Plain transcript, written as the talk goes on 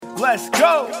Let's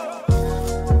go.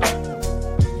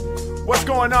 What's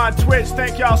going on, Twitch?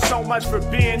 Thank y'all so much for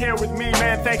being here with me,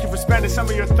 man. Thank you for spending some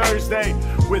of your Thursday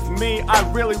with me. I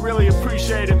really, really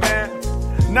appreciate it, man.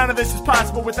 None of this is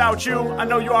possible without you. I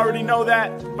know you already know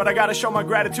that, but I gotta show my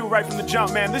gratitude right from the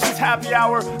jump, man. This is Happy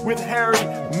Hour with Harry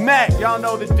Mack. Y'all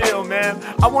know the deal, man.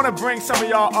 I wanna bring some of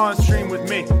y'all on stream with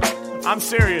me. I'm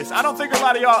serious. I don't think a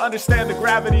lot of y'all understand the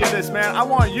gravity of this, man. I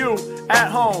want you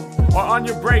at home or on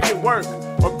your break at work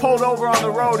or pulled over on the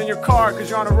road in your car because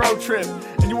you're on a road trip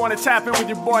and you want to tap in with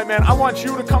your boy, man. I want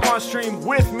you to come on stream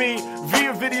with me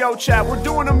via video chat. We're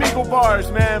doing Amigo Bars,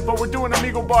 man, but we're doing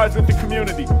Amigo Bars with the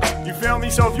community. You feel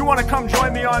me? So if you want to come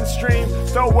join me on stream,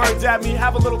 throw words at me,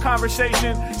 have a little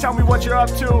conversation, tell me what you're up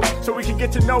to so we can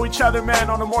get to know each other, man,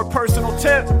 on a more personal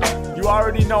tip. You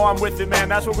already know I'm with it, man.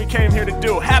 That's what we came here to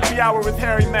do. Happy Hour with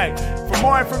Harry Mack. For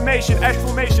more information,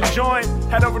 exclamation join,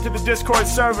 head over to the Discord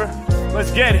server.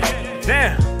 Let's get it.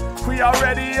 Damn, we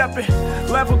already up at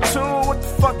level 2. What the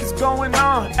fuck is going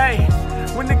on? Hey,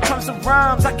 when it comes to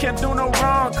rhymes, I can't do no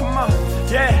wrong. Come on,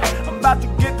 yeah, I'm about to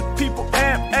get the people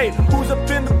amped. Hey, who's up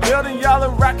in the building? Y'all are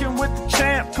rocking with the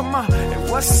champ. Come on,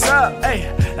 hey, what's up?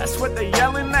 Hey, that's what they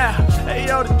yelling now. Hey,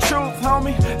 yo, the truth,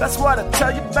 homie, that's what I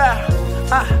tell you about.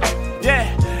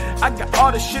 Yeah, I got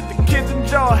all the shit the kids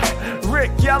enjoy.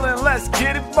 Rick yelling, let's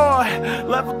get it, boy.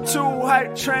 Level 2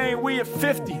 hype train, we at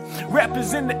 50.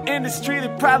 Rappers in the industry, they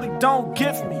probably don't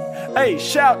gift me. Hey,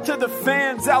 shout to the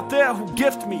fans out there who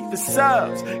gift me the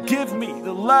subs, give me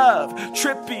the love,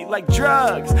 trippy like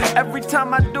drugs. Every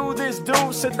time I do this,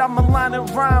 dude said I'm aligning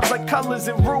rhymes like colors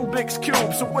in Rubik's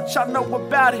Cube. So what y'all know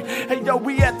about it? Hey, yo,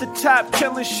 we at the top,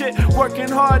 killing shit, working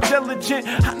hard, diligent.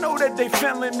 I know that they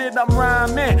feeling it, I'm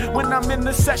rhyming. When I'm in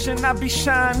the session, I be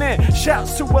shining.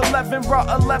 Shouts to 11,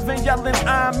 raw 11, yelling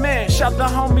I'm in. Shout the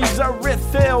homies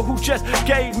Arithil, who just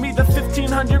gave me the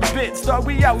 1500 bits. Thought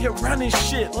we out here running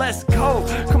shit, let's go,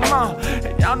 come on.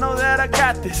 And y'all know that I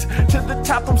got this. To the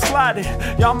top I'm sliding.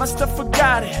 Y'all must have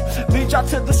forgot it. Lead y'all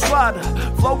to the slaughter.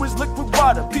 Flow is liquid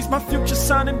water. Peace my future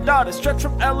son and daughter. Stretch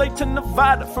from LA to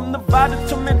Nevada. From Nevada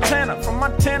to Montana. From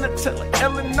Montana to like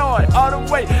Illinois. All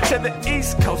the way to the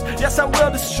East Coast. Yes, I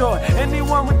will destroy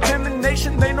anyone with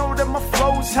nation. They know that my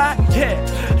flow's hot. Yeah,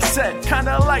 said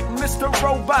kinda like Mr.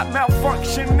 Robot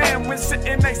malfunctioning when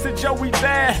sitting next to Joey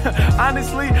Bad.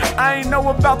 Honestly, I ain't know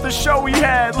about the show he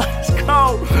had. Let's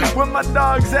go. Where my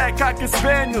dogs at, Cocker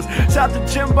Spaniels. Shout to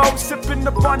Jimbo, sipping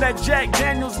up on that Jack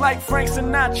Daniels like Frank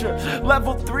Sinatra.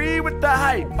 Level 3 with the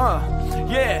hype.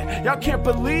 Yeah, y'all can't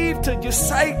believe till your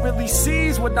sight really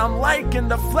sees what I'm like in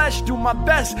the flesh. Do my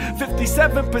best.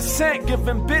 57%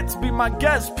 giving bits, be my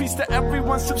guest. Peace to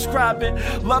everyone subscribing,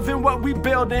 loving what we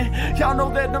building. Y'all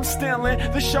know that I'm stealing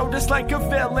the show just like a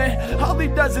villain. All he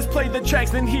does is play the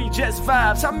tracks, then he just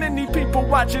vibes. How many people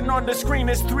watching on the screen?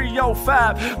 It's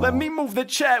 305. Let me move the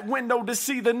chat window to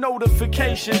see the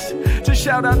notifications. To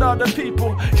shout out all the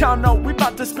people. Y'all know we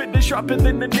about to spit this sharper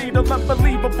than the needle.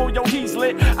 Unbelievable, yo, he's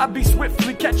lit. I be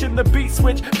swiftly catching the beat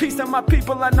switch. Peace to my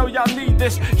people, I know y'all need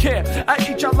this. Yeah, I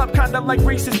eat y'all up kinda like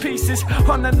Reese's Pieces.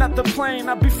 On another plane,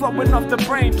 I be flowing off the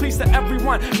brain. Please to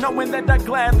everyone, knowing that I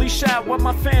gladly shower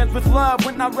my fans with love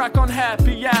when I rock on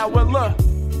Happy Hour. Look.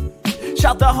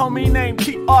 Shout the homie named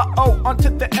TRO onto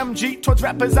the MG. Towards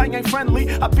rappers I ain't friendly,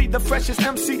 I be the freshest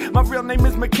MC. My real name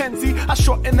is Mackenzie, I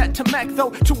shorten that to Mac though.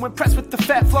 To impress with the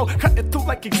fat flow, cut it through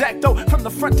like Exacto. From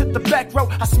the front to the back row,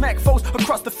 I smack foes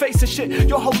across the face of shit.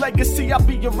 Your whole legacy, I'll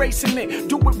be erasing it.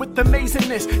 Do it with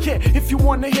amazingness, yeah. If you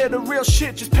wanna hear the real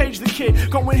shit, just page the kid.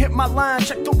 Go and hit my line,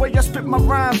 check the way I spit my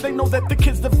rhymes. They know that the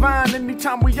kid's divine.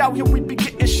 Anytime we out here, we be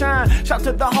getting shine. Shout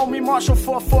to the homie Marshall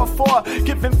 444,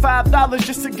 giving $5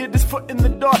 just to get his foot in the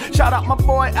door. Shout out my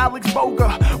boy Alex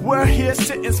Boga. We're here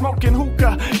sitting smoking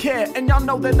hookah. Yeah, and y'all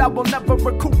know that I will never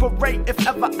recuperate if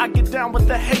ever I get down with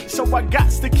the hate. So I got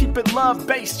to keep it love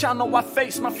based. Y'all know I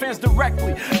face my fans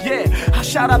directly. Yeah, I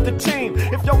shout out the team.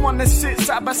 If y'all wanna sit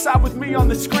side by side with me on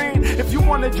the screen, if you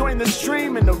wanna join the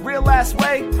stream in a real ass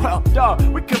way, well, dawg,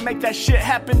 we can make that shit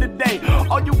happen today.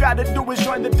 All you gotta do is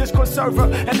join the Discord server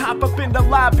and hop up in the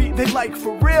lobby. They like,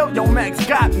 for real? Yo, Max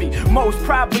got me. Most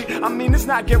probably, I mean, it's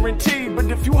not guaranteed, but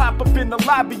if you hop up in the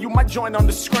lobby, you might join on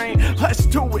the screen. Let's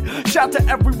do it. Shout to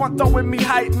everyone throwing me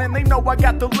hype, man. They know I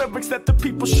got the lyrics that the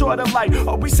people sure to like.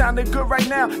 Oh, we sounding good right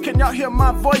now. Can y'all hear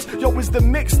my voice? Yo, is the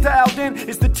mix dialed in?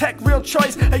 Is the tech real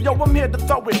choice? Hey, yo, I'm here to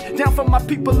throw it down for my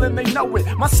people and they know it.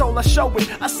 My soul, I show it.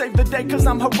 I save the day cause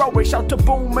I'm heroic. Shout to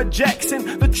Boomer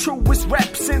Jackson, the truest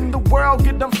raps in the world.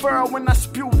 Get unfurled when I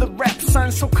spew the rap,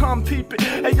 son, so come peep it.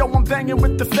 Hey, yo, I'm banging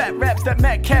with the fat raps that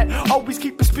Matt Cat. Always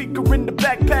keep a speaker in the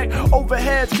backpack.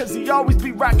 overheads, cause he always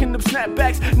be rocking them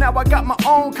snapbacks. Now I got my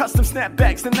own custom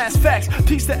snapbacks, and that's facts.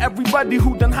 Peace to everybody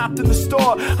who done hopped in the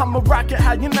store. I'm a rocket,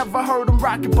 how you never heard him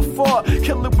rock it before.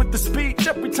 Kill it with the speech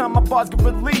every time my bars get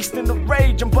released. In the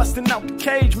rage, I'm busting out the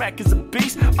cage. Mac is a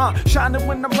beast, shining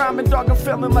when I'm rhyming, dog, I'm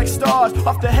feeling like stars.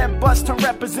 Off the head bust, turn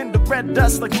rappers into red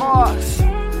dust like Mars.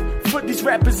 For these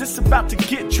rappers, it's about to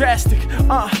get drastic.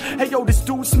 Hey yo, this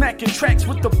dude smacking tracks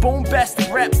with the bombastic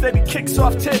raps that he kicks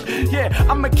off tip. Yeah,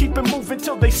 I'ma keep it moving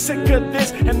till they sick of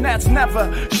this, and that's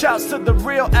never. Shouts to the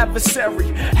real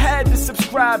adversary. Had to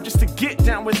subscribe just to get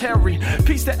down with Harry.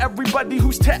 Peace to everybody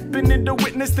who's tapping in to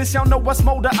witness this. Y'all know what's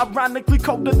molder, ironically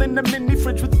colder than the mini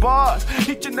fridge with bars.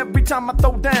 Each and every time I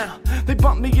throw down, they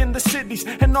bump me in the cities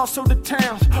and also the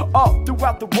towns. All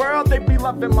throughout the world, they be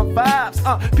loving my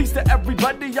vibes. Peace to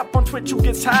everybody up on Twitch who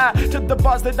gets high to the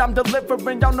bars that I'm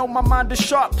delivering. Y'all know my mind is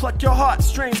sharp. Pluck your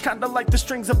heartstrings, kinda like the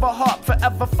strings of a harp.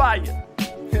 Forever fire.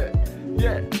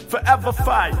 Yeah, forever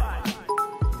fire.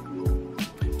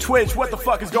 Twitch, what the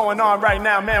fuck is going on right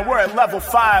now, man? We're at level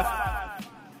 5.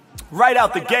 Right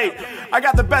out the gate. I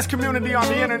got the best community on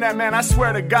the internet, man. I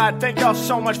swear to God. Thank y'all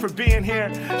so much for being here.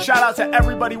 Shout out to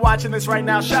everybody watching this right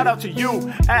now. Shout out to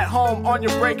you at home, on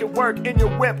your break at work, in your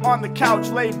whip, on the couch,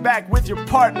 laid back with your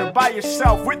partner, by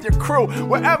yourself, with your crew,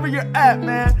 wherever you're at,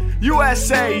 man.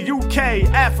 USA, UK,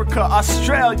 Africa,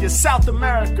 Australia, South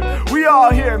America. We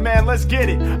all here, man. Let's get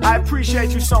it. I appreciate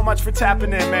you so much for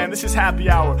tapping in, man. This is Happy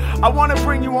Hour. I want to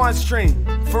bring you on stream.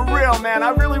 For real, man.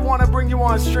 I really want to bring you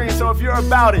on stream. So if you're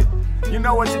about it, you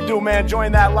know what to do, man.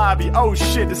 Join that lobby. Oh,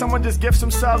 shit. Did someone just gift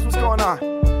some subs? What's going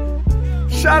on?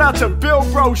 Shout out to Bill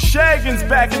Bro Shaggins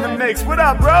back in the mix. What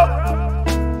up, bro?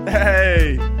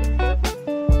 Hey.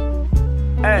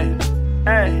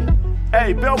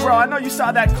 Hey, Bill Bro, I know you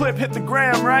saw that clip hit the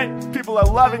gram, right? People are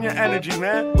loving your energy,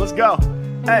 man. Let's go.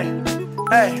 Hey.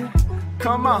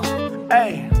 Come on.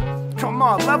 Hey. Come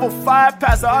on. Level 5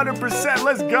 past 100%.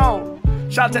 Let's go.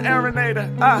 Shout to Aaronator.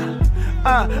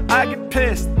 I get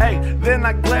pissed, ayy, then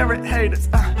I glare at haters.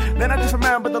 Then I just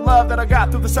remember the love that I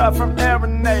got through the sub from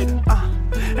Aaronator.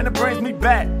 And it brings me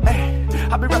back, ayy.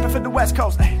 I be rapping for the West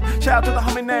Coast, ayy. Shout out to the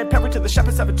homie named Perry, to the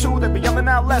Shepherd 72. They be yelling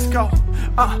out, let's go.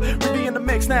 Really in the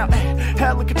mix now, ayy.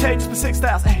 Hella contagious for 6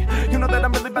 styles, ayy. You know that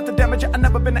I'm really about to damage it. I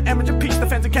never been an amateur. Peace the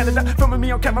fans in Canada, filming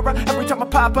me on camera every time I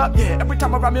pop up. Yeah, every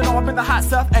time I rhyme, you know I'm in the hot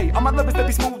stuff, ayy. All my lyrics they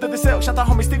be smooth as the silk. Shout out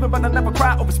to homie Steven, but I never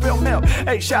cry over spilled milk.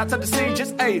 Ayy, shout out to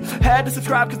Sieges, ayy. Had to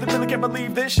subscribe cause they really can't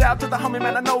believe this. Shout out to the homie,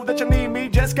 man, I know that you need me.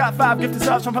 Just got 5 gifted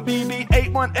subs from Habibi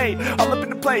 818. All up in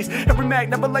the place, every mag,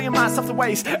 never laying myself to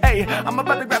waste. Ayy, I'm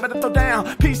about to grab it and throw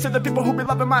down. Peace to the people who be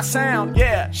loving my sound.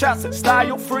 Yeah, shouts to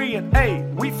Style Free and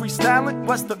ayy, we freestyling.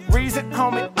 What's the reason,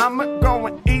 homie? I'ma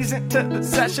going easy to the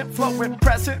session, flowing,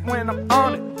 pressing when I'm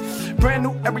on it. Brand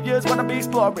new areas when I be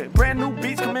exploring. Brand new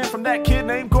beats coming from that kid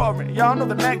named Gorin. Y'all know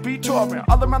the Mac be touring.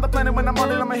 All around the planet when I'm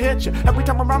on it, I'ma hit you. Every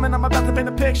time I'm rhyming, I'm about to paint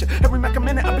a picture. Every Mac a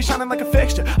minute, I be shining like a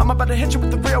fixture. I'm about to hit you with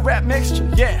the real rap mixture.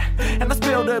 Yeah, and I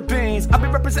spill the beans. I be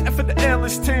representing for the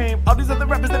illest team. All these other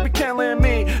rappers that be killing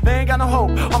me, they ain't got no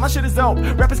hope. All my shit is dope.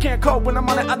 Rappers can't cope when I'm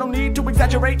on it. I don't need to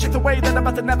exaggerate. Check the way that I'm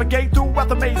about to navigate throughout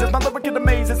the mazes. My lyric in the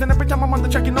mazes, and every time I'm on the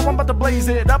track, you know I'm about to blaze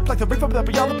it up like the reaper that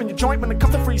be all up in your joint. When it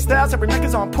comes to freestyles, every Mac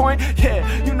is on point. Yeah,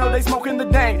 you know they smoking the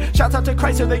dank. Shouts out to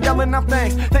Chrysler, they yelling out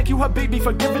thanks. Thank you, Habibi,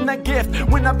 for giving that gift.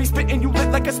 When I be spitting, you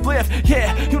lit like a spliff.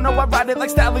 Yeah, you know I ride it like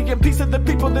stallion. Peace of the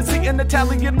people that's eating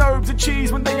Italian herbs and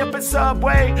cheese when they up at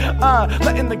Subway.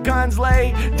 Letting the guns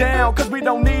lay down, cause we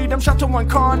don't need them. Shot to one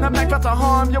corner, Mac about to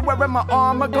harm. You're wearing my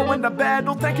armor, going to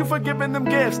battle. Thank you for giving them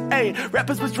gifts. Ayy,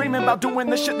 rappers was dreaming about doing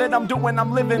the shit that I'm doing.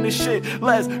 I'm living this shit.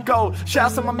 Let's go.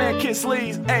 Shouts to my man Kid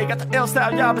Sleeves. Ayy, got the ill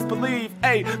style, y'all best believe.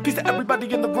 Ayy, peace to everybody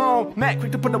in the room. Mac,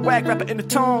 quick to put a whack rapper in the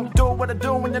tune. Do what I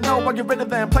do when you know I get rid of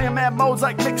them. Playing mad modes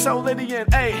like Mixolydian.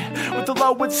 Ayy, with the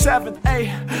low with 7th.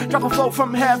 Ayy, drop a flow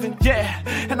from heaven. Yeah,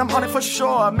 and I'm on it for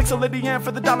sure. Mixolydian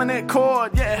for the dominant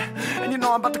chord. Yeah, and you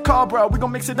know I'm about to call, bro. We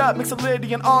gon' mix it up.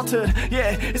 Mixolydian altered.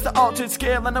 Yeah, it's the altered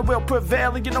scale and I will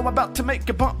prevail. And you know I'm about to make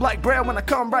it bump like braille when I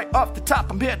come right off the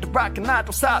top. I'm here to rock and I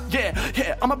don't stop.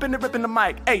 Yeah, I'm up in there ripping the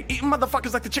mic. Ayy, eating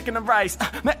motherfuckers like the chicken and rice.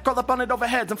 Mac crawl up on it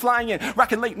overheads and flying.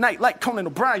 Rocking late night like Conan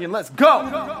O'Brien. Let's go.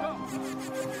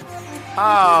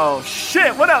 Oh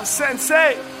shit, what up,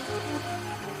 Sensei?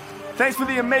 Thanks for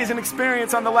the amazing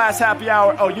experience on the last happy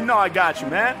hour. Oh, you know I got you,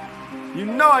 man. You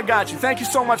know I got you. Thank you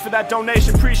so much for that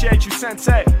donation. Appreciate you,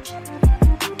 Sensei.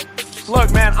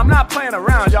 Look, man, I'm not playing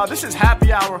around, y'all. This is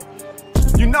happy hour.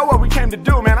 You know what we came to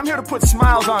do, man. I'm here to put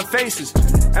smiles on faces.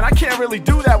 And I can't really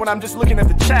do that when I'm just looking at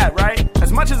the chat, right?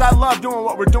 As much as I love doing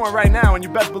what we're doing right now, and you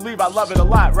best believe I love it a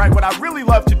lot, right? What I really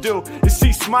love to do is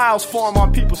see smiles form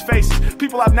on people's faces,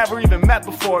 people I've never even met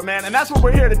before, man. And that's what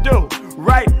we're here to do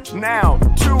right now,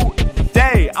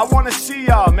 today. I want to see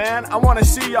y'all, man. I want to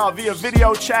see y'all via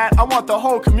video chat. I want the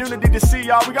whole community to see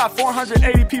y'all. We got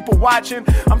 480 people watching.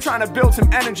 I'm trying to build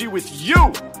some energy with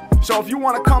you. So if you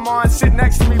want to come on, sit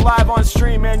next to me live on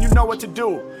stream, man, you know what to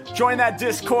do. Join that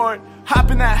Discord,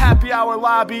 hop in that happy hour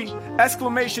lobby,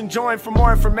 exclamation join for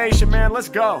more information, man. Let's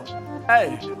go.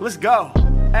 Hey, let's go.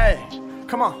 Hey,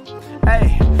 come on.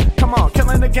 Hey, come on.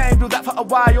 Killing the game, do that for a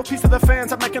while. Piece of the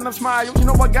fans, I'm making them smile. You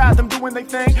know what got them doing they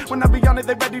thing. When I be on it,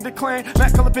 they ready to claim.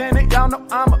 Matt Color Bennett, y'all know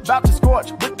I'm about to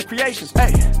scorch with the creations.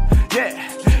 Hey,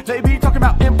 yeah. They be talking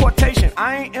about importation.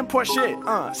 I ain't import shit,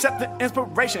 except the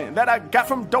inspiration that I got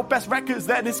from dope ass records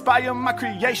that inspire my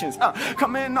creations.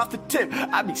 Coming off the tip,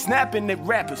 I be snapping at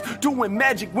rappers, doing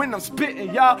magic when I'm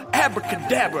spitting, y'all.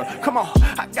 Abracadabra. Come on,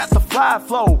 I got the fly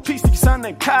flow. Peace to your son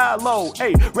named Kylo.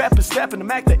 Hey, rappers stepping the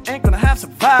Mac, they ain't gonna have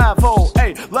survival.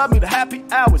 Hey, love me the happy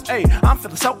hours. Hey, I'm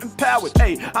feeling so empowered.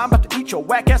 Hey, I'm about to eat your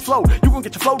whack ass flow. You gon'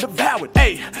 get your flow devoured.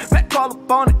 Hey, Mac call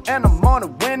up on it and I'm on a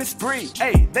winning spree.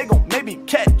 Hey, they gon' maybe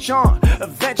catch on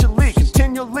eventually,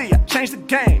 continually. I change the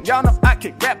game. Y'all know I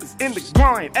kick rappers in the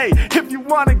groin. Hey, if you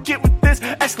wanna get with this,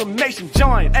 exclamation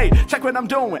join. Hey, check what I'm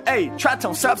doing. Hey,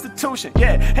 tritone substitution.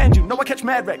 Yeah, and you know I catch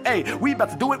mad wreck. Hey, we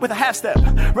about to do it with a half step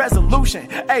resolution.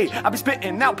 Hey, I be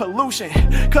spitting out pollution,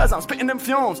 cause I'm spitting them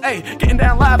fumes. Hey, getting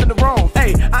down live in the room.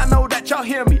 Hey, I know that y'all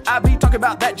hear me. I be talking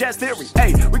about that jazz theory.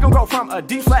 Hey, we gon' go from a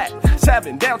D flat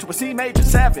 7 down to a C major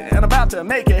 7, and I'm about to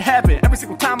make it happen. Every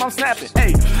single time I'm snapping.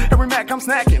 Hey, every Mac I'm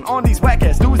snacking on these whack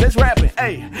ass dudes that's rapping.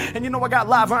 Hey, and you know I got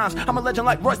live rhymes. I'm a legend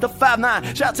like Royce the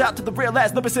 5'9". Shouts out to the real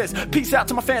ass lyricists. Peace out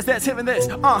to my fans that's hearing this.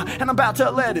 And I'm about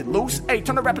to let it loose. Hey,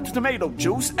 turn the rap into tomato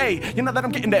juice. Hey, you know that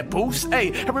I'm getting that boost.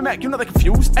 Hey, every Mac, you know they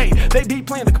confused. Hey, they be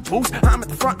playing the caboose. I'm at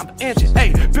the front, I'm the engine.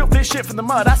 Hey, built this shit from the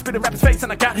mud. I spit in rapper's face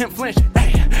and I got him flinching.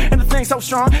 Hey, and the thing's so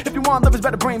strong. If you want lovers,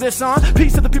 better bring this on.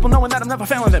 Peace to the people knowing that I'm never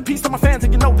failing them. Peace to my fans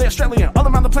and you know they're Australian. All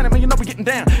around the planet, man, you know we getting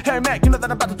down. Hey, Mac, you know that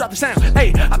I'm about to drop the sound.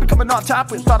 Hey, I be coming on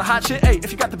top with all the hot shit. Hey,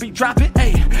 if you got the beat, drop it.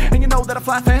 Hey, and you know that I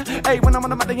fly fan. Hey, when I'm on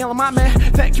the mic, they yelling my man.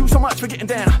 Thank you so much for getting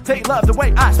down. They love the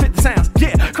way I spit the sounds.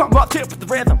 Yeah, come up tip with the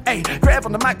rhythm. Hey, grab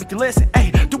on the mic with you listen.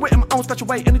 Hey, do it in my own special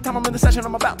way. Anytime I'm in the session,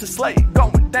 I'm about to slay.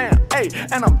 Going down. Hey,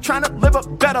 and I'm trying to live a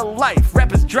better life.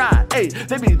 Rappers dry. Hey,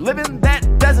 they be living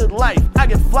that desert life. I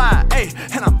get fly. Hey,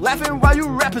 and I'm laughing while you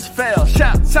rappers fail.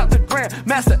 Shouts out to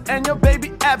Grandmaster and your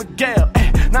baby Abigail.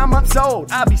 Hey, 9 months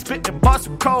old, I be spitting bars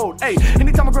so cold. Hey,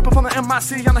 anytime I grip up on the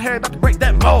MIC, I'm the Harry about to break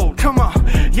that mold. Come on,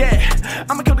 yeah,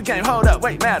 I'ma kill the game. Hold up,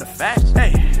 wait, matter of fact,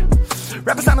 hey,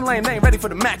 rappers sounding lame, they ain't ready for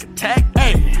the Mac attack.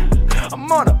 Hey,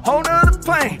 I'm on a whole nother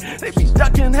plane. They be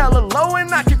ducking hella low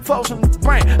and I kick flows from the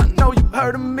brain. I know you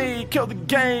heard of me, kill the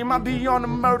game. I be on a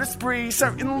murder spree,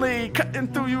 certainly cutting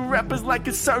through you rappers like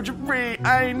it's surgery.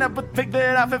 I ain't never think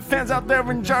that I've had fans out there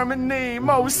in Germany.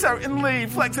 Most certainly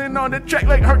flexing on the track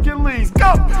like Hercules.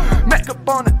 Go, Mac up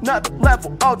on another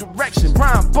level, all direction.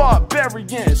 Rhyme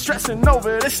barbarian, stressing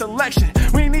over this selection.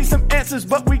 We need some answers,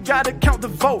 but we gotta count the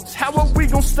votes. How are we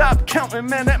gonna stop counting?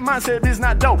 Man, that mindset is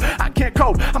not dope. I can't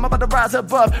code, I'm about to rise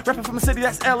above. Rapping from a city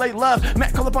that's LA love.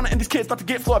 Mac call up on it and these kids about to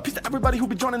get floored. Peace to everybody who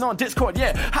be joining on Discord.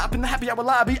 Yeah, hop in the happy hour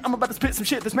lobby. I'm about to spit some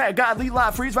shit. This mad godly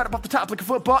live freeze right up off the top like a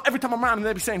football. Every time I'm rhyming,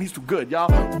 they be saying he's too good,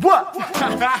 y'all. What?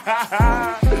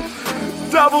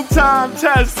 Double time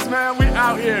tests, man. We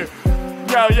out here.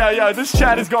 Yo. This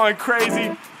chat is going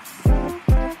crazy.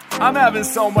 I'm having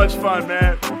so much fun,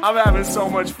 man. I'm having so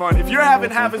much fun. If you're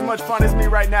having half as much fun as me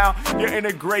right now, you're in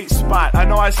a great spot. I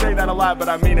know I say that a lot, but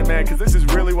I mean it, man, because this is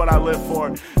really what I live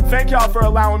for. Thank y'all for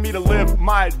allowing me to live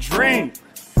my dream.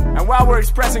 And while we're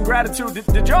expressing gratitude,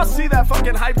 did y'all see that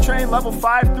fucking hype train level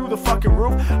 5 through the fucking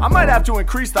roof? I might have to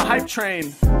increase the hype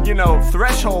train,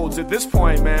 thresholds at this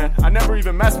point, man. I never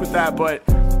even messed with that, but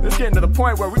it's getting to the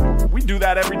point where we do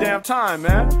that every damn time,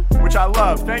 man, which I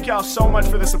love. Thank y'all so much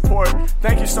for the support.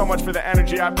 Thank you so much for the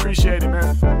energy. I appreciate it,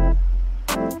 man.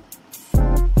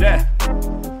 Yeah.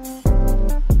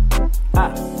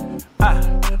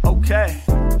 Okay.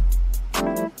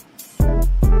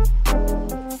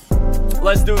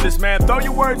 Let's do this, man. Throw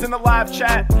your words in the live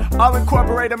chat. I'll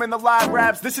incorporate them in the live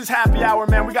raps. This is happy hour,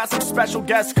 man. We got some special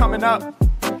guests coming up.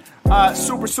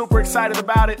 Super excited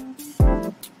about it.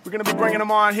 We're going to be bringing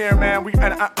them on here, man.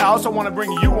 And I also want to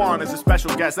bring you on as a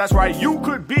special guest. That's right. You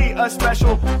could be a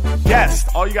special guest.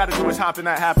 All you got to do is hop in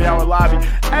that happy hour lobby.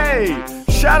 Hey,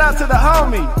 shout out to the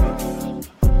homie.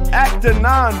 Actor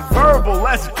non-verbal.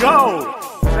 Let's go.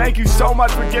 Thank you so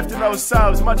much for gifting those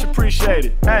subs. Much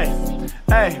appreciated. Hey,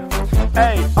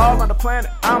 all around the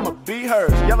planet, I'ma be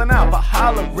heard. Yelling out,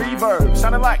 Valhalla reverb.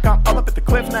 Sounding like I'm all up at the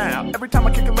cliff now. Every time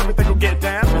I kick a lyric, they gon' get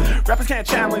down. Rappers can't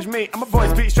challenge me. I'm a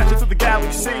voice beat stretching through the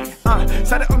galaxy.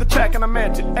 Said it on the track and I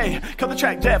meant it. Hey, kill the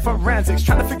track dead for forensics.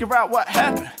 Trying to figure out what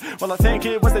happened. Well, I think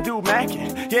it was the dude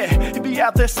Mackin. Yeah, he be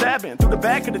out there stabbing through the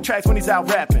back of the tracks when he's out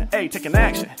rapping. Hey, taking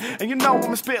action. And you know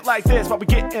I'ma spit like this while we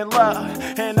get in love.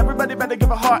 And everybody better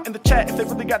give a heart in the chat if they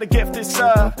really got a gift this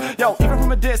Yo, even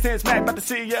from a distance, Mac about to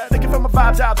see ya. They can feel my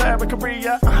vibes out there in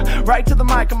Korea. Right to the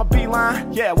mic, I'm a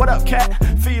beeline. Yeah, what up, cat?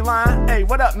 Feline. Hey,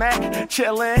 what up, Mac?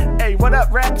 Chillin'. Hey, what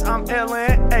up, raps? I'm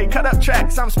illin'. Hey, cut up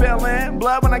tracks, I'm spillin'.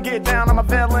 Blood when I get down, I'm a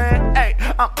villain. Hey,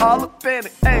 I'm all up in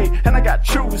it. Hey, and I got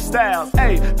true styles.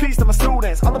 Hey, peace to my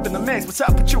students, all up in the mix. What's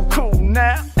up with you? Cool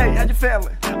now? Hey, how you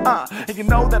feeling? And you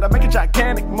know that I'm making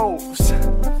gigantic moves.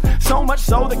 So much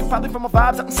so they can probably feel my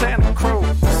vibes out in Santa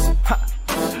Cruz.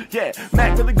 Yeah,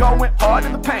 Mac really going hard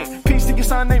in the paint. Peace to your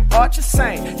son named Archer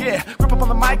Saint. Yeah, grip up on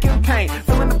the mic and paint.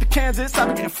 Filling up the Kansas, I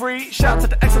be getting free. Shout out to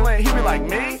the excellent, he be like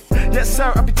me. Yes,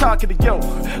 sir, I be talking to you.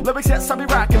 Lyrics, yes, I be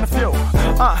rocking the few.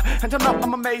 And you know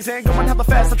I'm amazing. Going hella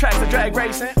fast, the tracks are drag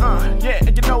racing. Yeah,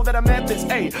 and you know that I meant this.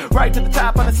 Ayy, right to the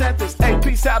top on the sentence. Ayy,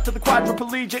 peace out to the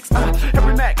quadriplegics.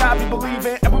 Every Mac I be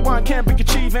believing. Everyone can be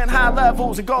achieving high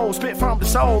levels and goals. Spit from the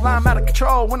soul. I'm out of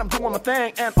control when I'm doing my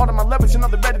thing. And all of my lyrics, you know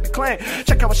they're ready to clang.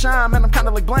 Check how I shine, man, I'm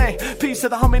kinda like Blaine. Peace to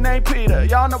the homie named Peter.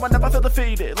 Y'all know I never feel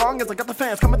defeated. Long as I got the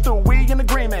fans coming through, we in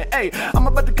agreement. Ayy, I'm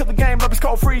about to kill the game, lyrics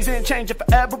cold freezing. Change it for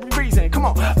every reason. Come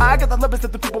on, I got the lyrics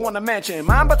that the people wanna mention.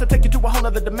 Mine about to take you to a whole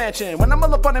other dimension. When I'm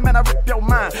all up on it, man, I rip your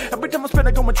mind. Every time I spit,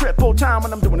 I go in triple time.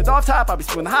 When I'm doing it off top, I be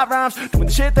spitting the hot rhymes. Doing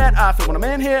the shit that I feel when I'm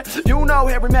in here. You know,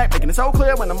 Harry Mac making it so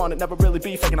clear. When I'm on it, never really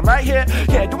be faking, I'm right here.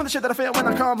 Yeah, doing the shit that I feel when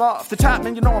I come off the top.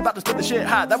 Man, you know I'm about to spit the shit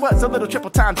hot. That was a little triple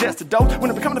time just to dope.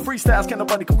 When it become the freestyles, can't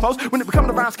nobody come close. When it become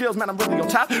the rhyme skills, man, I'm really on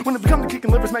top. When it become the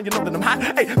kicking lyrics, man, you know that I'm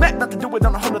hot. Hey, Mac, not to do it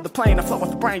on a whole other plane. I flow off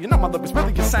the brain, you know my lyrics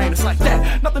really insane. It's like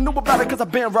that, nothing new about it cause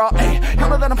I've been raw. Hey, y'all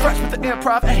know that I'm fresh with the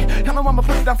improv. Hey, y'all know I'ma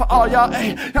put it down for all y'all.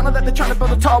 Hey, y'all know that they're trying to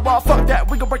build a tall wall. Fuck that,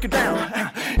 we gon' break it down.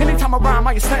 Anytime I rhyme,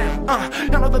 I stand.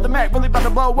 Y'all know that the Mac really about to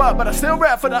blow up, but I still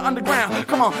rap for the underground.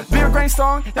 Come on, beer grain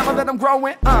song, y'all know that I'm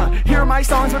growing. Hear my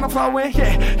songs when I'm flowing.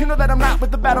 Yeah, you know that I'm not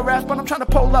with the battle raps, but I'm trying to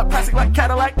pull up classic like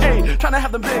Cadillac. Hey, trying to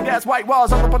have the big ass white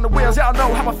walls all up on the wheels. Y'all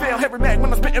know how I feel. Harry Mac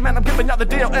when I'm spitting, man, I'm giving y'all the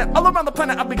deal. And all around the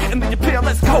planet, I'll be getting the appeal.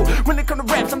 Let's go. When it come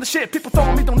to raps, I'm the shit. People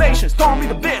throwing me donations, throwing me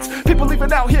the bits. People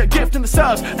leaving out here, gifting the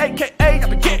subs. AKA, I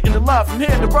be getting the love from here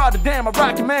to Rotterdam. I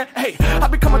rock it, man. Hey, I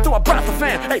be coming through a breath of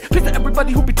fan. Hey, peace to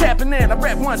everybody who be tapping in. I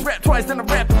rap once, rap twice, then I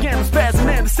rap again. I'm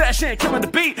spazzing in the session, killing the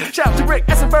beat. Shout out to Rick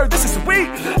Essenberg, this is sweet.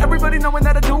 Everybody knowing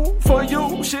that I do for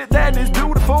you. Shit that is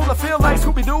beautiful. I feel like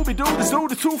Scooby-Doo, this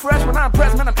dude is too fresh when I'm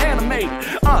pressed, man, I'm animated.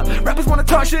 Rappers wanna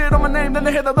talk shit on my name, then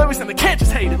they hear the lyrics and they can't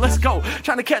just hate it. Let's go.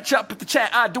 Trying to catch up with the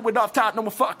chat, I do it off top, no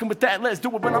one fucking with that. Let's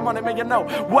do it when I'm on it, man, you know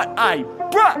what I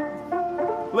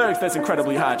brought. Lyrics that's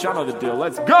incredibly hot, y'all know the deal.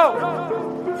 Let's go.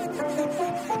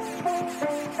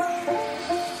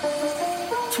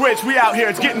 Twitch, we out here.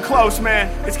 It's getting close, man.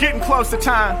 It's getting close to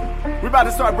time. We're about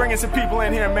to start bringing some people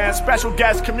in here, man. Special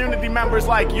guests, community members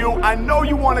like you. I know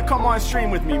you want to come on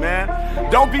stream with me, man.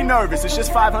 Don't be nervous. It's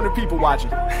just 500 people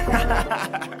watching.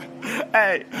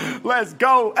 Hey, let's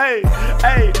go. Hey,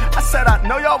 I said I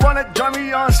know y'all want to join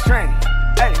me on stream.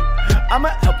 Hey, I'ma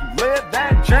help you live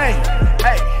that dream.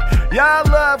 Hey, y'all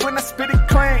love when I spit it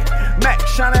clean. Mac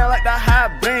shining like the high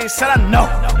beam. Said I know.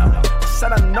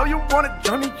 Said I know you wanna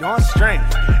join me on stream.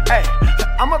 Hey,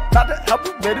 I'm about to help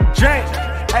you with a dream.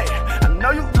 Hey, I know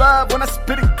you love when I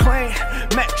spit it clean.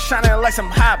 Mac shining like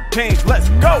some high beams. Let's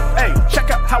go. Hey,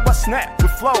 check out how I snap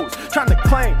with flows. Trying to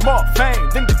claim more fame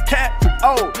than this cat.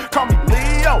 Oh, call me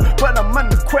Leo, but I'm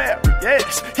an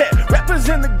Aquarius. Yeah, rappers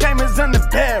in the game is an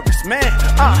embarrassed, man.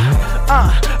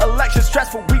 Election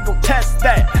stressful, we gon' test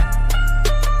that.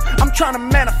 I'm trying to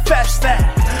manifest that.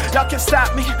 Y'all can't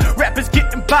stop me. Rappers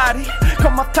getting body.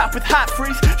 Come off top with hot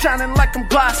freeze. Shining like I'm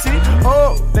glossy.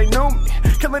 Oh, they knew me.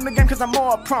 Killing the game cause I'm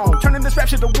more prone. Turning this rap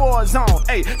shit to war zone.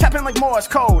 Ayy, tapping like Morse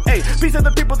code. Ayy, these are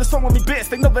the people that's throwing me bits.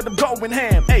 They know that I'm going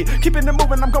ham. Ayy, keeping it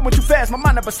moving, I'm going too fast. My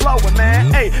mind never slowing,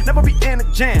 man. Ayy, never be in a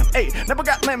jam. Ayy, never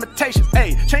got limitations.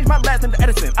 Ayy, change my last name to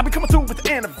Edison. I be coming through with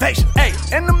innovation.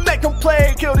 Ayy, and the Mac don't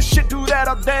play. Kill this shit, do that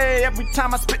all day. Every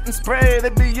time I spit and spray, they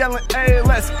be yelling, ayy,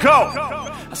 let's go.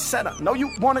 I said, I know you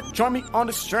wanna join me on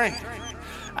the stream.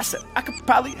 I said, I could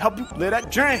probably help you live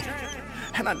that dream.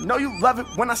 And I know you love it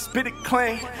when I spit it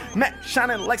clean. Mac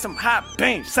shining like some hot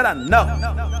beams. Said I know,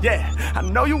 yeah, I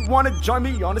know you wanna join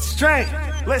me on the stream.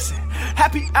 Listen,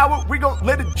 happy hour, we gon'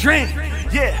 let it drain.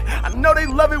 Yeah, I know they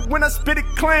love it when I spit it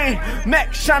clean.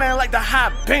 Mac shining like the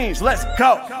high beams, let's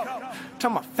go.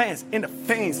 Turn my fans into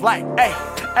fiends like, hey,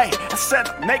 I said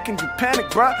I'm making you panic,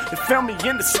 bruh. They film me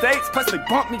in the States, plus they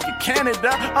bump me in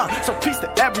Canada. So peace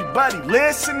to everybody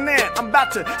listening. I'm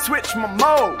about to switch my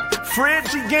mode.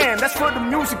 Phrygian, that's for the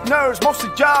music nerds. Most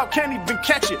of y'all can't even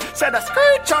catch it. Said I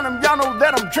screech on them, y'all know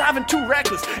that I'm driving too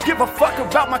reckless. Give a fuck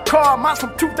about my car, mine's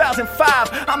from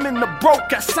 2005. I'm in the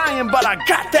broke ass Scion, but I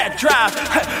got that drive.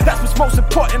 That's what's most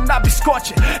important, I be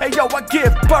scorching. Hey yo, I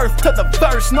give birth to the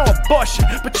verse, no abortion.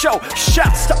 But yo,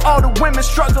 shouts to all the women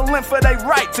struggling for their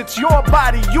rights. It's your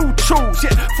body, you choose.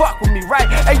 Yeah, fuck with me, right?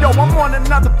 Hey yo, I'm on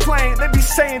another plane. They be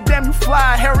saying, damn, you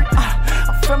fly, Harry.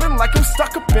 I'm feeling like I'm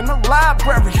stuck up in a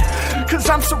library. Cause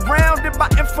I'm surrounded by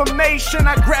information.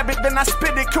 I grab it, then I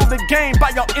spit it, kill the game by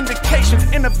y'all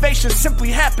indications. Innovations simply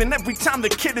happen every time the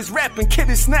kid is rapping, kid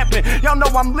is snapping. Y'all know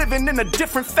I'm living in a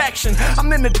different faction.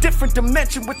 I'm in a different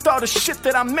dimension with all the shit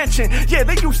that I mentioned. Yeah,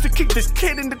 they used to keep this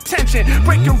kid in detention.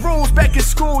 Breaking rules back in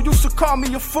school, used to call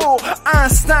me a fool.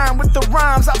 Einstein with the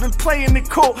rhymes, I've been playing it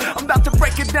cool. I'm about to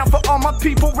break it down for all my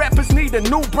people. Rappers need a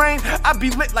new brain. I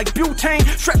be lit like butane,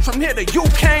 stretch from here to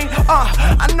Ukraine.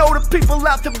 I know the people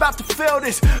out there about to feel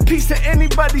this. Peace to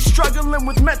anybody struggling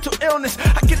with mental illness.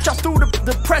 I get y'all through the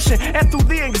depression and through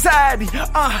the anxiety.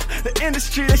 The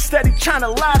industry, they steady trying to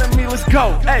lie to me. Let's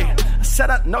go. Hey, I said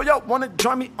I know y'all wanna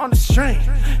join me on the stream.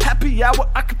 Happy hour,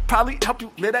 I could probably help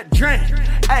you live that dream.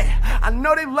 Hey, I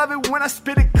know they love it when I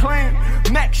spit it clean.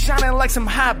 Mac shining like some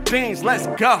high beams. Let's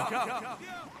go.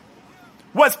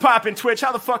 What's poppin', Twitch?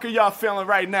 How the fuck are y'all feeling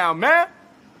right now, man?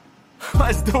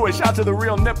 Let's do it. Shout to the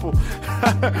real nipple.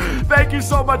 Thank you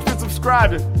so much for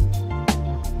subscribing.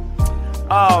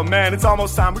 Oh, man, it's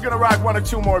almost time. We're going to rock one or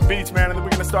two more beats, man, and then we're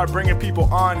going to start bringing people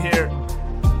on here.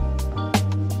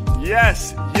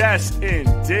 Yes,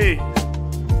 indeed.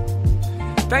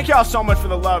 Thank y'all so much for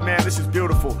the love, man. This is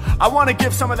beautiful. I want to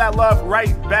give some of that love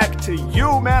right back to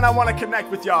you, man. I want to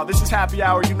connect with y'all. This is Happy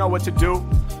Hour. You know what to do.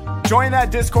 Join that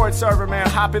Discord server, man.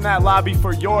 Hop in that lobby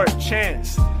for your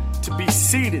chance to be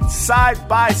seated side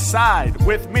by side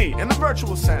with me in the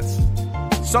virtual sense.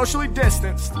 Socially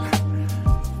distanced.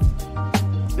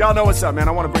 Y'all know what's up, man.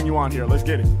 I want to bring you on here. Let's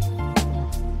get it.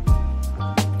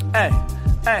 Hey.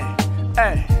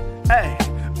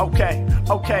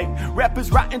 Okay. Rappers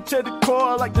rotten to the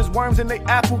core like there's worms in they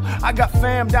apple. I got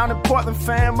fam down in Portland,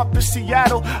 fam up in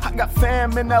Seattle. I got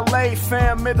fam in LA,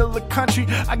 fam middle of the country.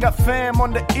 I got fam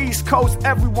on the East Coast,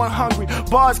 everyone hungry.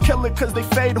 Bars kill it cause they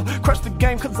fatal. Crush the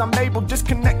game cause I'm able.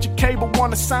 Disconnect your cable.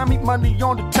 Wanna sign me? Money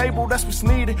on the table, that's what's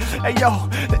needed. Hey yo,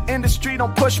 the industry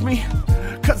don't push me.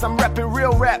 Cause I'm rapping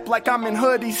real rap like I'm in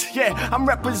hoodies. Yeah, I'm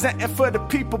representing for the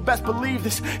people, best believe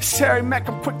this. It's Harry Mack,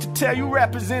 I'm quick to tell you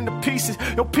rappers into pieces.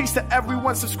 Yo, peace to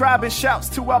everyone subscribing, shouts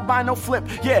to Albino Flip.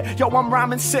 Yeah, yo, I'm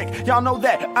rhyming sick, y'all know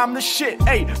that I'm the shit.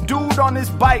 Hey, dude on this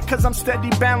bike, cause I'm steady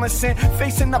balancing.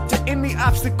 Facing up to any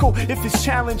obstacle if it's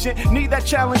challenging. Need that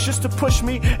challenge just to push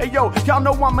me. Hey yo, y'all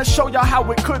know I'ma show y'all how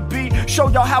it could be. Show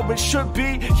y'all how it should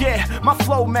be. Yeah, my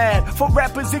flow mad, for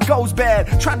rappers it goes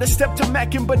bad. Trying to step to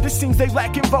Mackin', but this seems they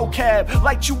lacking vocab.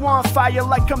 Light you on fire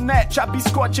like a match, I be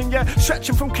scorching ya.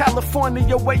 Stretching from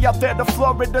California way up there to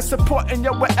Florida. Supporting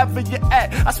ya wherever you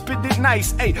at. I spit it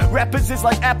nice, ayy. Rappers is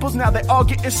like apples, now they all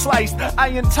getting sliced. I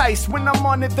entice, when I'm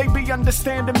on it, they be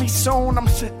understanding me soon. I'm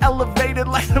elevated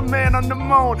like the man on the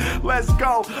moon. Let's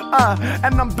go,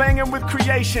 and I'm banging with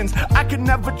creations. I could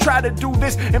never try to do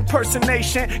this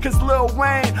impersonation, cause Lil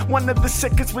Wayne, one of the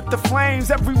sickest with the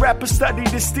flames. Every rapper studied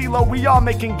this stilo, we all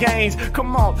making gains.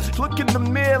 Come on, look in the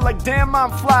mirror like damn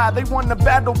I'm fly. They won the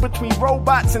battle between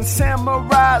robots and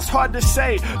samurais. Hard to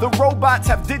say, the robots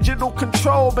have digital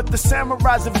control, but the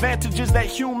samurai's advantage is that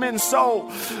human soul.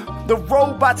 The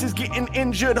robots is getting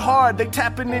injured hard. They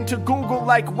tapping into Google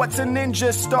like what's a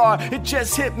ninja star. It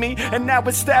just hit me and now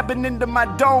it's stabbing into my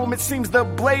dome. It seems the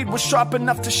blade was sharp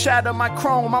enough to shatter my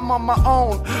chrome. I'm on my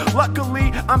own.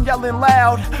 Luckily I'm yelling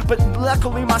loud, but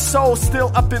luckily my soul's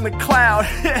still up in the cloud.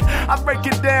 I break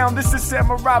it down, this is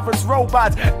Samurai vs.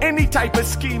 Robots. Any type of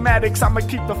schematics, I'ma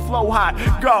keep the flow hot.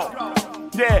 Go.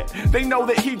 Yeah, they know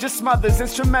that he just smothers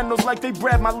instrumentals like they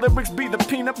bread. My lyrics be the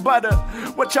peanut butter.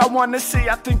 What y'all wanna see?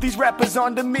 I think these rappers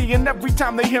onto me, and every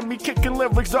time they hear me kicking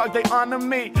lyrics, dog, they honor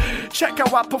me. Check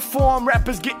how I perform,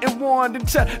 rappers getting warned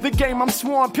into the game. I'm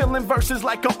sworn, peeling verses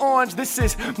like an orange. This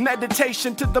is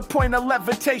meditation to the point of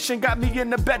levitation. Got me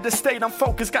in a better state, I'm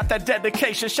focused, got that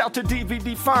dedication. Shout to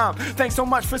DVD Farm, thanks so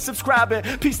much for subscribing.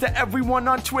 Peace to everyone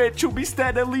on Twitch who be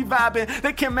steadily vibing.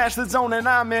 They can't match the zone and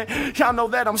I'm in. Y'all know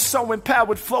that I'm so empowered.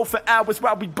 Flow for hours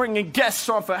while we bringing guests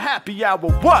on for Happy Hour.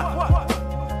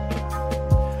 What?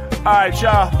 right,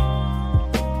 y'all.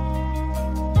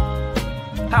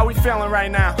 How we feeling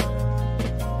right now?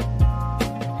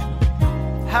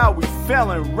 How we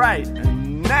feeling right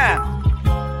now?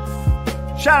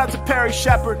 Shout out to Perry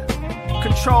Shepard,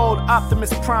 Controlled,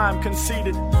 Optimus Prime,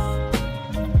 Conceited.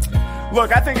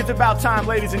 Look, I think it's about time,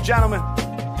 ladies and gentlemen.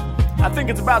 I think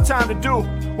it's about time to do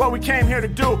what we came here to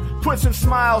do. Put some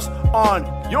smiles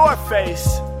on your face.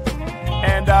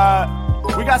 And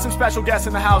we got some special guests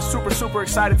in the house. Super, super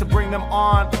excited to bring them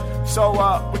on. So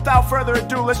without further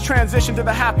ado, let's transition to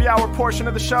the happy hour portion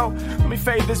of the show. Let me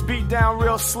fade this beat down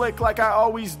real slick like I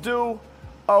always do.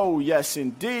 Oh, yes,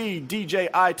 indeed.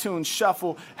 DJ iTunes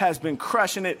Shuffle has been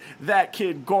crushing it. That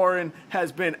kid Goran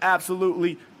has been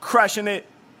absolutely crushing it.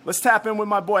 Let's tap in with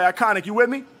my boy Iconic. You with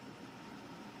me?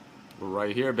 We're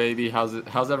right here, baby. How's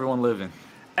everyone living?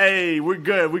 Hey, we're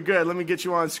good. We're good. Let me get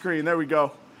you on screen. There we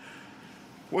go.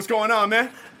 What's going on, man?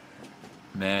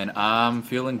 Man, I'm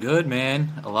feeling good,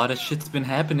 man. A lot of shit's been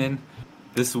happening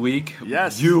this week.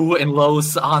 Yes. You and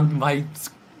Los on my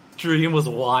stream was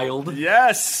wild.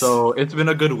 Yes. So it's been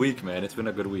a good week, man. It's been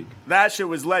a good week. That shit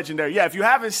was legendary. Yeah, if you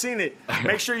haven't seen it,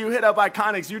 make sure you hit up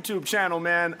Iconic's YouTube channel,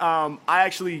 man. I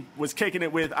actually was kicking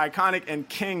it with Iconic and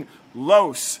King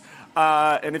Los.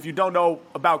 And if you don't know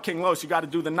about King Los, you got to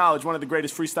do the knowledge. One of the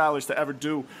greatest freestylers to ever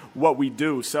do what we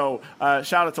do. So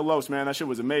shout out to Los, man. That shit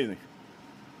was amazing.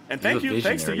 And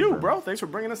thanks to you, bro. Thanks for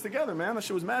bringing us together, man. That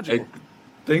shit was magical. Hey,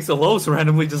 thanks to Los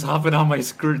randomly just hopping on my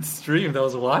stream. That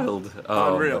was wild.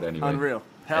 Unreal. Anyway. Unreal.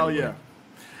 Hell yeah.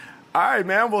 All right,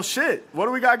 man. Well, shit. What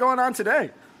do we got going on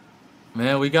today?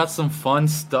 Man, we got some fun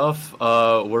stuff.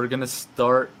 We're going to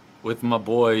start with my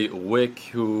boy Wick,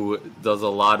 who does a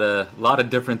lot of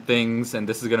different things, and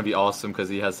this is gonna be awesome because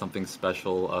he has something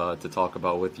special to talk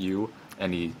about with you.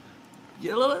 And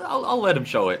I'll let him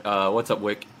show it. What's up,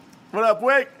 Wick? What up,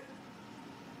 Wick?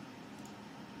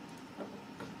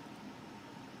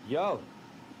 Yo,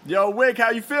 Wick, how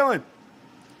you feeling?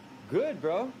 good,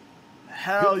 bro.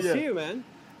 Hell Good yeah! to see you, man.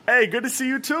 Hey, good to see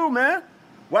you too, man.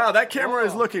 Wow, that camera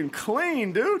is looking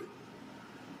clean, dude.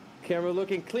 Camera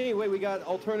looking clean. Wait, we got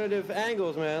alternative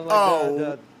angles, man.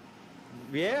 Like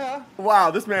yeah.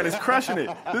 Wow, this man is crushing it.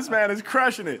 This man is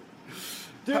crushing it.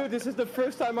 Dude, this is the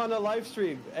first time on the live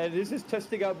stream, and this is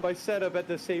testing out my setup at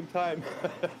the same time.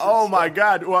 Oh my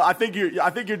God! Well, I think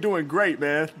you're doing great,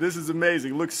 man. This is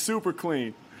amazing. Looks super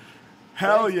clean.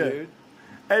 Hell Thanks, yeah! dude.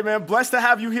 Hey, man, blessed to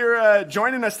have you here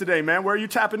joining us today, man. Where are you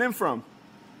tapping in from?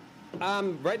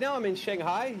 Right now I'm in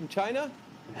Shanghai, in China.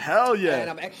 Hell yeah! And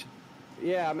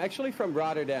I'm actually from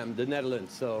Rotterdam, the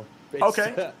Netherlands. So it's,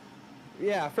 okay.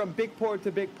 Yeah, from big port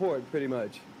to big port, pretty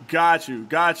much. Got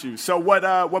you. So what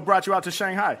brought you out to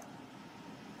Shanghai?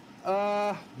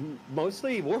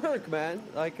 Mostly work, man.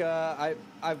 Like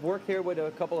I've worked here with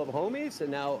a couple of homies, and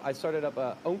now I started up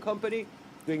a own company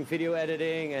doing video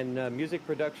editing and music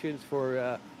productions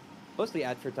for mostly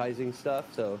advertising stuff.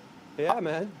 So yeah,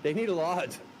 man, they need a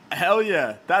lot. Hell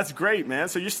yeah, that's great, man.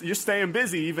 So you're staying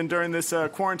busy even during this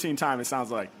quarantine time. It sounds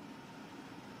like.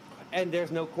 And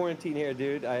there's no quarantine here,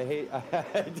 dude. I hate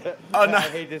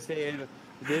to say it.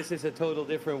 This is a total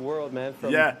different world, man,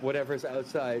 from whatever's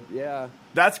outside. Yeah.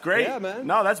 That's great. Yeah, man.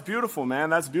 No, that's beautiful, man.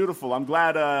 That's beautiful. I'm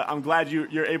glad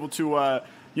you're able to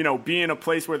be in a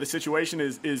place where the situation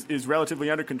is relatively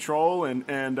under control,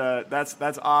 and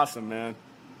that's awesome, man.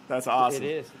 That's awesome. It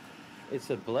is. It's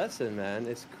a blessing, man.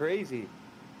 It's crazy.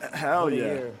 Hell yeah.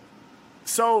 Year.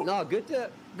 So no, good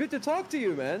to talk to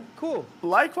you, man. Cool.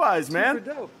 Likewise, man.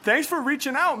 Super dope. Thanks for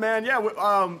reaching out, man. Yeah,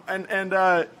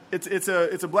 it's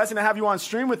a blessing to have you on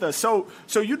stream with us. So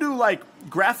you do like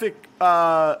graphic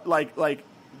like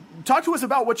talk to us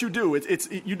about what you do.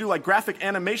 You do like graphic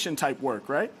animation type work,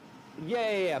 right?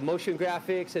 Yeah. Motion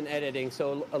graphics and editing.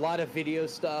 So a lot of video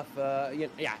stuff.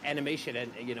 Animation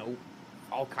and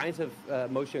all kinds of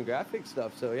motion graphic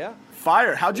stuff. So yeah.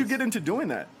 Fire. How'd you get into doing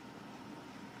that?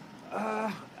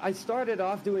 I started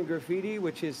off doing graffiti,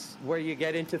 which is where you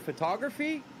get into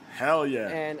photography. Hell yeah.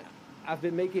 And I've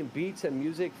been making beats and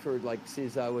music for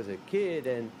since I was a kid,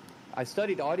 and I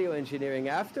studied audio engineering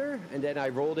after, and then I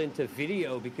rolled into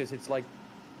video because it's like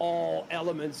all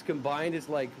elements combined. It's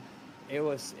like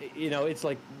it's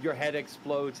like your head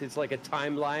explodes. It's like a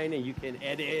timeline, and you can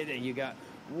edit, and you got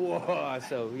whoa.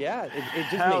 So yeah, it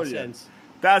just makes sense.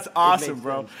 That's awesome,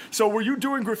 bro. Sense. So were you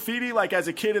doing graffiti like as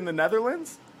a kid in the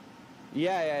Netherlands?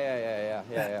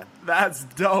 Yeah. That's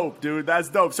dope, dude. That's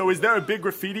dope. So is there a big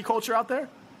graffiti culture out there?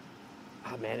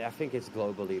 Oh, man, I think it's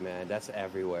globally, man. That's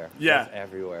everywhere. Yeah. That's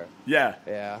everywhere. Yeah.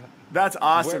 Yeah. That's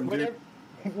awesome, dude.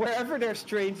 wherever there's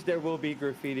trains, there will be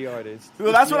graffiti artists.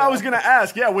 Well, that's what I was gonna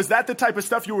ask. Yeah, was that the type of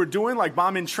stuff you were doing, like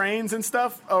bombing trains and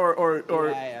stuff, or?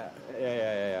 Yeah.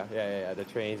 The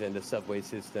trains and the subway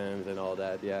systems and all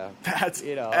that. Yeah. That's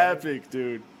epic,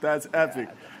 dude. That's epic.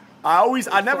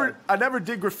 I never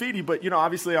did graffiti, but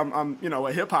obviously I'm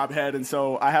a hip hop head, and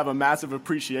so I have a massive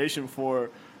appreciation for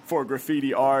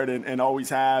graffiti art and always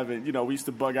have, and we used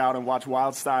to bug out and watch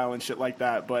Wild Style and shit like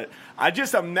that. But I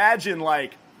just imagine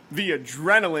like the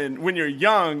adrenaline when you're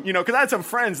young, because I had some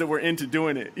friends that were into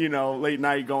doing it, late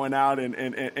night going out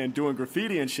and doing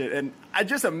graffiti and shit, and I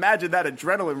just imagine that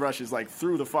adrenaline rush is like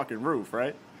through the fucking roof,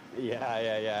 right?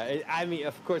 Yeah. I mean,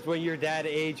 of course, when you're that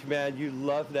age, man, you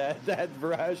love that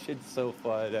rush. It's so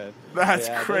fun. That's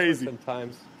crazy.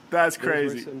 Sometimes. That's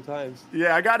crazy. Sometimes.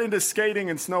 Yeah, I got into skating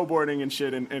and snowboarding and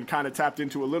shit and kind of tapped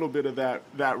into a little bit of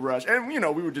that rush. And, we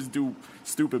would just do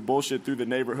stupid bullshit through the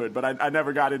neighborhood. But I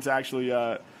never got into actually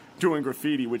doing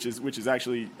graffiti, which is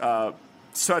actually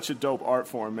such a dope art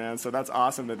form, man. So that's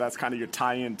awesome that's kind of your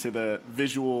tie-in to the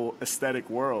visual aesthetic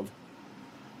world.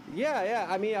 Yeah.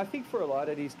 I mean, I think for a lot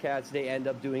of these cats, they end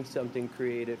up doing something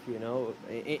creative,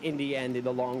 in the end, in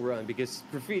the long run, because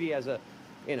graffiti as a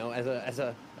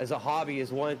hobby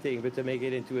is one thing, but to make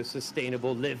it into a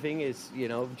sustainable living is,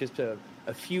 just a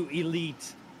few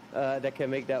elite that can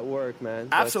make that work, man.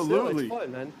 Absolutely. But still, it's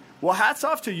fun, man. Well, hats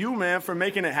off to you, man, for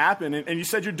making it happen. And you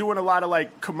said you're doing a lot of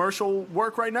like commercial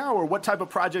work right now, or what type of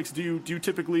projects do you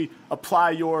typically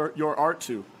apply your art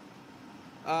to?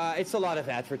 It's a lot of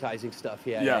advertising stuff,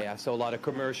 yeah. So a lot of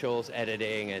commercials,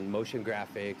 editing, and motion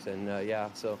graphics, and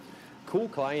so cool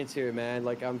clients here, man.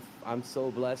 Like I'm so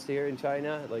blessed here in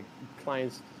China. Like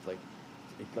clients, like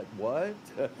what?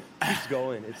 Keeps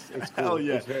going. It's cool. Hell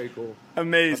yeah. It's very cool.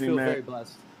 Amazing, I feel man. Very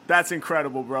blessed. That's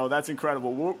incredible, bro. That's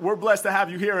incredible. We're blessed to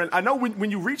have you here. And I know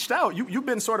when you reached out, you've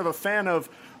been sort of a fan of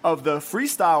the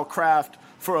freestyle craft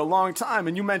for a long time.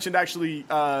 And you mentioned actually,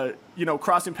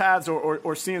 crossing paths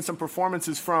or seeing some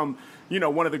performances from,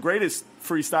 one of the greatest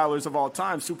freestylers of all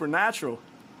time, Supernatural.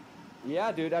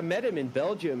 Yeah, dude. I met him in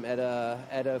Belgium at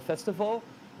a festival.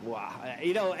 Wow.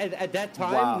 At that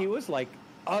time, Wow. He was like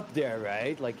up there,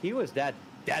 right? Like he was that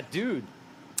dude.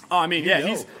 Oh, I mean,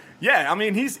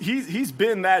 he's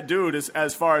been that dude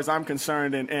as far as I'm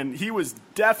concerned, and he was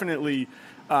definitely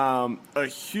a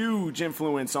huge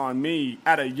influence on me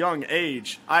at a young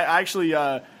age. I actually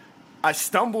I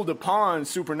stumbled upon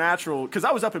Supernatural because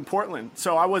I was up in Portland,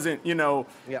 so I wasn't in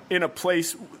a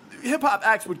place. Hip hop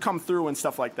acts would come through and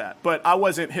stuff like that, but I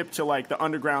wasn't hip to like the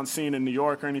underground scene in New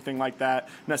York or anything like that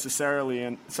necessarily.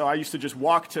 And so I used to just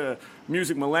walk to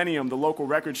Music Millennium, the local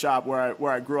record shop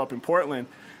where I grew up in Portland.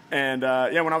 And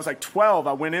when I was like 12,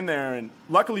 I went in there, and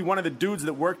luckily one of the dudes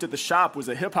that worked at the shop was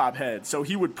a hip hop head, so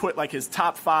he would put like his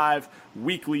top 5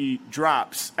 weekly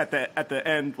drops at the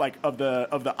end like of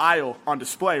the aisle on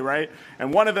display, right?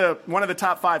 And one of the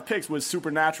top 5 picks was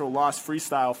Supernatural Lost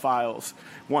Freestyle Files.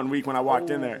 One week when I walked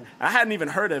in there, I hadn't even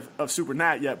heard of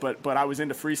Supernat yet, but I was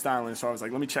into freestyling, so I was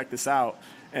like, let me check this out.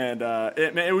 And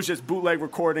it was just bootleg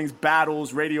recordings,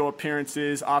 battles, radio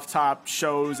appearances, off-top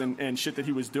shows, and shit that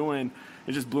he was doing.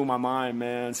 It just blew my mind,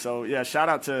 man. So, yeah, shout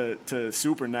out to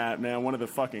Supernat, man, one of the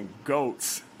fucking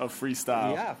goats of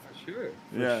freestyle. Yeah, for sure.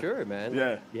 For sure,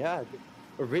 man. Yeah.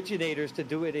 Originators to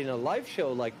do it in a live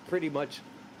show, like pretty much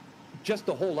just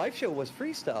the whole live show was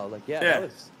freestyle. Like, that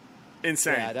was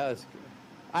insane. Yeah, that was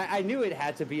I knew it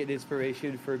had to be an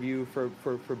inspiration for you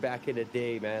for back in the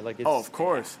day, man. Like, it's, of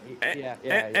course.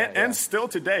 And still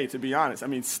today, to be honest. I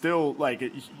mean, still like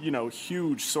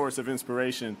huge source of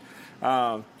inspiration.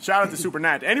 Shout out to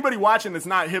Supernat. Anybody watching that's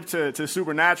not hip to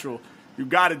Supernatural, you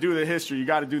got to do the history, you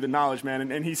got to do the knowledge, man.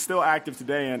 And he's still active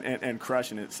today and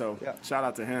crushing it. So shout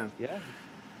out to him. Yeah,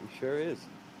 he sure is.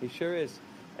 He sure is.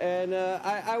 And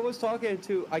I was talking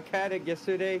to Iconic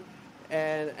yesterday,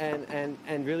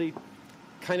 and really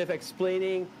kind of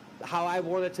explaining how I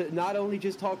wanted to not only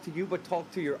just talk to you, but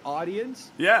talk to your audience.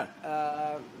 Yeah.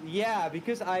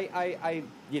 Because I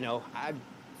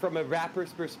from a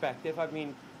rapper's perspective, I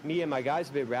mean, me and my guys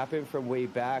have been rapping from way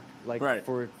back,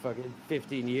 for fucking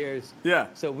 15 years. Yeah.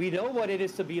 So we know what it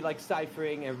is to be like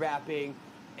ciphering and rapping,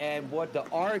 and what the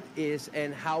art is,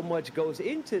 and how much goes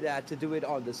into that to do it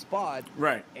on the spot.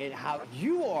 Right. And how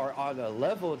you are on a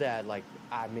level that, like,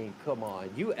 I mean, come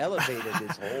on, you elevated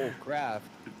this whole craft.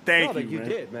 Thank you, you man.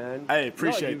 Did, man. I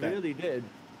appreciate that. You really did.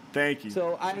 Thank you.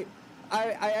 So I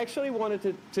actually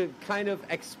wanted to kind of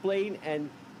explain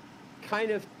and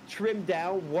kind of trim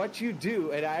down what you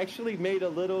do, and I actually made a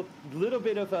little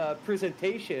bit of a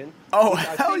presentation. Oh, which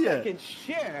hell yeah! I can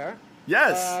share.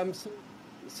 Yes.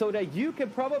 So that you can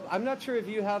probably, I'm not sure if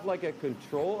you have like a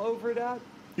control over that.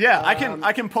 Yeah,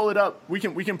 I can pull it up. We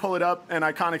can pull it up, and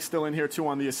Iconic's still in here too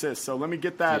on the assist. So let me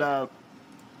get that. Yeah.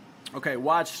 Okay,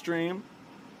 watch stream.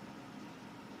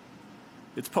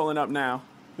 It's pulling up now.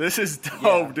 This is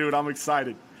dope, dude. I'm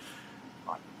excited.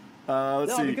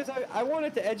 Let's see. Because I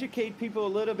wanted to educate people a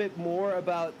little bit more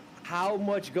about how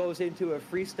much goes into a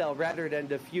freestyle rather than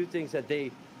the few things that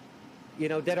they,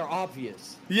 that are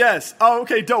obvious. Yes. Oh,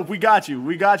 okay, dope. We got you.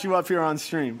 We got you up here on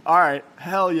stream. All right.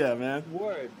 Hell yeah, man.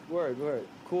 Word.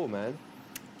 Cool, man.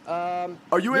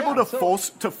 Are you able to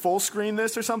full screen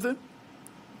this or something?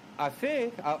 I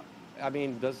think. I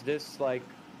mean, does this like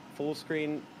full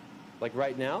screen like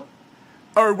right now?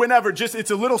 Or whenever, just it's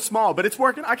a little small, but it's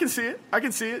working. I can see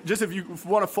it. Just if you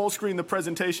want to full screen the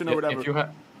presentation or whatever.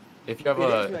 If you have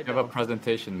a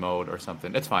presentation mode or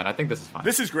something, it's fine. I think this is fine.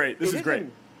 This is great. This is great.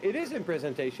 It is in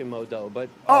presentation mode though, but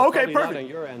okay, perfect. Not on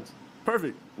your end.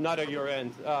 Perfect. Not on your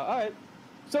end. All right.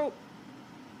 So,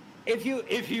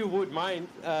 if you would mind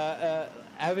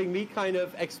having me kind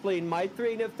of explain my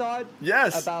train of thought.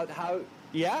 Yes. About how.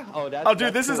 Yeah.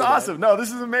 Dude, this is awesome. No,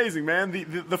 this is amazing, man.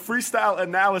 The freestyle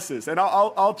analysis, and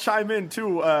I'll chime in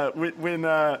too when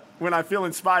I feel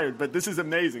inspired. But this is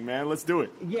amazing, man. Let's do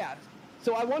it. Yeah.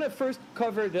 So I want to first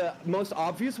cover the most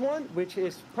obvious one, which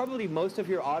is probably most of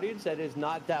your audience that is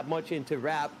not that much into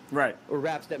rap, right, or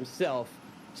raps themselves.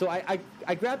 So I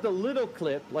grabbed a little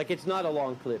clip, like it's not a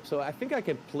long clip, so I think I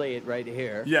can play it right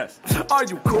here. Yes. Are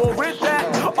you cool with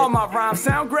that? All my rhymes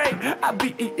sound great. I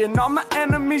be eating all my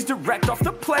enemies direct off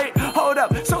the plate. Hold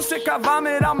up, so sick I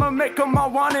vomit, I'ma make them all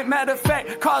want it. Matter of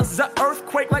fact, cause an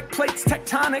earthquake like plates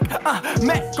tectonic.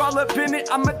 Mac all up in it,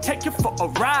 I'ma take you for a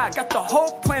ride. Got the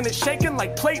whole planet shaking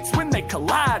like plates when they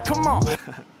collide. Come on.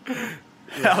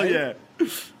 Hell yeah.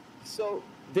 So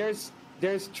there's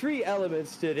three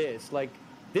elements to this, like.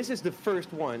 This is the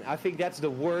first one. I think that's the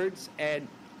words and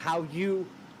how you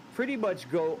pretty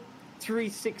much go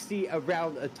 360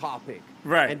 around a topic.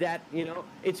 Right. And that,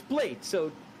 it's plate. So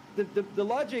the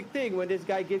logic thing when this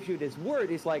guy gives you this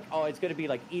word is like, oh, it's going to be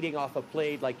like eating off a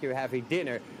plate like you're having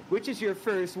dinner, which is your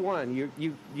first one.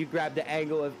 You grab the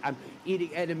angle of I'm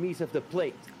eating enemies of the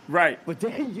plate. Right. But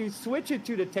then you switch it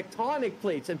to the tectonic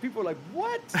plates, and people are like,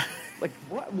 what? Like,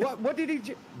 what did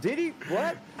he,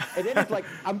 what? And then it's like,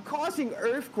 I'm causing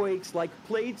earthquakes like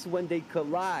plates when they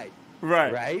collide.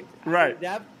 Right. Right? Right.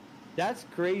 That's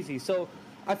crazy. So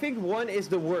I think one is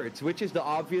the words, which is the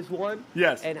obvious one.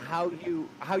 Yes. And how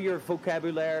your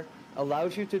vocabulary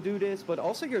allows you to do this, but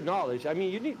also your knowledge. I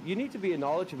mean, you need to be a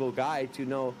knowledgeable guy to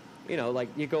know, like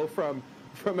you go from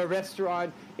a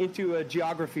restaurant into a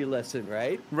geography lesson,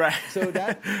 right? Right. So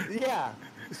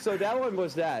So that one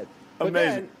was that. But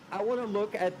amazing. Then I want to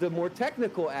look at the more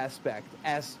technical aspect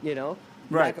as, right.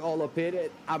 Back all up in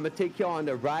it. I'm going to take you on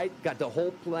the ride. Got the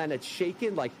whole planet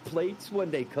shaking like plates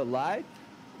when they collide.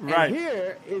 Right. And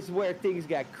here is where things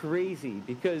got crazy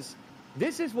because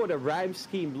this is what a rhyme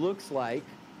scheme looks like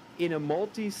in a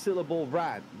multi-syllable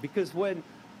rhyme. Because when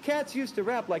cats used to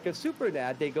rap like a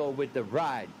supernat, they go with the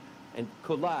ride and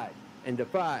collide and the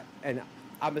fight and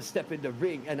I'm a step in the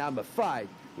ring and I'm a fight.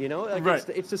 Like right.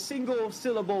 it's a single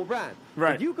syllable rhyme.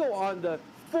 Right. But you go on the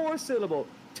 4-syllable,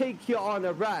 take you on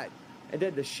a ride, and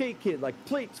then the shake it like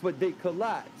plates when they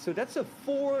collide. So that's a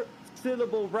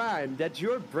 4-syllable rhyme that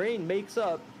your brain makes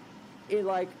up in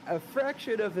like a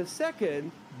fraction of a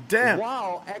second. Damn.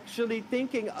 While actually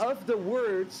thinking of the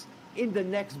words in the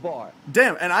next bar.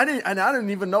 Damn, and I didn't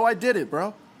even know I did it,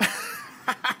 bro.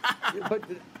 But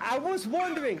I was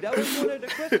wondering, that was one of the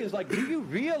questions, like, do you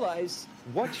realize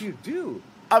what you do?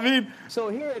 I mean, so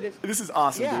here it is. This is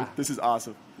awesome, yeah. dude. This is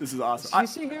awesome. So you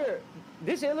see here,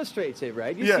 this illustrates it,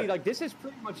 right? You see, like, this is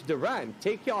pretty much the rhyme.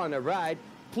 Take you on a ride,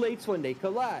 plates when they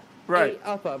collide. Right.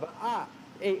 So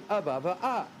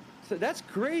that's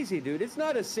crazy, dude. It's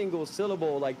not a single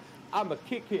syllable, like, I'm a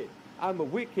kick it, I'm a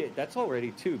wick it. That's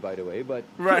already two, by the way, but...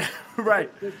 Right,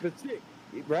 right.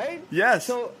 Right? Yes.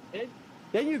 So...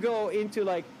 Then you go into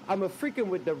like, I'm a freaking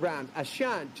with the rhyme. I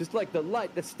shine just like the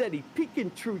light that's steady peeking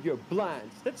through your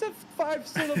blinds. That's a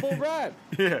 5-syllable rhyme.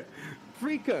 Yeah.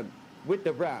 Freaking with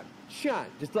the rhyme. Shine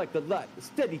just like the light that's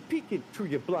steady peeking through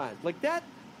your blinds. Like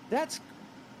that's,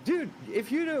 dude,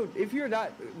 if you're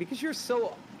not, because you're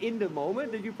so in the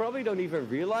moment that you probably don't even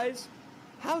realize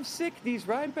how sick these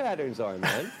rhyme patterns are,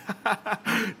 man.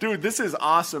 Dude, this is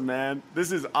awesome, man.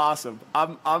 This is awesome.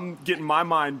 I'm getting my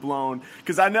mind blown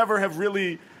because I never have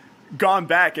really gone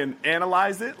back and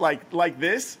analyzed it like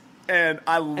this. And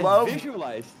I love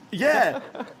visualized. Yeah,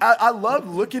 I love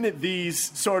looking at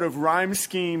these sort of rhyme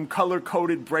scheme,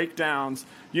 color-coded breakdowns.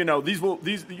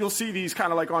 You'll see these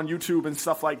kind of like on YouTube and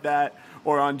stuff like that,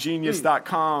 or on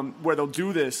Genius.com where they'll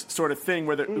do this sort of thing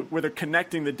where they're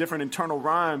connecting the different internal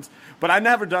rhymes. But I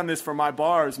never done this for my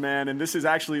bars, man, and this is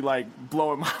actually like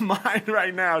blowing my mind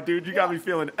right now, dude. You got me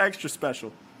feeling extra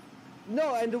special.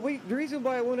 No, and the reason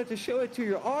why I wanted to show it to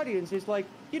your audience is like,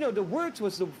 the words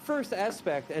was the first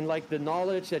aspect, and like the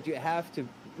knowledge that you have to,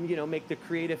 make the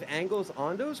creative angles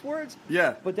on those words.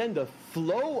 Yeah. But then the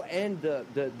flow and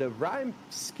the rhyme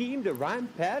scheme, the rhyme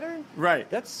pattern. Right.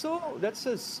 That's a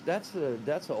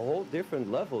whole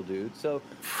different level, dude. So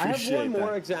I have Appreciate one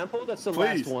more that. example. That's the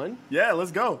Please. last one. Yeah,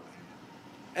 let's go.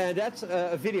 And that's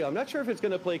a video. I'm not sure if it's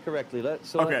going to play correctly.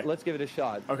 Let's give it a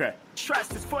shot. Okay.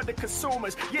 Trust is for the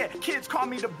consumers. Yeah, kids call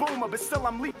me the boomer, but still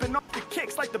I'm leaping off the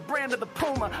kicks like the brand of the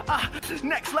Puma.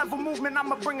 Next level movement,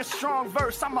 I'ma bring a strong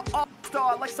verse. I'm an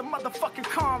all-star like some motherfucking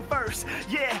Converse.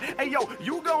 Yeah, hey yo,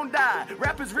 you gon' die.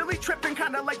 Rappers really tripping,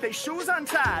 kinda like they shoes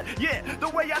untied. Yeah, the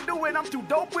way I do it, I'm too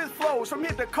dope with flows. From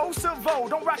here to Kosovo,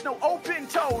 don't rock no open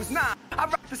toes. Nah, I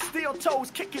rock the steel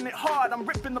toes, kicking it hard. I'm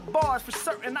ripping the bars for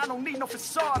certain. I don't need no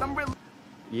facade. I'm really.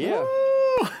 Yeah.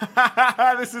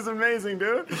 Woo! This is amazing,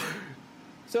 dude.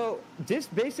 So this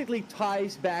basically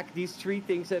ties back these three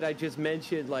things that I just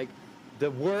mentioned, like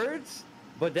the words,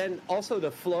 but then also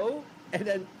the flow, and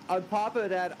then on top of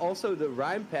that, also the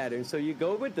rhyme pattern. So you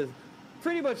go with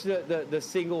pretty much the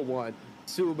single one,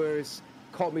 Zoomers,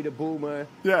 Call Me the Boomer,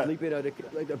 Yeah. Leaping out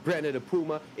like the brand of the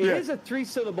Puma. It is a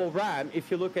 3-syllable rhyme if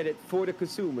you look at it for the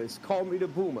consumers. Call Me the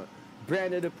Boomer,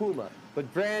 brand of the Puma.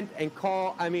 But brand and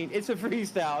call, I mean, it's a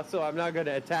freestyle, so I'm not going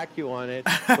to attack you on it.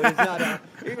 But it's not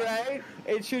right?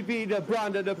 It should be the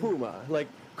brand of the Puma. Like,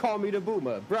 Call Me the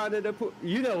Boomer, brand of the Puma.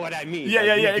 You know what I mean. Yeah,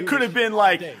 like, It could have been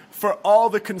like, for all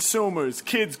the consumers,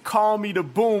 kids call me the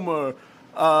boomer.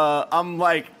 I'm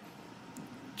like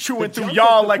chewing through jump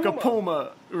y'all of the like a Puma.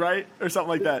 puma, right? Or something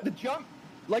like that. The jump,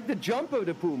 like the jump of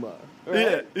the Puma.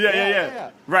 Right?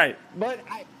 Yeah. Right. But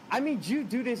I mean, you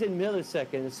do this in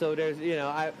milliseconds, so there's,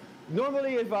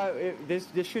 normally if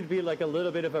this should be like a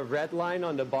little bit of a red line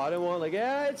on the bottom one, like,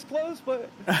 yeah, it's close, but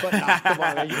nah, come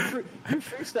on, man, you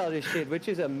freestyle this shit, which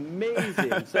is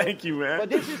amazing. So, Thank you, man. But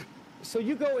this is, so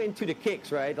you go into the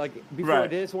kicks, right? Like before Right.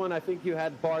 this one, I think you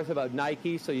had bars about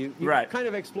Nike, so you Right. kind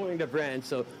of exploring the brand.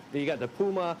 So you got the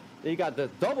Puma, then you got the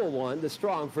double one, the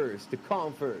strong first, the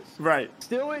calm first. Right.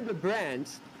 Still in the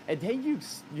brands, and then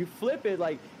you flip it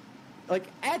like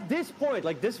at this point,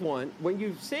 like this one, when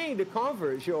you're saying the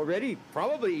Converse, you're already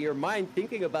probably your mind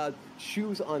thinking about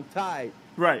shoes untied.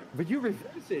 Right. But you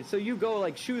reverse it, so you go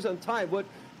like shoes untied.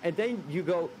 And then you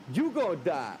go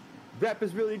die.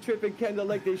 Rappers really tripping, kinda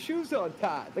like their shoes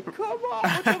untied. Like, come on,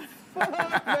 what the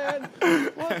fuck, man?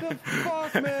 What the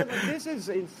fuck, man? Like, this is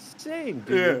insane,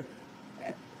 dude.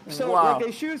 Yeah. So Wow. like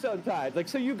their shoes untied. Like,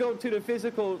 so you go to the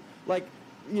physical, like,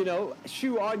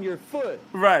 shoe on your foot.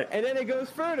 Right. And then it goes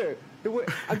further.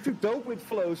 I'm too dope with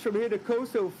flows. From here to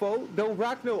Kosovo, don't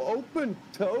rock no open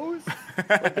toes.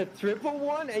 Like the triple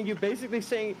one, and you're basically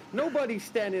saying nobody's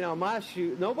standing on my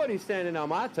shoe, nobody's standing on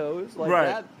my toes. Like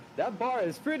Right. that bar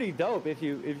is pretty dope if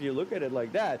you look at it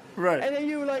like that. Right. And then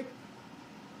you like,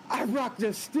 I rock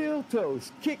the steel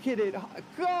toes, kicking it hard.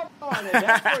 Come on. And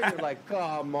that's where you're like,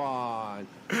 come on.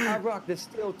 I rock the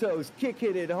steel toes,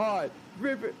 kicking it hard.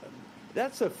 Rip it.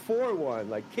 That's a 4-1,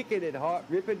 like kicking it hard,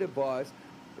 ripping the bars.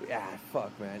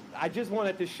 Fuck, man. I just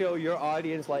wanted to show your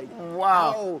audience, like,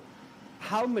 Wow.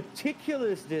 how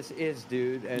meticulous this is,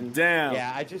 dude. And Damn.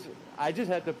 yeah, I just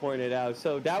had to point it out.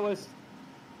 So that was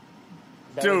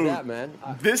Dude, that, man.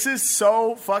 This is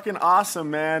so fucking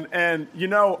awesome, man. And,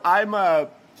 I'm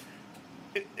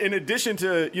in addition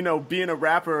to, being a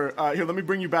rapper, here, let me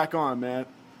bring you back on, man.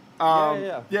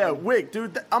 Yeah, Wick,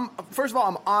 dude, first of all,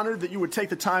 I'm honored that you would take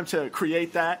the time to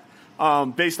create that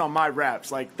based on my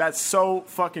raps. Like, that's so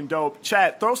fucking dope.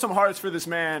 Chat, throw some hearts for this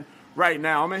man right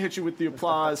now. I'm going to hit you with the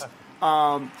applause.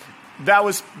 That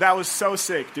was so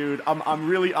sick, dude. I'm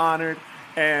really honored.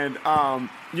 And,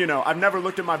 I've never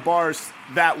looked at my bars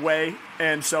that way.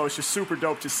 And so it's just super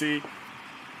dope to see.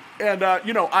 And,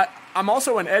 I'm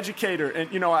also an educator.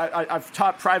 And, I've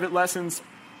taught private lessons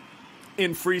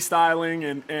in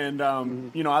freestyling and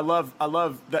I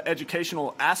love the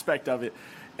educational aspect of it,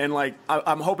 and like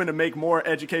I'm hoping to make more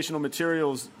educational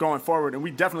materials going forward, and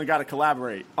we definitely got to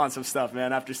collaborate on some stuff,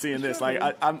 man, after seeing this. Like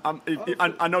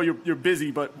I know you're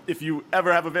busy, but if you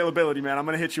ever have availability, man, I'm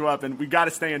gonna hit you up, and we got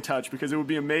to stay in touch, because it would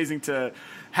be amazing to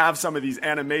have some of these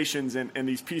animations and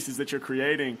these pieces that you're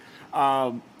creating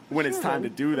when it's time to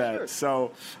do that.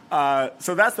 So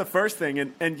that's the first thing.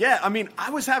 And yeah, I mean,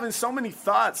 I was having so many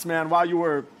thoughts, man, while you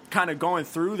were kind of going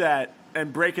through that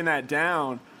and breaking that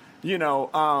down,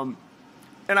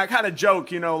 and I kind of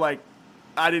joke, like,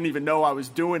 I didn't even know I was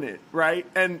doing it, right?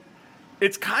 And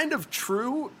it's kind of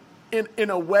true in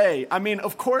a way. I mean,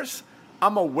 of course,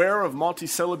 I'm aware of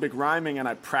multisyllabic rhyming and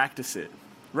I practice it,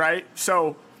 right?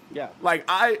 So, Yeah. like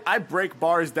I break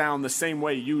bars down the same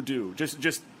way you do,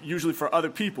 just usually for other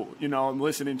people. You know, I'm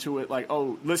listening to it like,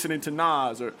 oh, listening to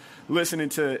Nas or listening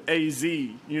to AZ,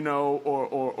 you know,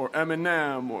 or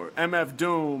Eminem or MF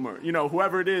Doom or, you know,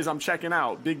 whoever it is I'm checking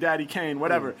out, Big Daddy Kane,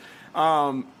 whatever.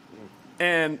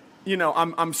 And you know,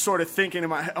 I'm sort of thinking in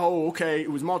my head, oh, okay,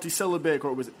 it was multisyllabic,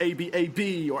 or it was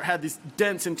ABAB, or it had this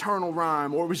dense internal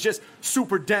rhyme, or it was just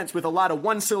super dense with a lot of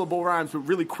one-syllable rhymes, but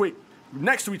really quick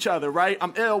next to each other, right?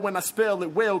 I'm ill when I spell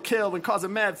it, will kill and cause a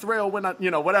mad thrill when I, you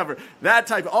know, whatever. That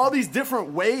type, all these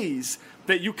different ways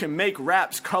that you can make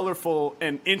raps colorful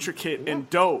and intricate and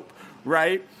dope,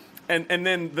 right? And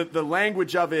then the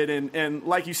language of it and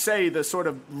like you say, the sort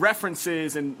of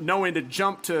references and knowing to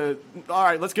jump to, all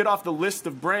right, let's get off the list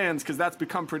of brands because that's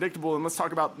become predictable, and let's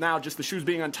talk about now just the shoes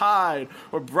being untied,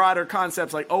 or broader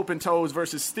concepts like open toes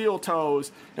versus steel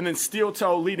toes, and then steel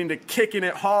toe leading to kicking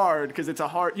it hard because it's a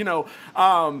hard, you know,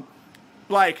 I'm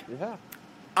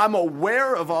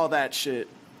aware of all that shit,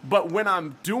 but when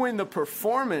I'm doing the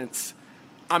performance,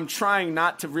 I'm trying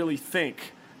not to really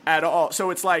think at all. So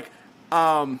it's like,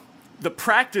 the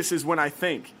practice is when I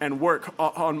think and work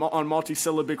on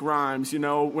multisyllabic rhymes, you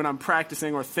know, when I'm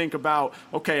practicing or think about,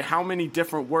 okay, how many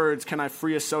different words can I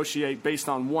free associate based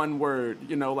on one word,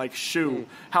 you know, like shoe?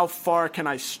 How far can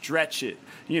I stretch it,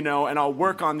 you know? And I'll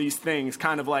work on these things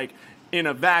kind of like in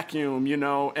a vacuum, you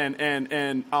know,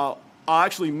 and I'll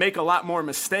actually make a lot more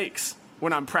mistakes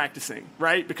when I'm practicing,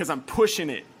 right? Because I'm pushing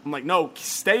it. I'm like, no,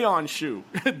 stay on shoe.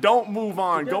 Don't move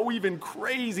on. Go even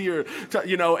crazier,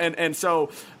 you know? And so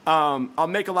I'll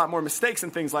make a lot more mistakes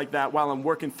and things like that while I'm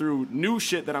working through new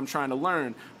shit that I'm trying to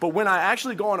learn. But when I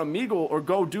actually go on Omegle or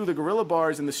go do the Gorilla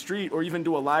Bars in the street or even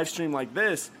do a live stream like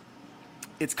this,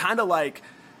 it's kind of like,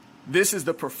 this is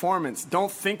the performance.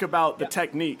 Don't think about the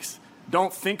techniques.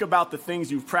 Don't think about the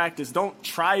things you've practiced. Don't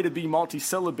try to be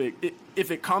multisyllabic. If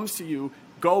it comes to you,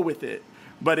 go with it.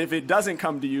 But if it doesn't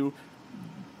come to you,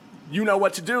 you know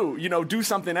what to do, you know, do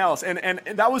something else. And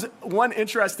that was one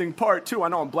interesting part too. I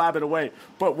know I'm blabbing away,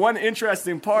 but one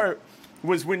interesting part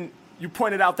was when you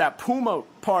pointed out that Puma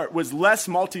part was less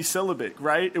multisyllabic,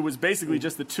 right? It was basically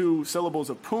just the two syllables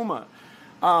of Puma.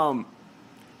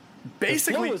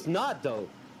 Basically, the flow was not, though.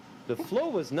 The flow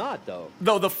was not, though.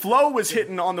 Though the flow was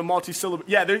hitting on the multisyllabic.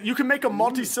 Yeah, you can make a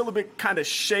multisyllabic kind of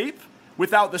shape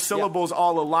without the syllables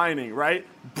all aligning, right?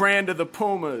 Brand of the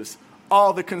Pumas,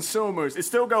 all the consumers. It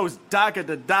still goes daga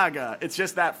to daga. It's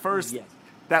just that first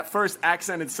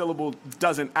accented syllable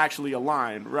doesn't actually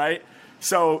align, right?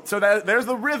 So there's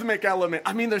the rhythmic element.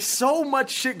 I mean, there's so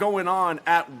much shit going on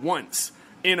at once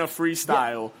in a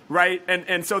freestyle, right?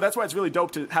 And so that's why it's really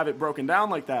dope to have it broken down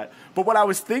like that. But what I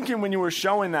was thinking when you were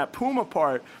showing that Puma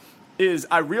part is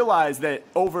I realized that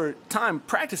over time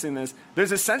practicing this,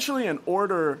 there's essentially an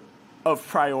order of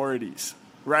priorities,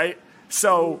 right?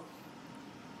 So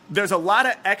there's a lot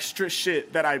of extra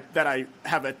shit that I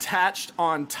have attached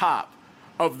on top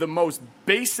of the most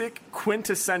basic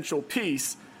quintessential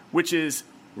piece, which is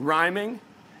rhyming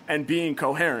and being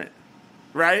coherent,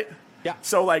 right? Yeah.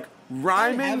 So like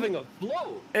rhyming and having a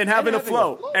flow. And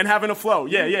having a flow.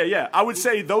 Yeah. I would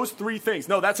say those three things.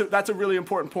 No, that's a really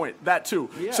important point. That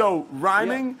too. Yeah. So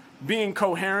rhyming, being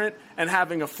coherent, and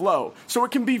having a flow. So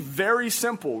it can be very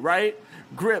simple, right?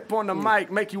 Grip on the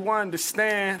mic, make you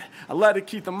understand. I let it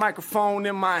keep the microphone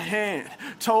in my hand.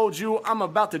 Told you I'm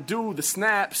about to do the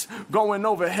snaps, going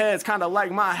over heads, kind of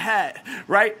like my hat,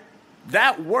 right?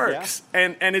 That works,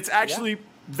 and it's actually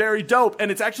very dope, and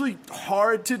it's actually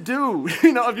hard to do.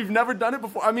 You know, if you've never done it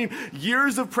before. I mean,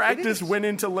 years of practice went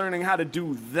into learning how to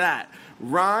do that.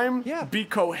 Rhyme, be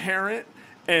coherent,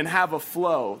 and have a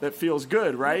flow that feels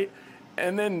good, right?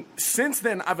 And then since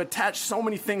then, I've attached so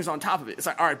many things on top of it. It's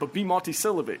like, all right, but be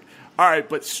multisyllabic. All right,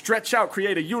 but stretch out,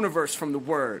 create a universe from the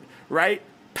word, right?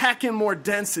 Pack in more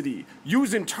density,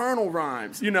 use internal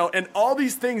rhymes, you know, and all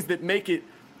these things that make it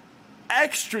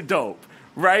extra dope,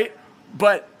 right?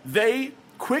 But they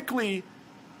quickly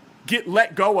get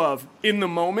let go of in the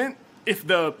moment if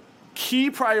the key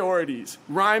priorities,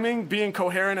 rhyming, being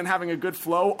coherent, and having a good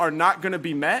flow, are not going to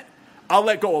be met. I'll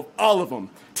let go of all of them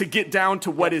to get down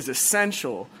to what is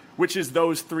essential, which is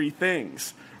those three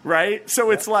things, right?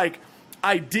 So it's like,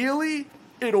 ideally,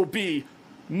 it'll be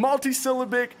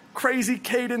multisyllabic, crazy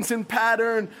cadence and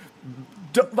pattern,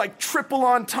 like triple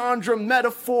entendre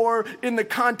metaphor in the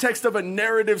context of a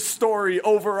narrative story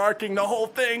overarching the whole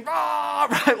thing.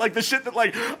 Right? Like the shit that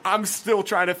like I'm still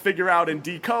trying to figure out and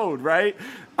decode, right?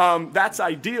 That's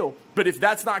ideal. But if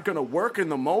that's not going to work in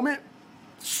the moment,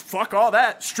 fuck all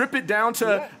that. Strip it down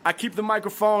to I keep the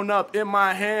microphone up in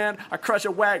my hand. I crush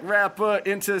a whack rapper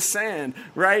into sand,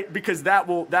 right? Because that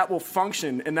will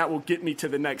function and that will get me to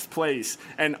the next place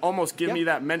and almost give me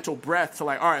that mental breath to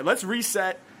like, all right, let's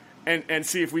reset and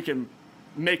see if we can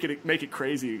make it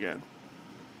crazy again.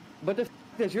 But the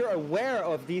fact that you're aware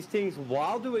of these things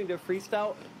while doing the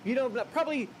freestyle, you know,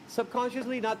 probably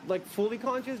subconsciously, not like fully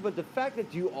conscious, but the fact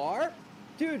that you are,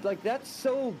 dude, like that's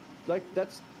so, like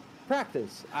that's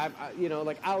practice. You know,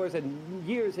 like hours and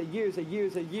years and years and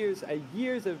years and years and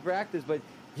years of practice. But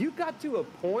you got to a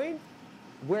point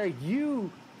where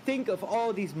you think of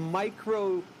all these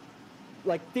micro,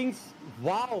 like things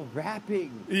while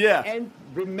rapping. Yeah. And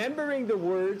remembering the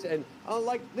words and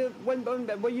like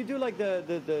when you do like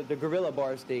the Gorilla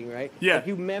Bars thing, right? Yeah. Like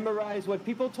you memorize what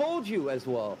people told you as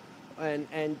well.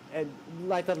 And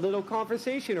like that little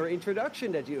conversation or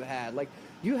introduction that you had. Like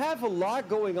you have a lot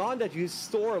going on that you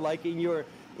store like in your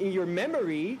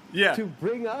memory to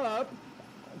bring up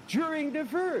during the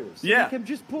verse. Yeah. You can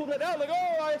just pull that out like,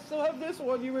 oh, I still have this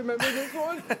one. You remember this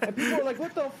one? And people are like,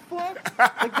 what the fuck?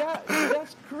 Like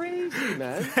that's crazy,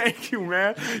 man. Thank you,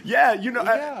 man. Yeah, you know,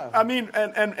 Yeah. I mean,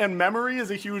 and memory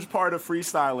is a huge part of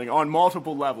freestyling on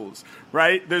multiple levels,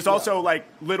 right? There's also like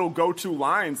little go-to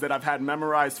lines that I've had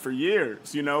memorized for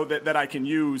years, you know, that I can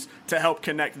use to help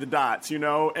connect the dots, you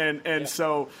know? And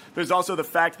so there's also the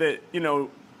fact that, you know,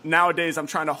 nowadays I'm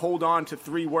trying to hold on to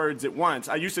 3 words at once.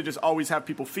 I used to just always have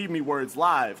people feed me words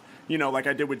live, you know, like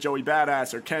I did with Joey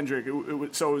Badass or Kendrick.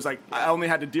 So it was like I only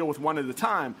had to deal with one at a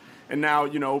time. And now,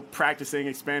 you know, practicing,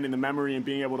 expanding the memory and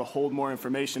being able to hold more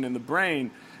information in the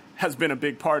brain has been a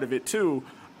big part of it too.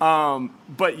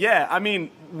 But yeah, I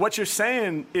mean, what you're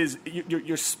saying is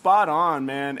you're spot on,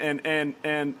 man.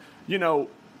 And you know,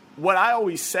 what I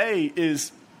always say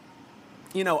is,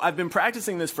 you know, I've been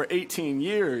practicing this for 18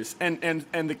 years, and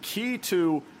the key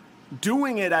to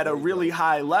doing it at a really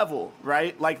high level,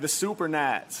 right? Like the Super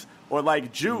Nats or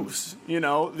like Juice, you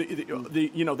know,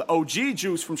 the OG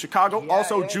Juice from Chicago,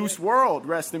 Juice WRLD,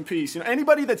 rest in peace. You know,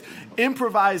 anybody that's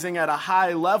improvising at a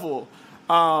high level,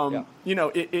 you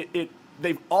know,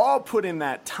 they've all put in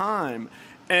that time,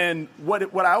 and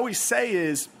what I always say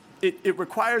is it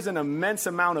requires an immense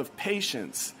amount of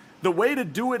patience. The way to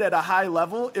do it at a high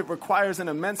level, it requires an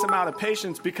immense amount of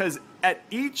patience because at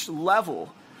each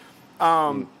level,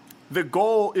 the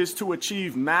goal is to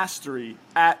achieve mastery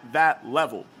at that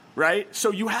level, right?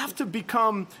 So you have to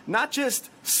become not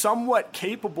just somewhat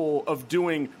capable of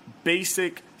doing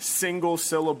basic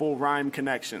single-syllable rhyme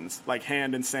connections like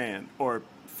hand and sand or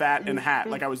fat and hat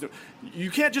like I was doing. You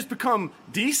can't just become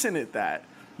decent at that.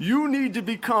 You need to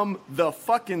become the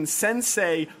fucking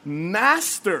sensei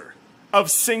master of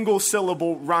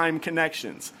single-syllable rhyme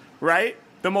connections, right?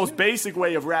 The most basic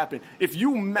way of rapping. If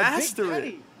you master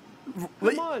it...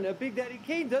 Come on, a Big Daddy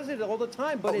Kane does it all the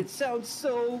time, but it sounds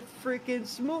so freaking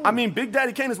smooth. I mean, Big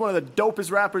Daddy Kane is one of the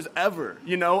dopest rappers ever,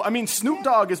 you know? I mean, Snoop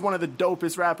Dogg is one of the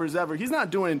dopest rappers ever. He's not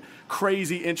doing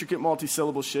crazy, intricate,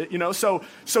 multi-syllable shit, you know? So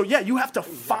yeah, you have to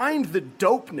find the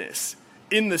dopeness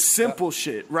in the simple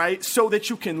shit, right? So that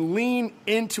you can lean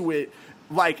into it,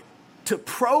 like, to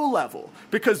pro level,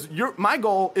 because my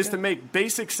goal is to make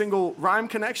basic single rhyme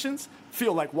connections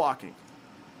feel like walking,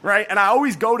 right? And I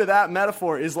always go to that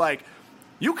metaphor is like,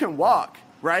 you can walk,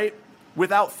 right,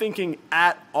 without thinking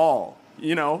at all,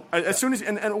 you know? As soon as,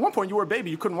 and at one point you were a baby,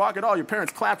 you couldn't walk at all. Your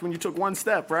parents clapped when you took one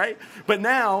step, right? But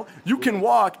now you can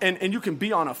walk and you can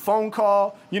be on a phone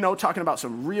call, you know, talking about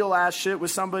some real ass shit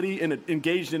with somebody and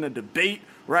engaged in a debate,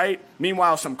 right?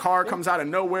 Meanwhile, some car comes out of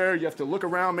nowhere. You have to look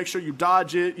around, make sure you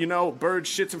dodge it. You know, bird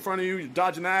shits in front of you. You're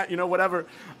dodging that. You know, whatever.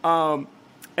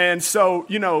 And so,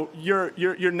 you know,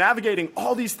 you're navigating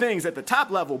all these things at the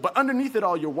top level, but underneath it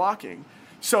all, you're walking.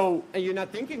 So and you're not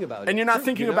thinking about it. And you're not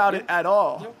thinking about it at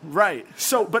all, right?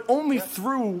 So, but only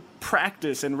through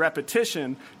practice and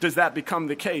repetition does that become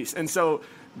the case. And so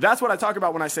that's what I talk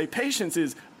about when I say patience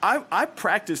is I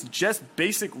practice just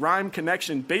basic rhyme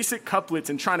connection, basic couplets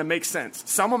and trying to make sense,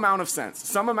 some amount of sense,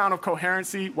 some amount of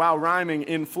coherency while rhyming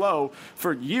in flow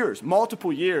for years,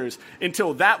 multiple years,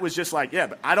 until that was just like, yeah,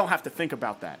 but I don't have to think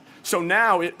about that. So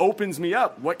now it opens me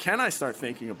up. What can I start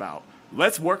thinking about?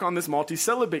 Let's work on this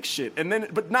multisyllabic shit. And then,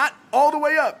 but not all the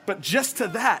way up, but just to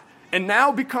that. and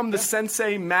now become the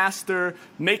sensei master,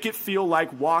 make it feel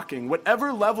like walking.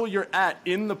 Whatever level you're at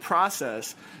in the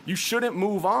process, you shouldn't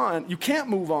move on. You can't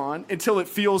move on until it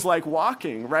feels like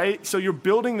walking, right? So you're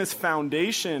building this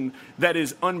foundation that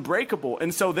is unbreakable.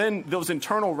 And so then those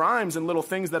internal rhymes and little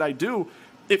things that I do,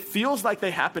 it feels like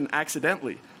they happen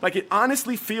accidentally. Like it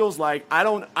honestly feels like, I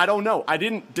don't know. I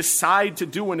didn't decide to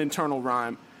do an internal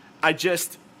rhyme.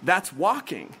 That's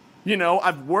walking. You know,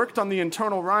 I've worked on the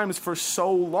internal rhymes for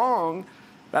so long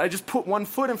that I just put one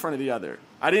foot in front of the other.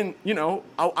 I didn't, you know,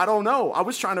 I don't know. I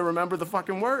was trying to remember the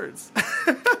fucking words.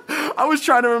 I was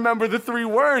trying to remember the 3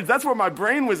 words. That's where my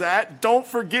brain was at. Don't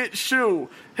forget shoe.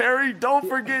 Harry, don't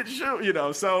forget shoe. You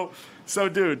know, so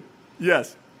dude,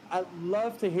 yes. I'd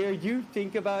love to hear you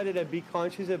think about it and be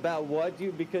conscious about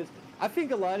because I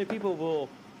think a lot of people will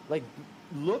like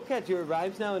look at your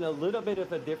rhymes now in a little bit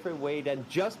of a different way than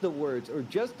just the words, or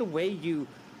just the way you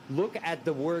look at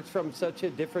the words from such a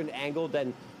different angle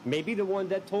than maybe the one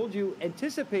that told you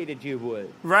anticipated you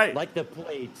would. Right. Like the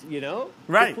plate, you know?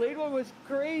 Right. The plate one was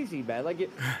crazy, man. Like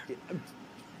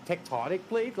tectonic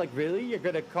plate, like really? You're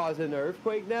going to cause an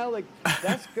earthquake now? Like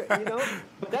that's, you know?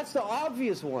 But that's the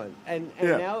obvious one. And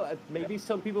now maybe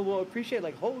some people will appreciate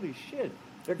like, holy shit.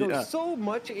 There goes so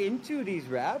much into these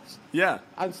raps. Yeah.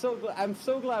 I'm so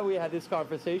glad we had this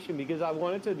conversation, because I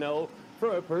wanted to know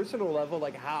from a personal level,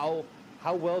 like how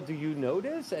well do you know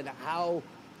this, and how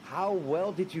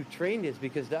well did you train this?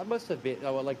 Because that must have been,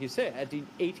 well, like you said, at the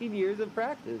 18 years of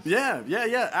practice. Yeah,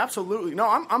 absolutely. No,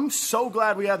 I'm so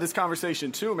glad we had this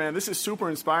conversation too, man. This is super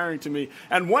inspiring to me.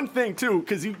 And one thing too,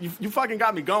 because you fucking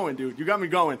got me going, dude. You got me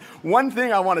going. One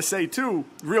thing I want to say too,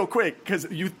 real quick, because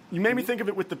you made me think of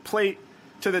it with the plate,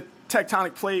 to the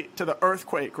tectonic plate, to the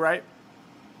earthquake, right?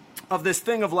 Of this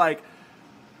thing of like,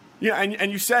 you know,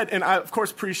 and you said, and I of course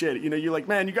appreciate it, you know, you're like,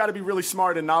 man, you got to be really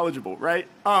smart and knowledgeable, right?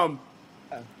 And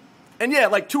yeah,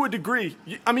 like to a degree,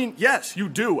 I mean, yes, you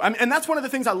do. I mean, and that's one of the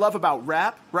things I love about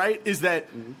rap, right? Is that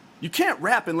you can't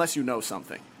rap unless you know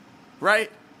something,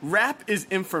 right? Rap is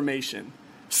information.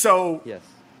 So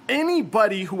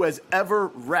anybody who has ever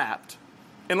rapped,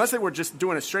 unless they were just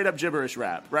doing a straight up gibberish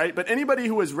rap, right? But anybody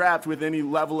who has rapped with any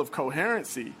level of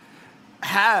coherency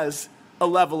has a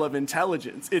level of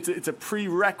intelligence. It's a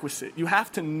prerequisite. You have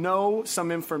to know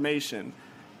some information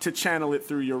to channel it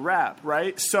through your rap,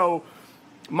 right? So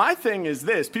my thing is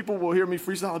this: people will hear me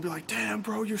freestyle and be like, damn,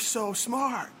 bro, you're so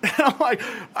smart. And I'm like,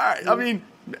 all right,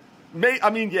 I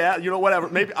mean, yeah, you know, whatever.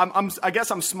 Maybe I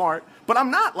guess I'm smart, but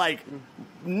I'm not like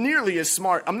nearly as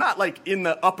smart. I'm not like in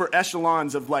the upper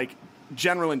echelons of like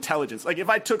general intelligence. Like if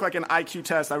I took like an IQ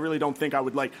test, I really don't think I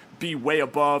would like be way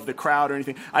above the crowd or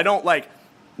anything. I don't like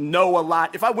know a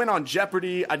lot. If I went on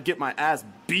Jeopardy, I'd get my ass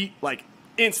beat like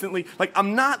instantly. Like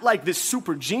I'm not like this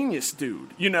super genius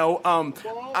dude, you know?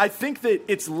 I think that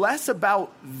it's less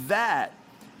about that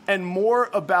and more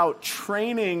about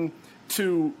training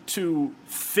to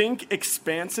think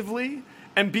expansively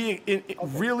and being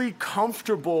really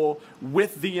comfortable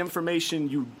with the information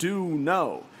you do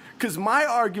know. Because my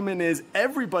argument is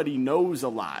everybody knows a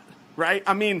lot, right?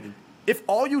 I mean, if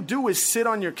all you do is sit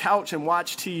on your couch and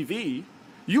watch TV,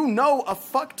 you know a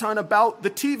fuck ton about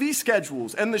the TV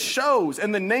schedules and the shows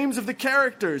and the names of the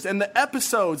characters and the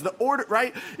episodes, the order,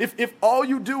 right? If all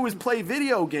you do is play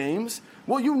video games,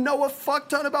 well, you know a fuck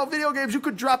ton about video games. You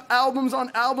could drop albums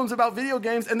on albums about video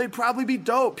games and they'd probably be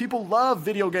dope. People love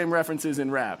video game references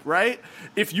in rap, right?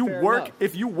 If you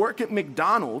work at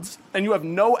McDonald's and you have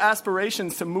no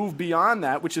aspirations to move beyond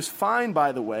that, which is fine,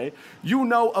 by the way, you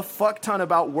know a fuck ton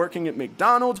about working at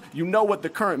McDonald's. You know what the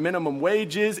current minimum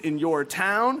wage is in your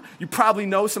town. You probably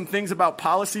know some things about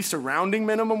policy surrounding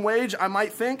minimum wage, I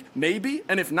might think, maybe.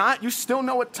 And if not, you still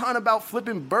know a ton about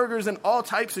flipping burgers and all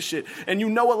types of shit. And you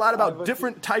know a lot about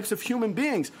different types of human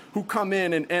beings who come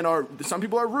in and are, some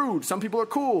people are rude, some people are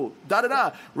cool,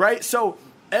 right? So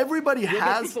everybody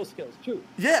has people skills. True.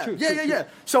 Yeah.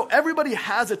 So everybody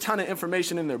has a ton of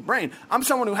information in their brain. I'm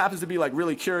someone who happens to be like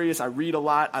really curious. I read a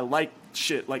lot. I like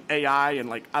shit like AI and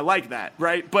like I like that,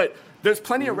 right? But there's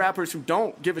plenty of rappers who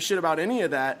don't give a shit about any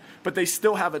of that, but they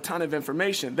still have a ton of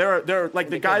information. There are like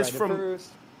the guys from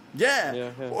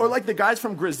or like the guys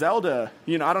from Griselda.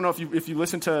 You know, I don't know if you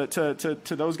listen to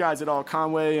those guys at all,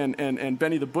 Conway and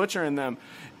Benny the Butcher and them.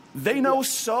 They know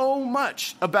so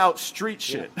much about street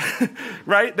shit,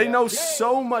 right? They know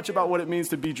so much about what it means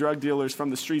to be drug dealers from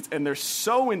the streets, and they're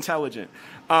so intelligent,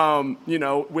 you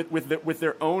know, with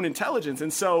their own intelligence.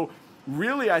 And so,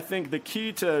 really, I think the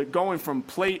key to going from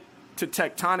plate to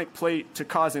tectonic plate to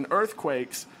causing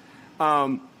earthquakes,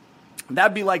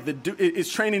 that'd be like is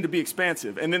training to be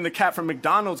expansive. And then the cat from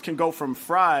McDonald's can go from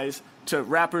fries to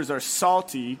rappers are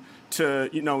salty to,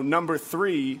 number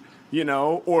 3,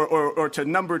 or to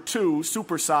number 2,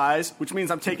 supersize, which means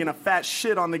I'm taking a fat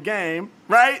shit on the game,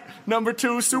 right? Number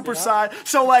 2, supersize.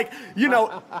 So like,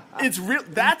 it's real.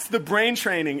 That's the brain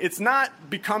training. It's not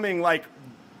becoming like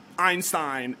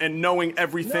Einstein and knowing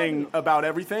everything about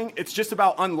everything. It's just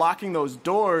about unlocking those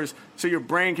doors so your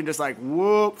brain can just like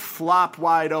whoop, flop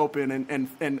wide open,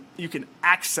 and you can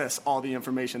access all the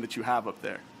information that you have up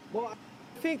there. Well,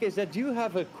 I think is that you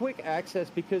have a quick access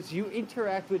because you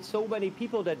interact with so many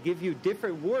people that give you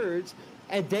different words,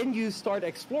 and then you start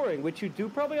exploring, which you do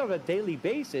probably on a daily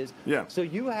basis. Yeah. So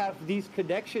you have these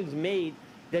connections made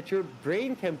that your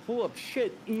brain can pull up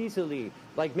shit easily.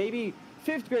 Like maybe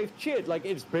 5th grade shit, like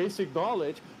it's basic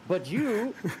knowledge, but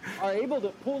you are able to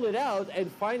pull it out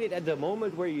and find it at the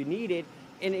moment where you need it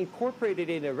and incorporate it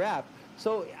in a rap.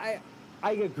 So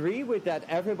I agree with that.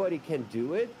 Everybody can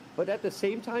do it. But at the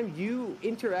same time, you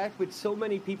interact with so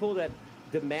many people that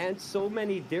demand so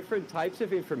many different types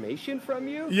of information from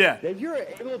you that you're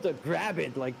able to grab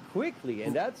it like quickly,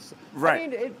 and that's right. I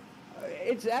mean,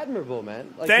 it's admirable,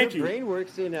 man. Like Thank your you. brain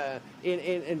works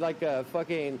in like a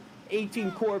fucking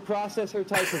 18-core processor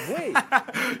type of way.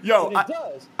 Yo, it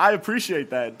does. I appreciate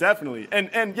that, definitely.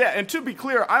 And to be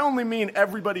clear, I only mean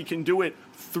everybody can do it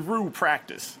through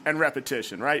practice and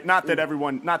repetition, right? Not that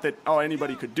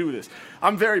anybody could do this.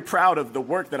 I'm very proud of the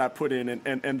work that I put in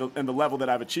and the level that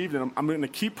I've achieved, and I'm going to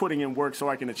keep putting in work so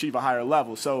I can achieve a higher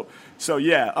level. So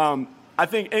yeah, I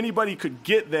think anybody could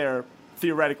get there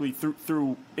theoretically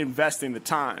through investing the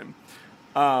time.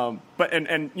 But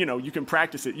you can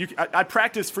practice it. I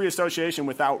practice free association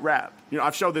without rap.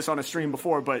 I've showed this on a stream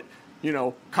before, but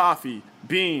coffee,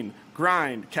 bean,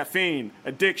 grind, caffeine,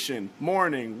 addiction,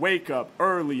 morning, wake up,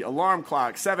 early, alarm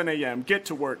clock, 7 a.m., get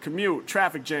to work, commute,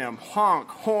 traffic jam, honk,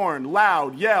 horn,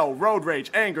 loud, yell, road rage,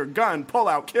 anger, gun, pull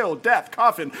out, kill, death,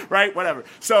 coffin, right? Whatever.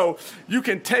 So you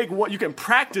can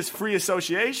practice free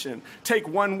association, take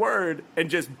one word and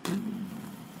just,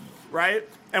 right?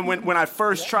 And when I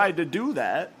first tried to do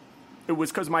that, it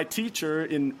was because my teacher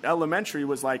in elementary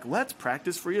was like, let's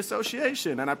practice free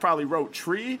association. And I probably wrote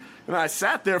tree, and I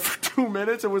sat there for 2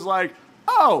 minutes and was like,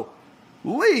 oh,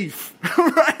 leaf,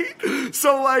 right?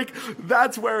 So like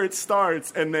that's where it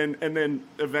starts. And then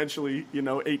eventually,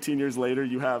 18 years later,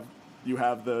 you have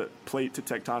the plate to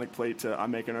tectonic plate to I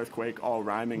make an earthquake, all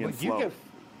rhyming and flow.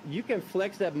 You can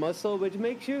flex that muscle, which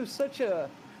makes you such a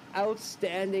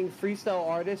outstanding freestyle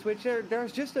artist, which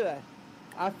there's just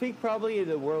I think probably in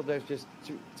the world there's just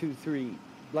two, three,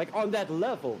 like on that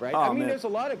level, right? Oh, I mean, man. there's a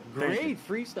lot of great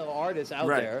freestyle artists out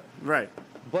there. Right.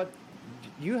 But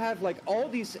you have like all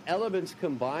these elements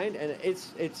combined, and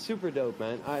it's super dope,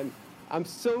 man. I'm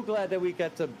so glad that we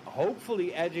got to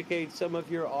hopefully educate some of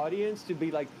your audience to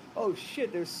be like, oh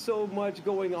shit, there's so much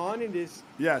going on in this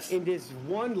in this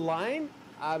one line.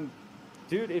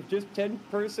 Dude, if just 10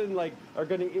 person are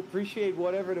going to appreciate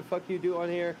whatever the fuck you do on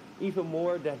here even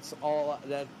more, that's all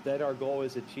that our goal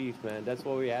is achieved, man. That's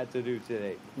what we had to do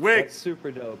today. Wick, that's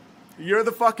super dope. You're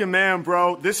the fucking man,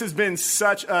 bro. This has been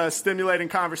such a stimulating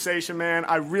conversation, man.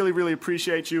 I really, really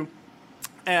appreciate you.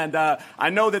 And I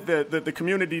know that the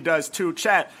community does too.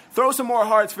 Chat, throw some more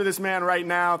hearts for this man right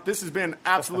now. This has been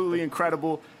absolutely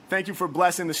incredible. Thank you for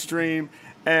blessing the stream.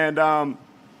 And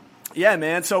yeah,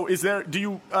 man. So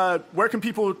where can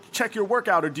people check your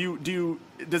workout, or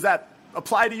does that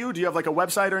apply to you? Do you have like a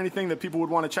website or anything that people would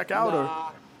want to check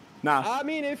out? Nah. I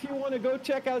mean, if you want to go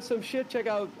check out some shit,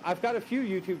 I've got a few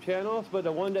YouTube channels, but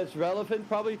the one that's relevant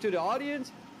probably to the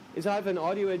audience is I have an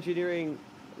audio engineering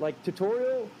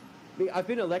tutorial. I've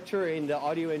been a lecturer in the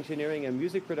audio engineering and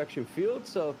music production field,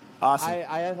 so awesome.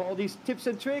 I have all these tips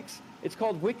and tricks. It's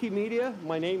called Wikimedia.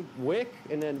 My name Wick,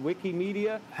 and then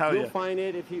Wikimedia. You'll find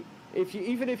it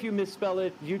even if you misspell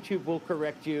it, YouTube will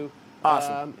correct you.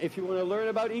 Awesome. If you want to learn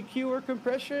about EQ or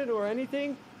compression or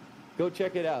anything, go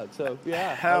check it out. So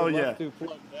yeah, hell I would yeah. love to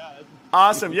plug that.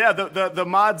 Awesome. Yeah, the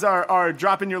mods are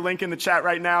dropping your link in the chat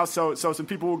right now, so some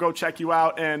people will go check you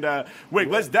out. And Wick,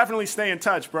 let's definitely stay in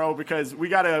touch, bro, because we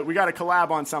gotta collab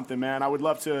on something, man. I would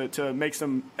love to make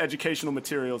some educational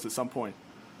materials at some point.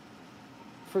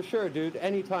 For sure, dude.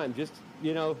 Anytime. Just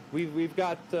we've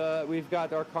got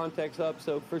our contacts up,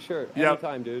 so for sure.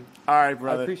 Anytime, dude. All right,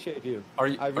 brother. I appreciate you.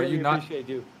 I really appreciate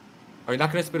you. Are you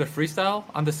not going to spit a freestyle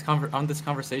on this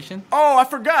conversation? Oh, I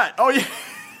forgot. Oh yeah.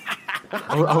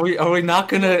 Are we not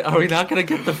gonna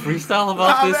get the freestyle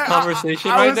about this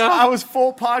conversation right now? I was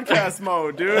full podcast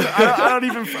mode, dude. I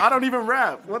don't even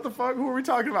rap. What the fuck? Who are we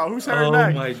talking about? Who's heading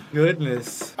next? Oh my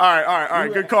goodness. All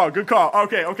right. Good call.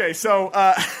 Okay. So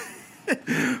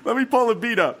let me pull a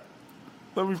beat up.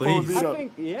 Let me pull a Please.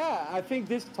 beat up. I think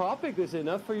this topic is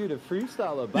enough for you to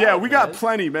freestyle about. Yeah, we got man.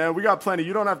 plenty, man. We got plenty.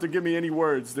 You don't have to give me any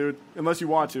words, dude, unless you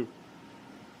want to.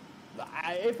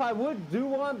 If I would do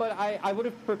one, but I would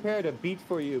have prepared a beat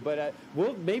for you. But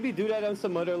we'll maybe do that on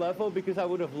some other level because I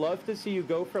would have loved to see you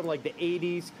go from like the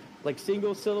 80s, like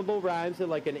single syllable rhymes in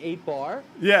like an 8-bar.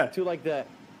 Yeah. To like the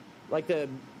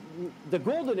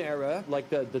golden era, like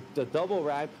the double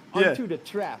rhyme, Yeah. onto the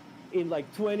trap in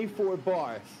like 24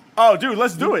 bars. Oh, dude,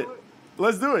 let's do it.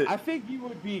 Let's do it. I think you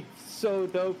would be so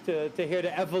dope to hear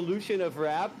the evolution of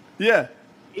rap Yeah.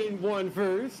 in one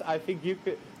verse. I think you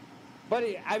could. But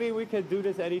I mean, we could do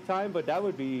this anytime, but that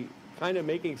would be kind of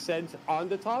making sense on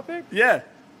the topic. Yeah.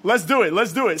 Let's do it.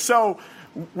 Let's do it. So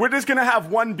we're just going to have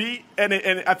one beat, and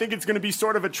I think it's going to be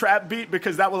sort of a trap beat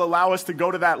because that will allow us to go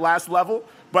to that last level.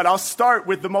 But I'll start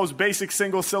with the most basic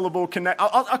single syllable connect.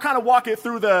 I'll kind of walk it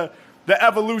through the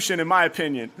evolution, in my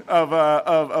opinion, of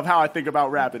how I think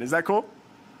about rapping. Is that cool?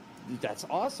 That's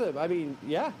awesome. I mean,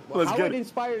 yeah. Let's how get it it.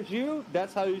 inspires you,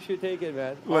 that's how you should take it,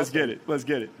 man. Let's Awesome. get it. Let's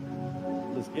get it.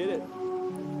 Let's get it.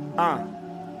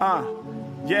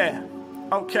 Yeah.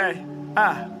 Okay.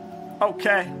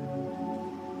 Okay.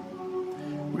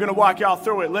 We're gonna walk y'all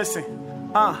through it. Listen.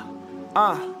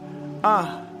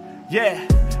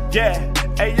 Yeah.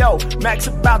 Hey yo, Max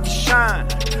about to shine.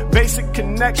 Basic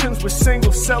connections with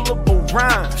single syllable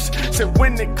rhymes. Said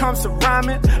when it comes to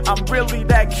rhyming, I'm really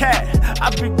that cat. I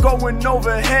be going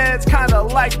over heads, kinda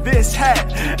like this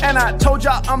hat. And I told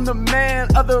y'all I'm the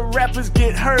man, other rappers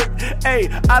get hurt. Hey,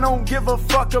 I don't give a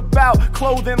fuck about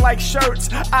clothing like shirts.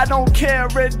 I don't care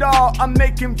at all, I'm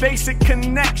making basic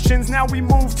connections. Now we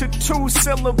move to 2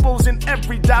 syllables in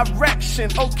every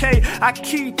direction. Okay, I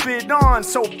keep it on,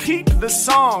 so peep the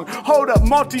song. Hold up,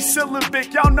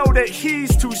 multi-syllabic, y'all know that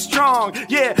he's too strong.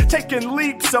 Yeah, taking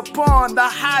leaps upon the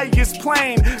highest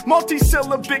plane.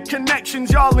 Multi-syllabic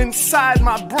connections, y'all inside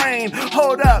my brain.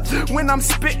 Hold up, when I'm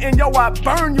spitting, yo, I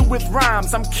burn you with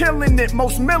rhymes. I'm killing it,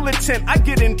 most militant, I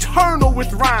get internal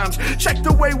with rhymes. Check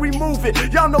the way we move it,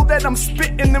 y'all know that I'm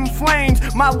spitting them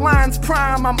flames. My lines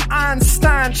prime, I'm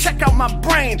Einstein, check out my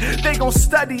brain. They gon'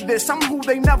 study this, I'm who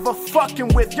they never fucking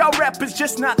with. Y'all rappers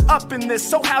just not up in this,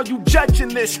 so how you judging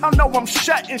this? Y'all know I'm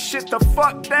shutting shit the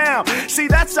fuck down. See,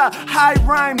 that's a high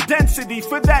rhyme density.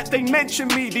 For that they mention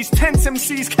me. These tense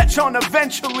MCs catch on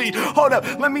eventually. Hold up,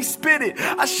 let me spit it.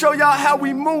 I show y'all how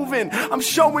we moving. I'm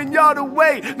showing y'all the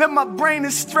way that my brain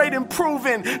is straight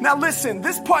improving. Now listen,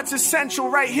 this part's essential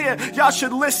right here. Y'all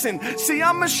should listen. See,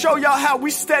 I'ma show y'all how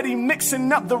we steady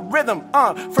mixing up the rhythm.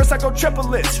 First I go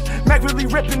triplets. Mac really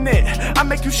ripping it. I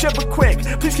make you shiver quick.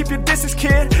 Please keep your distance,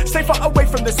 kid. Stay far away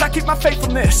from this. I keep my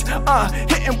faithfulness.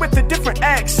 Hitting with a different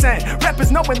accent.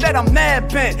 Rappers knowing that I'm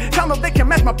mad bent. Y'all know they can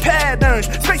match my patterns.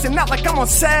 Spacing out like I'm on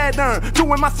Saturn.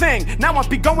 Doing my thing. Now I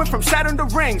be going from Saturn to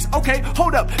rings. Okay,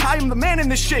 hold up. I am the man in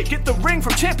this shit. Get the ring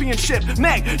from championship.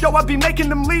 Mac, yo, I be making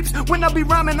them leaps. When I be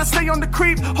rhyming, I stay on the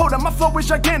creep. Hold up, my flow is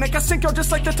gigantic. I sink yo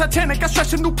just like the Titanic. I stretch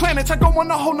to new planets. I go on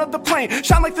a whole nother plane.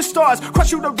 Shine like the stars.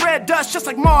 Crush you to red dust just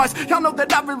like Mars. Y'all know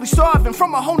that I really starving.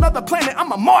 From a whole nother planet.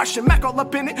 I'm a Martian. Mac all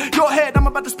up in it. Your head, I'm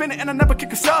about to spin it. And I never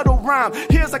kick a subtle rhyme.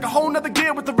 Here's like a whole nother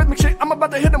gear with the rhythmic shit. I'm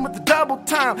about to hit them with the double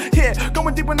time. Yeah,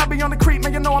 going deep when I be on the creep.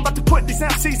 Man, you know I'm about to put these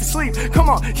MCs to sleep. Come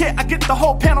on, yeah, I get the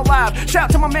whole panel live. Shout out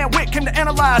to my man Wick, came to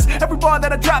analyze every bar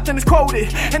that I dropped and is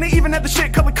quoted. And they even had the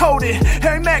shit color coded.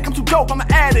 Harry Mack, I'm too dope, I'm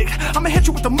an addict. I'ma hit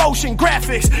you with the motion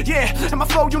graphics. Yeah, and my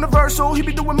flow universal. He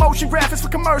be doing motion graphics for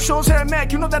commercials. Harry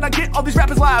Mack, you know that I get all these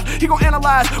rappers live. He gon'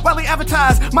 analyze while he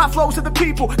advertise my flows to the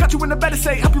people. Got you in a better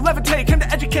state, help you levitate. Came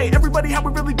to educate everybody how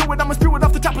we really do it. I'ma spew it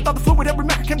off the top without the fluid. Every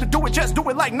Mac came to do it, just do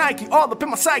it like Nike. All up in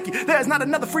my psyche. There's not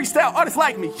another freestyle artist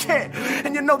like me. Yeah,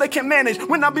 and you know they can manage.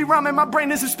 When I be rhyming, my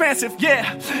brain is expansive.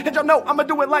 Yeah, and y'all know I'ma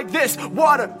do it like this.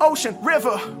 Water, ocean,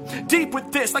 river. Deep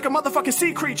with this, like a motherfucking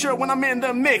sea creature when I'm in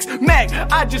the mix. Mac,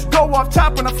 I just go off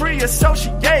top when I free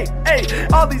associate. Hey,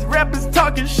 all these rappers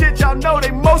talking shit, y'all know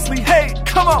they mostly hate.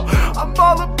 Come on, I'm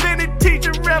all up in it,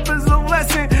 teaching rappers a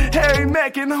lesson. Harry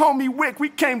Mack and homie Wick, we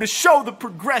came to show the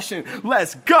progression.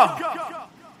 Let's go.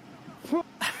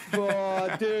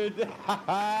 Oh, dude,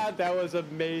 that was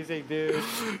amazing, dude.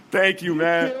 Thank you,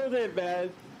 man. You killed it, man.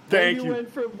 Thank you. you.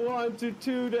 Went from 1 to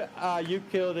 2 to you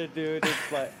killed it, dude.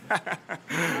 It's like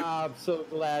I'm so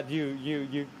glad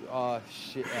you oh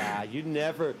shit.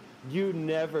 You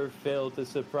never fail to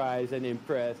surprise and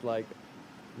impress. Like,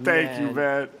 Thank you,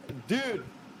 man. Dude.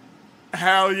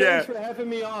 Hell yeah. Thanks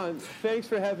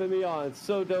for having me on.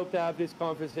 So dope to have this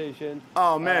conversation.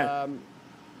 Oh man.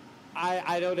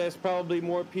 I know there's probably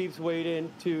more peeps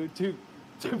waiting to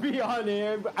to be on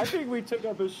air. I think we took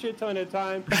up a shit ton of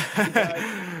time.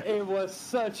 It was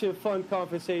such a fun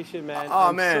conversation, man.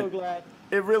 Oh, man. I'm so glad.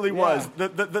 It really was.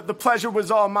 The pleasure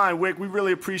was all mine, Wick. We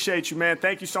really appreciate you, man.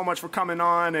 Thank you so much for coming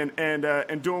on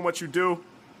and doing what you do.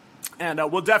 And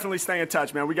we'll definitely stay in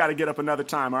touch, man. We got to get up another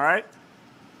time, all right?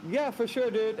 Yeah, for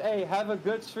sure, dude. Hey, have a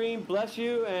good stream. Bless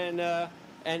you, and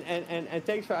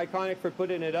thanks for Iconic for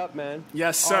putting it up, man.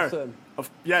 Yes, sir. Awesome.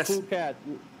 Yes. Cool cat.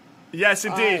 Yes,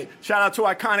 indeed. Right. Shout out to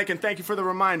Iconic, and thank you for the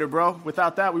reminder, bro.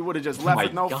 Without that, we would have just left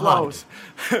with no flows.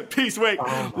 Peace, Wick.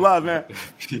 Love, man.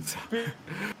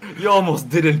 You almost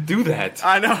didn't do that.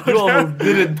 I know. You almost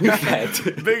didn't do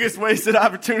that. Biggest wasted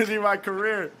opportunity in my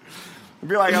career. It'd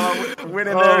be like I went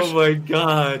in there, Oh my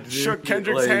God! Dude. shook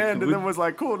Kendrick's Like, hand, and then was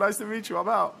like, "Cool, nice to meet you. I'm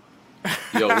out."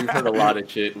 Yo, we've heard a lot of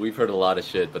shit. We've heard a lot of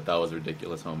shit, but that was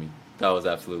ridiculous, homie. That was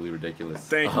absolutely ridiculous.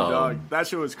 Thank you, dog. That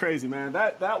shit was crazy, man.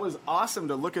 That was awesome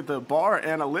to look at the bar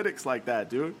analytics like that,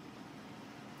 dude.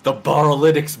 The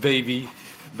Baralytics, baby.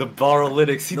 The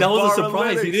Baralytics. See, The that was a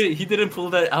surprise. Baralytics. He didn't pull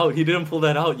that out. He didn't pull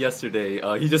that out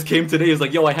yesterday. He just came today. He was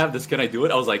like, "Yo, I have this. Can I do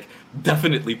it?" I was like,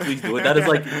 "Definitely, please do it." That is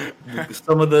like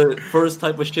some of the first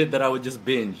type of shit that I would just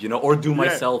binge, or do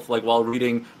myself, like while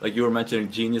reading, like you were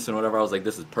mentioning Genius and whatever. I was like,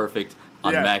 "This is perfect."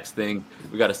 On Max thing,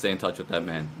 we got to stay in touch with that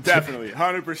man. Definitely,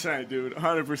 100%, dude,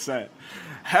 100%.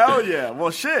 Hell yeah! Well,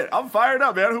 shit, I'm fired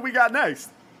up, man. Who we got next?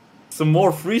 Some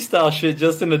more freestyle shit,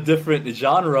 just in a different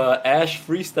genre. Ash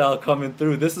freestyle coming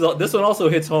through. This one also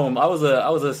hits home. I was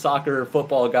a soccer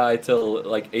football guy till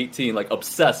like 18, like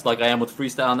obsessed, like I am with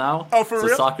freestyle now. Oh, for real?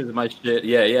 So soccer's my shit.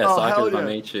 Yeah. Oh, Soccer's my yeah.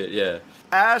 main shit. Yeah.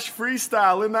 Ash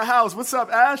freestyle in the house. What's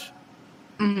up, Ash?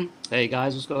 Hey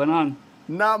guys, what's going on?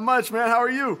 Not much, man. How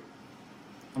are you?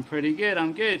 I'm pretty good.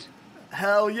 I'm good.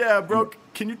 Hell yeah, bro.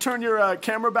 Can you turn your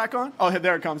camera back on? Oh,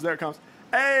 there it comes. There it comes.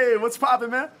 Hey, what's poppin',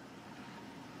 man?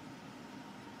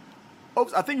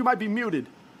 Oops, I think you might be muted.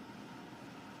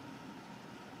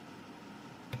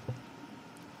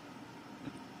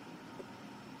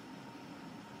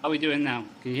 How are we doing now?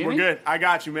 Can you hear We're me? good. I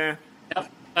got you, man.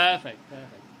 Yep. Perfect.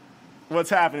 What's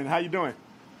happening? How you doing?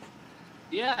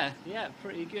 Yeah,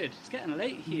 pretty good. It's getting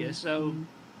late here, so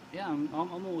yeah, I'm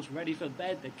almost ready for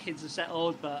bed. The kids are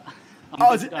settled, but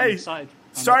I'm excited.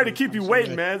 Sorry to keep you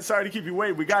waiting, man. Sorry to keep you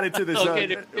waiting. We got into this.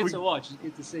 Okay, it's a watch. It's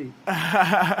good to see.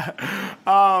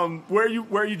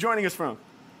 Where are you joining us from?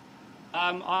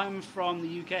 I'm from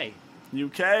the UK.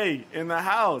 UK in the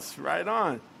house. Right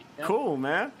on. Yep. Cool,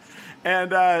 man.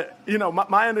 And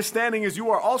my understanding is you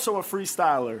are also a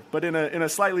freestyler, but in a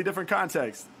slightly different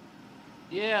context.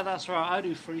 Yeah, that's right. I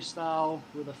do freestyle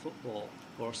with a football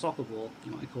or a soccer ball,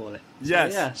 you might call it.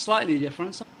 Yes. So, yeah, slightly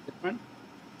different. Something different.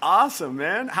 Awesome,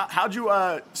 man. How'd you?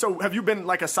 So have you been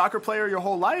like a soccer player your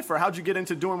whole life, or how'd you get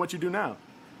into doing what you do now?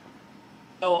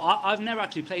 Oh, I've never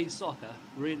actually played soccer,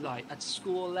 really, like at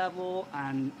school level,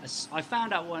 and I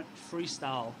found out what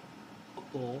freestyle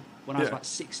football when I was about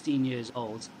 16 years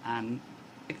old, and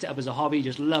picked it up as a hobby.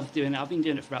 Just loved doing it. I've been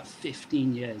doing it for about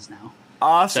 15 years now.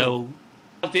 Awesome. So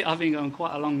I've been going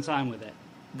quite a long time with it.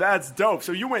 That's dope.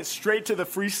 So you went straight to the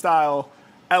freestyle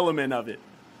element of it,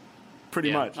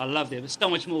 pretty much. I loved it. There's so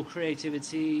much more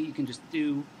creativity. You can just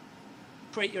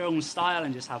create your own style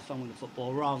and just have fun with the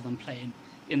football rather than playing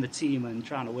in the team and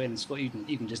trying to win and score. You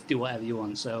can just do whatever you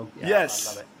want. So yeah, yes.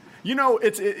 I love it.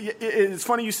 It's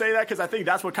funny you say that because I think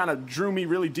that's what kind of drew me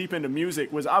really deep into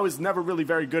music. Was I was never really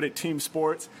very good at team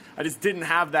sports. I just didn't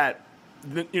have that,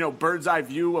 bird's eye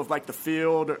view of like the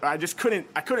field. I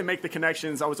couldn't make the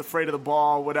connections. I was afraid of the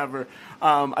ball, whatever.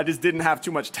 I just didn't have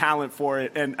too much talent for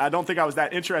it, and I don't think I was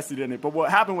that interested in it. But what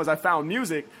happened was I found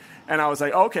music, and I was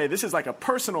like, okay, this is like a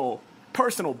personal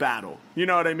battle. You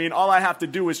know what I mean? All I have to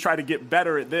do is try to get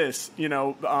better at this,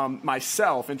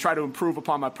 myself, and try to improve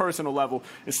upon my personal level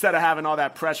instead of having all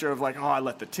that pressure of like, oh, I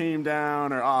let the team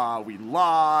down, or we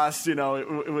lost. It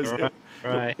was.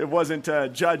 Right. It wasn't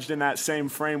judged in that same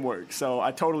framework. So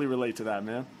I totally relate to that,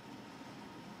 man.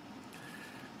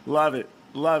 Love it.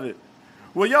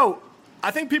 Well, yo,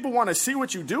 I think people want to see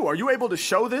what you do. Are you able to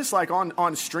show this like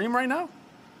on stream right now?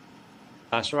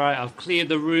 That's right. I've cleared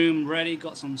the room, ready,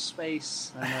 got some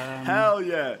space. And, Hell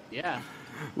yeah. Yeah.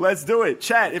 Let's do it.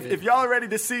 Chat, if y'all are ready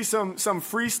to see some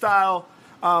freestyle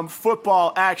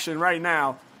football action right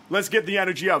now, let's get the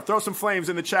energy up. Throw some flames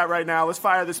in the chat right now. Let's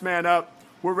fire this man up.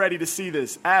 We're ready to see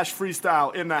this. Ash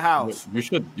freestyle in the house. You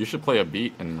should play a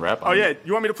beat and rap on it. Oh, yeah.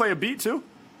 You want me to play a beat, too?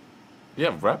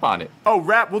 Yeah, rap on it. Oh,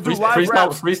 rap. We'll do live rap.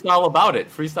 Freestyle about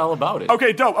it.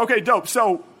 Okay, dope.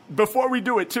 So before we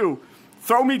do it, too,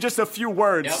 throw me just a few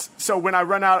words so when I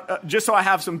run out, just so I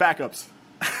have some backups.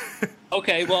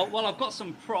 Okay, well, I've got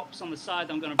some props on the side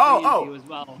I'm going to bring to you as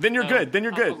well. Then you're good.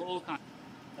 I've got all kinds.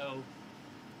 So,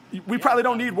 We probably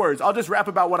don't need words. I'll just rap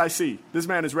about what I see. This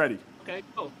man is ready. okay,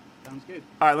 cool. Sounds good.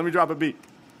 All right, let me drop a beat.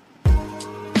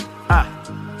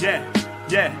 Yeah,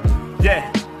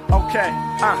 okay,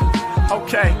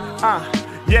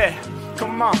 yeah.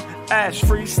 Come on, Ash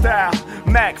freestyle,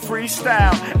 Mac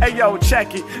freestyle. Hey yo,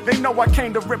 check it. They know I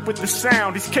came to rip with the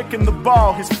sound. He's kicking the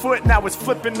ball, his foot now is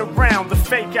flipping around. The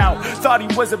fake out, thought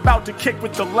he was about to kick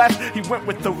with the left, he went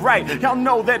with the right. Y'all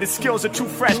know that his skills are too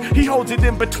fresh. He holds it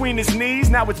in between his knees,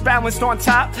 now it's balanced on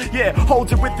top. Yeah,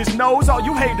 holds it with his nose, all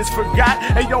you haters forgot.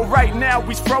 Hey yo, right now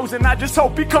he's frozen, I just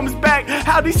hope he comes back.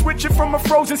 How'd he switch it from a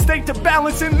frozen state to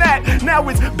balancing that? Now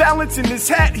it's balancing his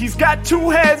hat, he's got two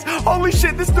heads. Holy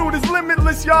shit, this dude is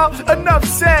limitless, y'all. Enough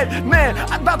said, man,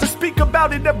 I'm about to speak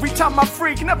about it every time I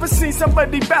freak. Never seen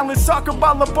somebody balance soccer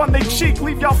ball up on their cheek,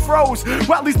 leave y'all froze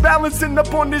while he's balancing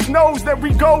up on his nose. There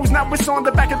he goes, now it's on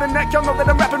the back of the neck. Y'all know that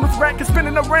I'm rapping with rack and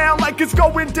spinning around like it's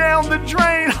going down the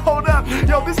drain. Hold up,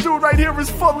 yo, this dude right here is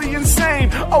fully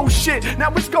insane. Oh shit,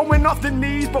 now it's going off the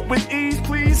knees, but with ease,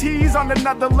 please. He's on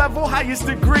another level, highest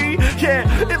degree.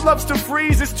 Yeah, it loves to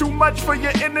freeze, it's too much for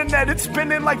your internet. It's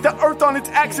spinning like the earth on its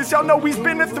axis. Y'all know he's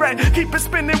been a threat. Keep it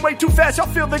spinning way too fast, y'all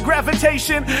feel the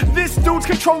gravitation. This dude's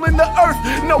controlling the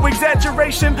earth, no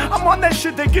exaggeration. I'm on that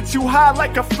shit that gets you high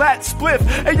like a flat spliff.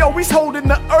 Hey yo, he's holding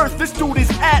the earth, this dude is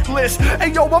Atlas.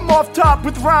 Hey yo, I'm off top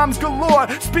with rhymes galore.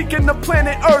 Speaking of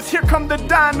planet Earth, here come the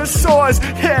dinosaurs.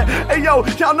 Yeah, hey yo,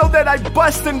 y'all know that I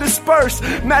bust and disperse.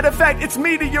 Matter of fact, it's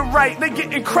meteorite, they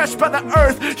getting crushed by the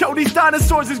earth. Yo, these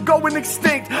dinosaurs is going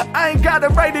extinct. I ain't gotta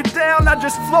write it down, I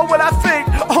just flow what I think.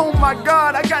 Oh my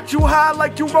god, I got you high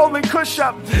like you rolling kush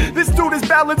up. This dude is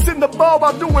balancing the ball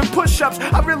while doing push-ups.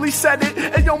 I really said it.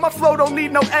 And yo, my flow don't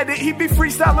need no edit. He be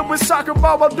freestyling with soccer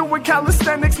ball while doing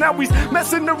calisthenics. Now he's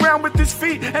messing around with his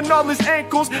feet and all his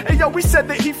ankles. And yo, we said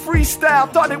that he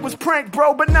freestyle. Thought it was prank,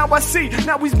 bro, but now I see.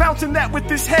 Now he's bouncing that with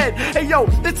his head. Hey yo,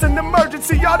 it's an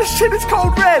emergency, y'all. This shit is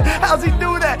code red. How's he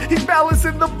do that? He's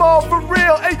balancing the ball for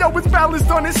real. Hey yo, it's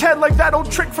balanced on his head like that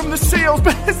old trick from the SEALs.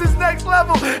 But this is next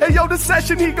level. Hey yo, the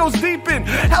session he goes deep in.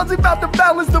 How's he about to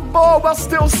balance the ball while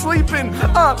still sleeping?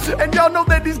 And y'all know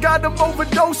that he's got him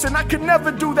overdosing. I could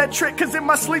never do that trick, cause in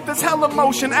my sleep there's hella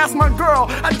motion. Ask my girl,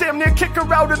 I damn near kick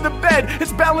her out of the bed.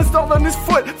 It's balanced all on his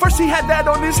foot. First he had that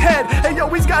on his head. Hey yo,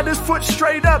 he's got his foot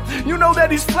straight up. You know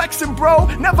that he's flexing, bro.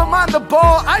 Never mind the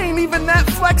ball, I ain't even that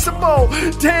flexible.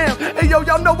 Damn, hey yo,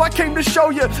 y'all know I came to show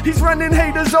you. He's running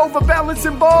haters over,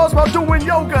 balancing balls while doing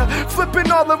yoga.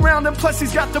 Flipping all around, and plus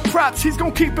he's got the props. He's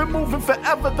gonna keep it moving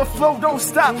forever, the flow don't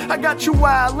stop. I got you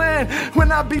wildin'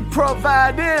 when I be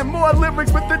providing more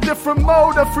lyrics with a different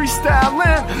mode of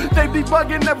freestyling. They be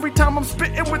bugging every time I'm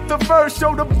spitting with the verse.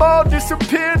 Yo, the ball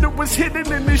disappeared, it was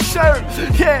hidden in his shirt.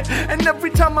 Yeah, and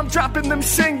every time I'm dropping them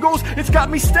singles, it's got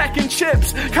me stacking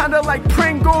chips, kinda like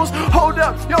Pringles. Hold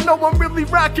up, y'all know I'm really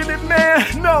rocking it, man.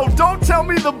 No, don't tell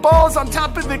me the ball's on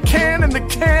top of the can and the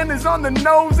can is on the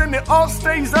nose and it all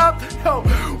stays up. Yo,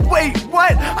 wait,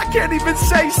 what? I can't even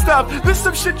say stuff. This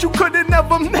some shit you couldn't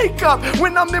ever make up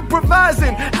when I'm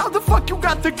improvising. How the fuck you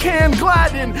got the can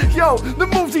gliding? Yo, the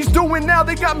moves he's doing now,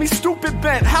 they got me stupid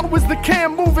bent. How was the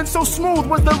can moving so smooth?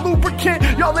 Was the lubricant?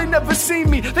 Y'all ain't never seen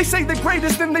me. They say the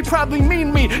greatest and they probably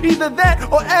mean me. Either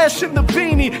that or Ash in the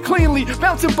beanie. Cleanly,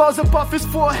 bouncing balls up off his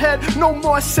forehead. No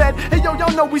more said. Hey yo,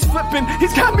 y'all know he's flipping.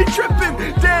 He's got me tripping.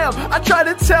 Damn, I try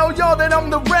to tell y'all that I'm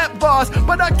the rap boss,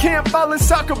 but I can't balance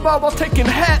soccer ball while taking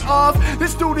hat off.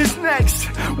 This dude is next.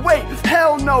 Wait,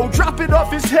 hell no. Drop it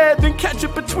off his head, then catch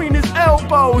it between his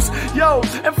elbows. Yo,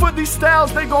 and for these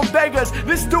styles, they gon' beg us.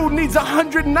 This dude needs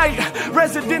 100-night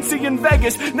residency in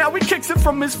Vegas. Now he kicks it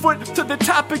from his foot to the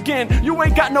top again. You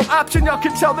ain't got no option, y'all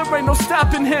can tell there ain't no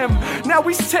stopping him. Now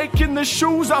he's taking the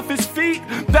shoes off his feet,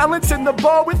 balancing the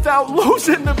ball without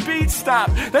losing the beat. Stop,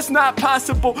 that's not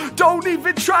possible. Don't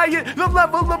even try it. The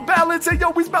level of balance, hey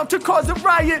yo, he's about to cause a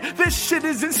riot. This shit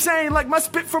is insane, like my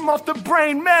spit from off the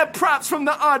brain. Mad props from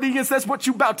the audience, that's what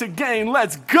you about to gain.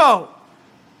 Let's go.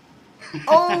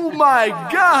 Oh my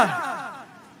god.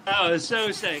 That was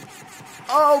so sick.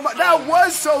 Oh my, that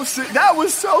was so sick. That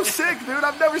was so sick, dude.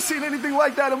 I've never seen anything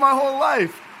like that in my whole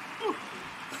life.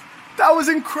 That was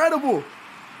incredible.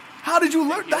 How did you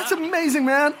learn? That's amazing,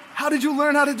 man. How did you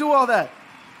learn how to do all that?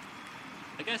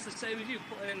 I guess the same as you,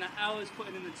 putting in the hours,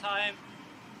 putting in the time.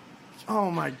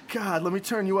 Oh my god, let me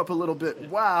turn you up a little bit.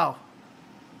 Wow.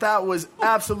 That was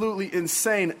absolutely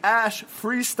insane. Ash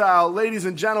Freestyle, ladies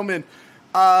and gentlemen.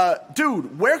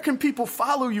 Dude, where can people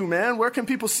follow you, man? Where can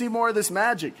people see more of this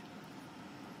magic?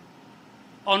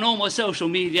 On all my social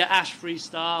media, Ash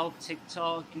Freestyle,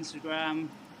 TikTok, Instagram.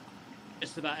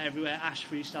 just about everywhere. Ash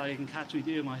Freestyle, you can catch me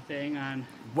doing my thing. And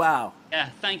Wow. yeah,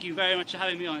 thank you very much for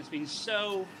having me on. It's been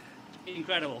so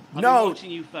incredible. I've No. been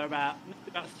watching you for about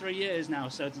 3 years now,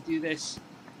 so to do this,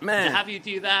 Man. to have you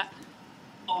do that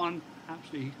on,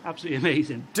 absolutely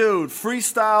amazing. Dude,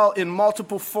 freestyle in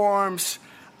multiple forms.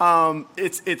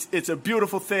 It's a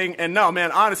beautiful thing. And no,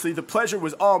 man, honestly, the pleasure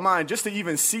was all mine just to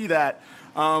even see that,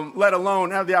 let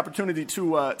alone have the opportunity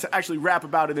to actually rap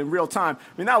about it in real time.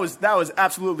 I mean, that was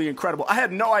absolutely incredible. I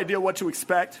had no idea what to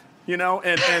expect, you know,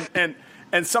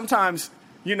 and sometimes,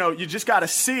 you know, you just got to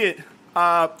see it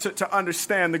to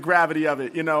understand the gravity of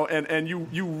it, you know, and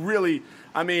you really,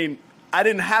 I mean, I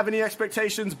didn't have any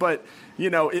expectations, but you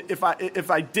know, if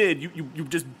I did, you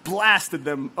just blasted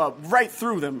them right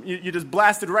through them. You just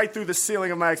blasted right through the ceiling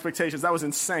of my expectations. That was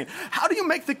insane. How do you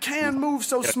make the can move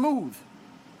so smooth?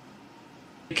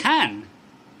 The can?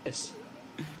 Yes.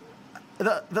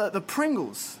 The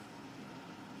Pringles.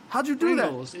 How'd you do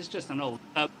Pringles is just an old.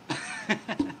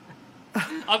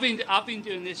 I've been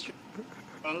doing this for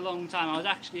a long time. I was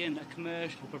actually in a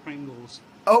commercial for Pringles.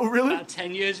 Oh, really? About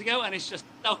 10 years ago, and it's just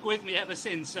stuck with me ever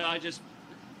since. So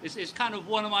it's kind of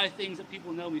one of my things that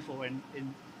people know me for in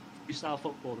freestyle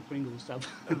football, the Pringles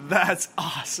stuff. That's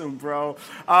awesome, bro.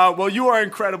 Well, you are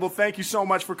incredible. Thank you so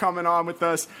much for coming on with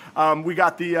us. We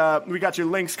got your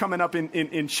links coming up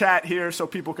in chat here, so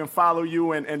people can follow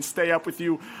you and stay up with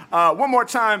you. One more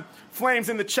time, flames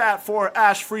in the chat for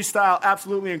Ash Freestyle.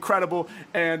 Absolutely incredible,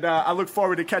 and I look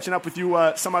forward to catching up with you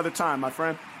some other time, my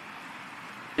friend.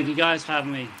 Thank you guys for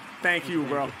having me. Thank you,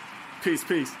 bro. Peace.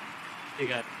 You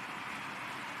guys.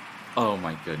 Oh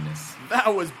my goodness.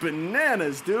 That was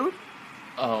bananas, dude.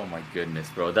 Oh my goodness,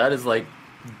 bro. That is like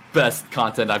best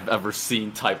content I've ever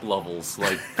seen type levels.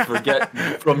 Like forget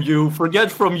rap,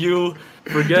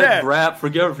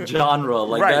 forget genre.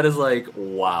 Like Right. that is like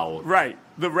wow. Right.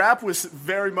 The rap was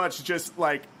very much just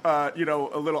like you know,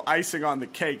 a little icing on the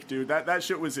cake, dude. That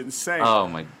shit was insane. Oh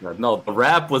my god. No, the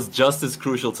rap was just as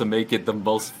crucial to make it the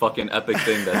most fucking epic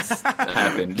thing that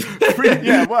happened.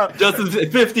 Yeah, well, Just as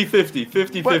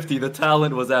 50-50. The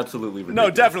talent was absolutely ridiculous.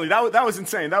 no, definitely. That was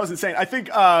insane. I think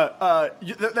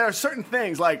there are certain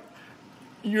things like,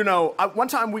 you know, one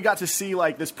time we got to see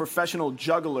like this professional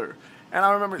juggler, and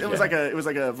I remember it was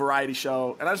like a variety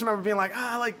show, and I just remember being like,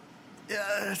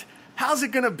 how's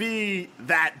it gonna be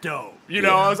that dope? You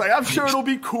know, Yeah. I was like, I'm sure it'll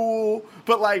be cool,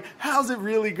 but like, how's it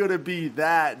really gonna be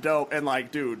that dope? And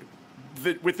like, dude,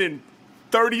 within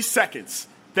 30 seconds,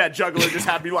 that juggler just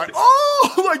had me like,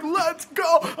 oh, like, let's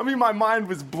go. I mean, my mind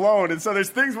was blown. And so there's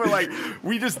things where like,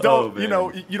 we just don't, you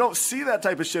know, you don't see that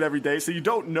type of shit every day. So you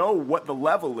don't know what the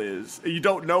level is. You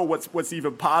don't know what's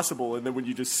even possible. And then when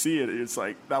you just see it, it's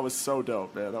like, that was so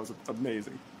dope, man. That was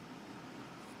amazing.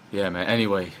 Yeah, man.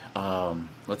 Anyway,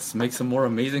 let's make some more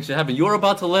amazing shit happen. You were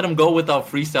about to let him go without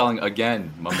freestyling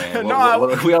again, my man.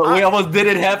 We almost did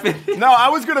it happen. No, I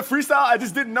was gonna freestyle. I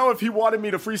just didn't know if he wanted me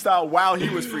to freestyle while he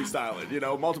was freestyling. You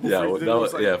know, multiple.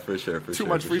 For sure. Too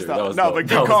much freestyle. Sure. No, but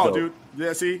good call, dude.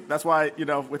 Yeah, see, that's why, you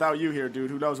know, without you here, dude,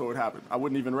 who knows what would happen? I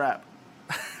wouldn't even rap.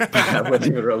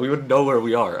 We wouldn't know where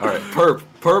we are. All right,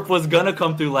 Perp was gonna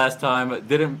come through last time.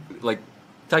 Didn't like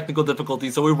technical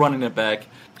difficulties, so we're running it back.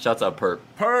 Shouts out Perp.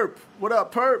 Perp, what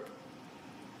up, Perp?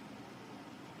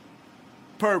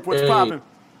 Perp, what's poppin'?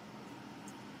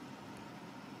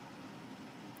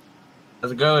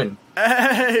 How's it going?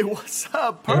 Hey, what's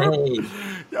up, Perp? Hey.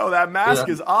 Yo, that mask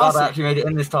is Glad awesome. I actually made it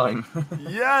in this time.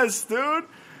 Yes, dude.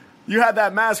 You had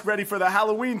that mask ready for the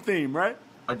Halloween theme, right?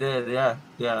 I did, yeah.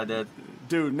 Yeah, I did.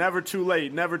 Dude, never too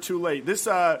late, never too late. This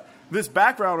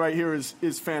background right here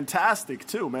is fantastic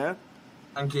too, man.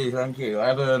 Thank you. I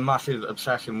have a massive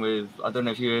obsession with, I don't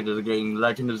know if you heard of the game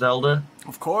Legend of Zelda.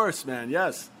 Of course, man.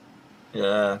 Yes.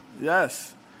 Yeah,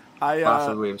 Yes.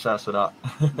 massively obsessed with that.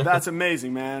 That's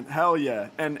amazing, man. Hell yeah.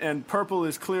 And purple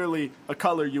is clearly a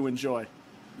color you enjoy.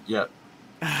 Yep.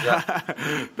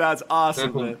 That's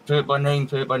awesome, man. Perp by name,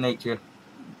 perp by nature.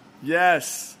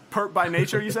 Yes. Perp by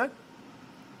nature, you said?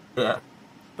 Yeah.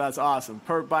 That's awesome.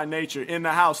 Perp by nature in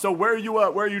the house. So where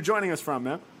are you joining us from,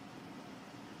 man?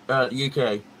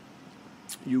 UK.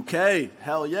 UK.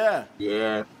 Hell yeah.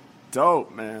 Yeah.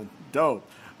 Dope, man. Dope.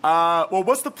 Well,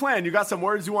 what's the plan? You got some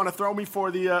words you want to throw me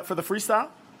for the freestyle?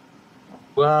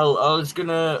 Well, I was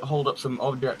gonna hold up some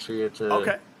objects for you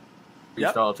to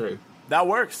freestyle too. That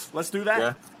works. Let's do that.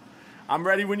 Yeah. I'm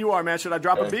ready when you are, man. Should I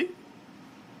drop a beat?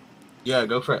 Yeah,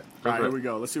 go for it. All right, here we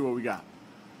go. Let's see what we got.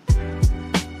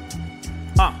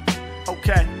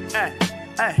 Okay. Hey.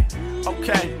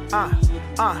 Okay.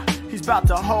 He's about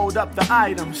to hold up the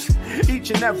items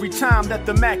each and every time that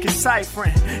the Mac is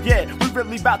ciphering. Yeah, we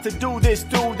really about to do this,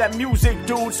 dude. That music,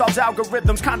 dude, solves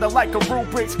algorithms kinda like a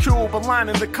Rubik's Cube.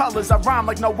 Aligning the colors, I rhyme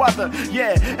like no other.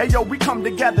 Yeah, hey yo, we come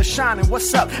together shining.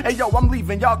 What's up? Hey yo, I'm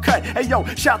leaving y'all cut. Hey yo,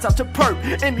 shouts out to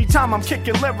Perp. Anytime I'm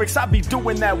kicking lyrics, I be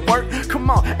doing that work. Come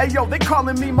on, hey yo, they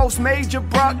calling me most major,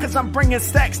 bruh, cause I'm bringing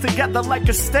stacks together like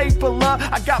a stapler.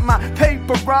 I got my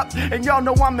paper up, and y'all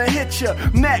know I'ma hit ya.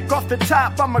 Mac off the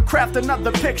top, I'ma craft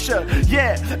another picture.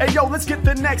 Yeah, hey yo, let's get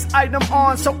the next item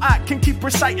on so I can keep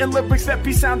reciting lyrics that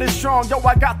be sounding strong. Yo,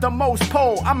 I got the most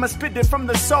pole, I'ma spit it from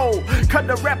the soul. Cut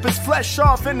the rapper's flesh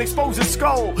off and expose his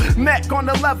skull. Mac on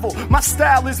the level, my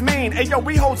style is mean. Hey yo,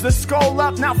 he holds the skull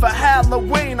up now for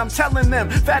Halloween. I'm telling them,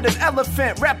 fat as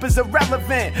elephant, rappers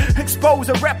irrelevant. Expose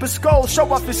a rapper's skull,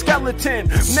 show off his skeleton.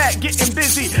 Mac getting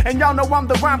busy, and y'all know I'm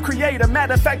the rhyme creator.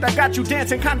 Matter of fact, I got you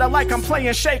dancing kinda like I'm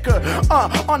playing Shaker.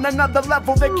 On another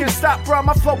level, they can't stop, bro.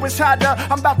 My flow is hotter.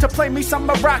 I'm about to play me some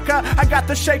Maraca. I got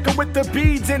the shaker with the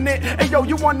beads in it. Hey yo,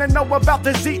 you wanna know about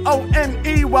the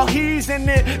ZONE? Well, he's in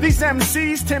it. These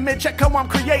MCs timid, check how I'm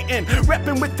creating.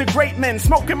 Repping with the great men,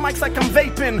 smoking mics like I'm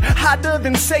vaping. Hotter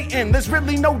than Satan, there's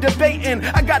really no debating.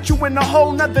 I got you in a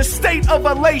whole nother state of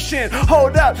elation.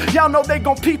 Hold up, y'all know they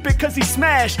gon' peep it cause he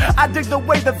smashed. I dig the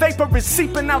way the vapor is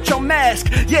seeping out your mask.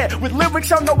 Yeah, with lyrics,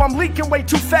 y'all know I'm leaking way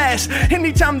too fast.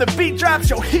 Anytime the beat drops,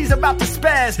 yo, he's about to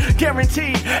spaz.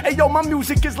 Guaranteed. Hey yo, my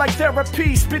music is like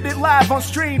therapy. Spit it live on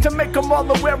stream to make them all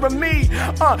aware of me.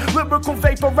 Lyrical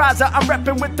vaporizer. I'm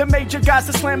rapping with the major guys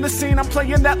to slam the scene. I'm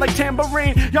playing that like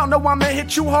tambourine. Y'all know I'ma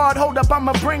hit you hard. Hold up,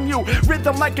 I'ma bring you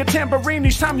rhythm like a tambourine.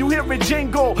 Each time you hear it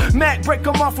jingle, Mac break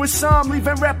them off with some,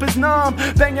 leaving rappers numb.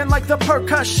 Banging like the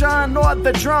percussion or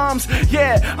the drums.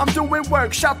 Yeah, I'm doing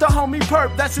work. Shout the homie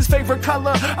Perp, that's his favorite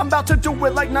color. I'm about to do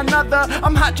it like none other.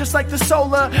 I'm hot just like the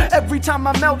solar. Every time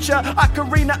I melt ya,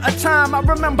 ocarina of time. I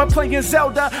remember playing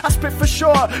Zelda. I spit for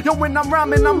sure. Yo, when I'm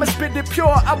rhyming, I'ma spit it pure.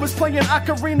 I was playing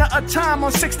Ocarina of Time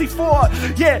on 64.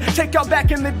 Yeah, take y'all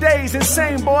back in the days.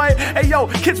 Insane, boy. Hey, yo,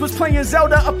 kids was playing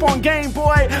Zelda up on Game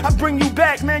Boy. I bring you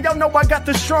back, man. Y'all know I got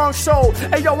the strong soul.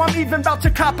 Hey, yo, I'm even about to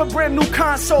cop a brand new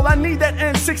console. I need that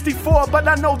N64, but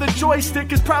I know the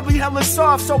joystick is probably hella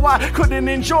soft, so I couldn't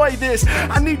enjoy this.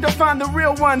 I need to find the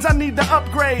real ones. I need the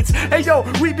upgrades. Hey, yo,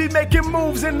 we be making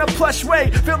moves in the plush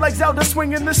way. Feel like Zelda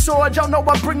swinging the sword. Y'all know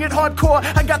I bring it hardcore.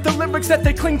 I got the lyrics that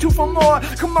they cling to for more.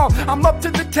 Come on, I'm up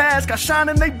to the task. I shine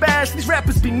and they bash. These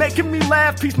rappers be making me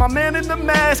laugh. Peace, my man in the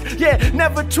mask. Yeah,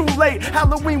 never too late.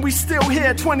 Halloween, we still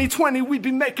here. 2020, we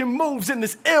be making moves in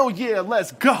this ill year.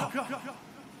 Let's go.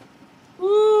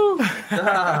 Woo!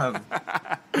 Damn.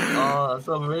 Oh, that's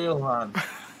unreal, man.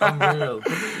 Unreal.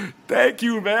 Thank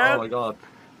you, man. Oh my god.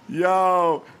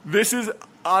 Yo, this is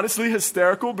honestly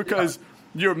hysterical because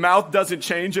your mouth doesn't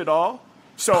change at all.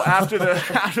 So after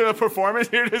the performance,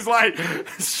 you're just like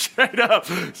straight up,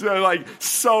 so like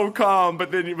so calm.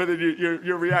 But then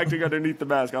you're reacting underneath the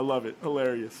mask. I love it.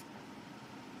 Hilarious.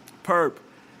 Perp,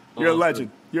 you're a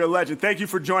legend. You're a legend. Thank you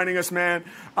for joining us, man.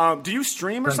 Do you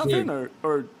stream or something,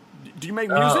 or do you make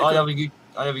music? I have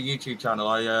a YouTube channel.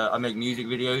 I make music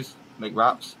videos, make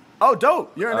raps. Oh,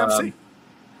 dope! You're an MC.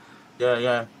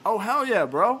 Yeah. Oh, hell yeah,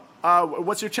 bro.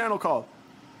 What's your channel called?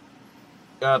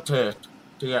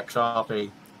 PXRP.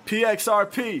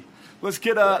 PXRP. Let's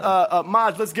get a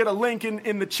mod. Let's get a link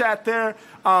in the chat there.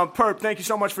 Perp, thank you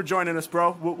so much for joining us,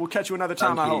 bro. We'll catch you another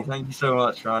time. Thank you so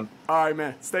much, man. All right,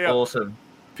 man. Stay up. Awesome.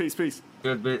 Peace.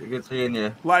 Good seeing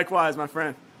you. Likewise, my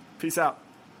friend. Peace out.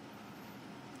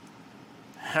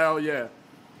 Hell yeah.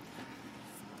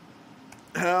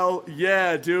 Hell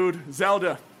yeah, dude.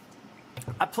 Zelda.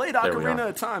 I played Ocarina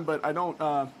of Time, but I don't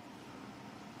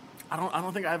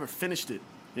think I ever finished it.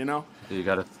 You know. You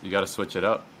gotta switch it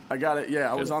up. I got it.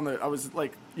 Yeah, I was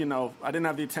like, you know, I didn't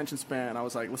have the attention span. I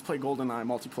was like, let's play GoldenEye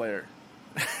multiplayer.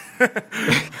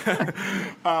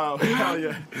 Oh, hell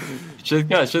yeah.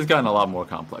 Shit's gotten a lot more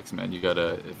complex, man. You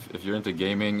gotta, if you're into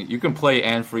gaming, you can play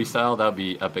and freestyle. That'd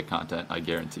be epic content, I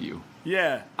guarantee you.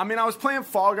 Yeah, I mean, I was playing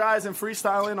Fall Guys and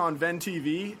freestyling on Ven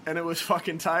TV, and it was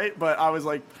fucking tight, but I was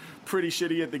like pretty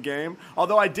shitty at the game.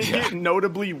 Although I did get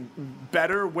notably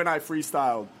better when I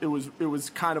freestyled. It was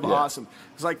kind of awesome.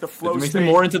 It's like the flow state. It makes state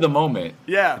me more into the moment.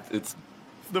 Yeah. It's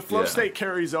the flow state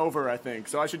carries over, I think.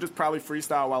 So I should just probably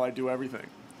freestyle while I do everything.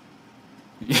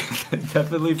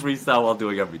 Definitely freestyle while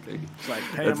doing everything. It's like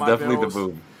that's definitely bills, the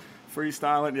move.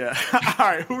 Freestyling, yeah. All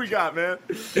right, who we got, man?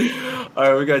 All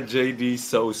right, we got JD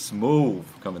So Smooth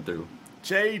coming through.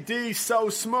 JD So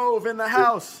Smooth in the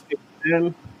house.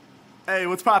 Hey,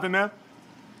 what's poppin', man?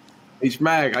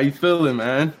 H-Mac, how you feeling,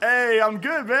 man? Hey, I'm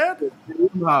good, man.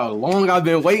 How long I've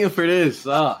been waiting for this.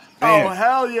 Oh,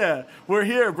 hell yeah. We're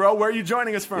here, bro. Where are you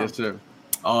joining us from? Yes, sir.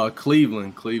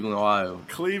 Cleveland, Ohio.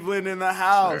 Cleveland in the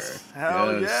house. Sir.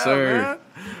 Hell yes, yeah, sir. man.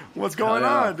 What's going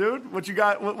on, dude? What you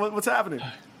got? What's happening?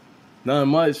 Nothing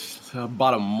much.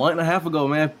 About a month and a half ago,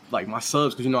 man, like my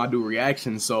subs, because, I do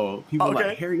reactions. So people are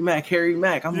like, Harry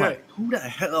Mack. I'm like, who the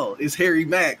hell is Harry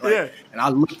Mack? Like, and I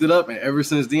looked it up, and ever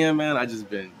since then, man, I just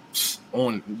been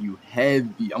on you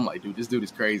heavy. I'm like, dude, this dude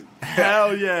is crazy.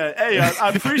 Hell yeah. Hey, I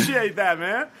appreciate that,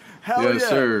 man. Hell yes, yeah.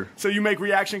 Sir. So you make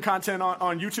reaction content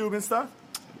on YouTube and stuff?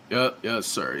 Yes,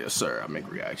 sir. I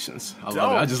make reactions. I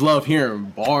love it. I just love hearing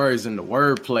bars and the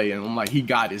wordplay, and I'm like, he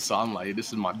got it. So I'm like, this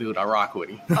is my dude. I rock with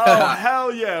him. Oh,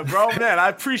 hell yeah, bro. Man, I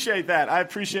appreciate that.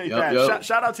 Yep.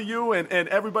 Shout out to you and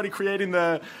everybody creating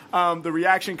the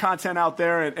reaction content out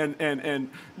there and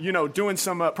doing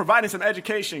some providing some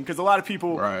education, because a lot of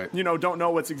people don't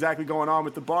know what's exactly going on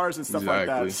with the bars and stuff like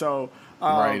that. So.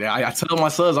 Right. I tell my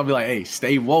sons, I'll be like, hey,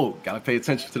 stay woke. Got to pay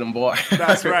attention to them boys.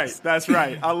 That's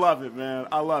right. I love it, man.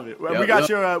 I love it. We got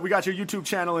your YouTube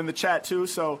channel in the chat too,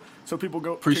 so people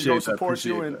can go support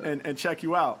you and check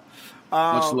you out.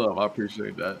 Much love. I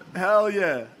appreciate that. Hell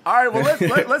yeah. All right, well,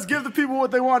 let's give the people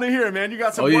what they want to hear, man. You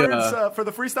got some words for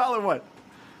the freestyle or what?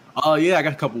 Yeah, I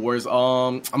got a couple words.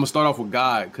 I'm going to start off with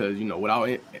God, because,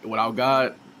 without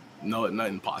God,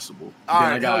 nothing possible. Then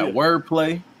I got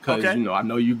wordplay. Because, I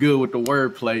know you good with the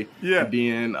wordplay. Yeah. And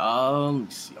then, let me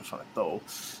see. I'm trying to throw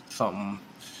something.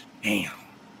 Damn.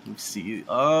 Let me see.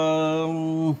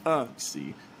 Let me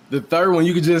see. The third one,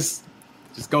 you could just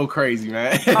go crazy,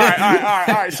 man. All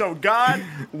right. So, God,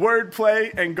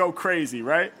 wordplay, and go crazy,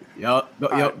 right?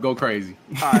 Yep. Go crazy.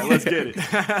 All right, let's get it.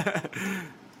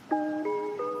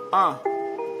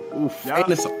 Oof. Yep.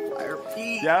 It's a fire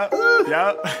beat. Yeah.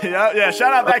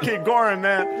 Shout out that kid Goran,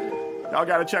 man. Y'all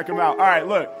got to check him out. All right,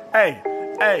 look. Hey.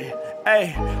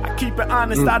 I keep it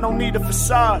honest, I don't need a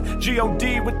facade.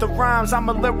 G.O.D. with the rhymes, I'm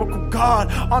a lyrical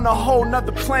god on a whole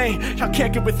nother plane. Y'all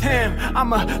can't get with him.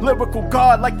 I'm a lyrical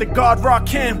god like the god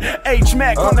Rakim.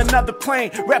 H-Mac on another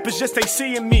plane. Rappers just ain't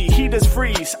seeing me. He does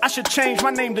freeze. I should change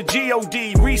my name to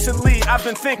G.O.D. Recently, I've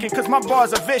been thinking, cause my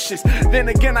bars are vicious. Then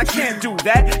again, I can't do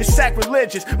that. It's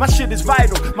sacrilegious. My shit is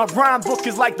vital. My rhyme book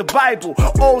is like the Bible.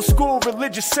 Old school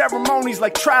religious ceremonies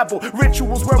like tribal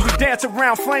rituals where we dance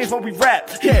around flames while we rap.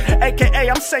 Yeah, AKA,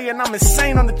 I'm saying I'm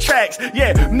insane on the tracks.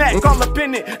 Yeah, Mac all up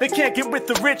in it. They can't get with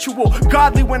the ritual.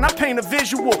 Godly when I paint a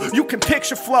visual. You can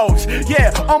picture flows.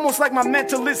 Yeah, almost like my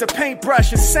mental is a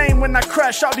paintbrush. Insane when I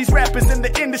crush. All these rappers in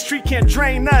the industry can't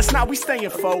drain us. Now we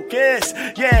staying focused.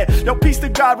 Yeah, yo, peace to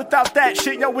God. Without that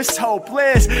shit, yo, it's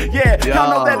hopeless. Yeah, y'all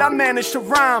know that I managed to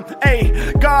rhyme.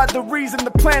 Hey, God, the reason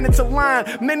the planets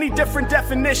align. Many different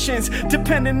definitions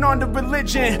depending on the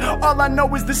religion. All I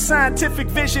know is the scientific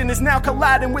vision is now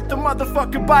colliding with the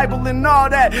motherfucking Bible and all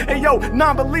that. Hey, yo,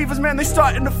 non-believers, man, they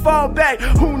starting to fall back.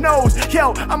 Who knows?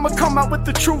 Yo, I'ma come out with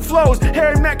the true flows.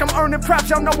 Harry Mack, I'm earning props.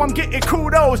 Y'all know I'm getting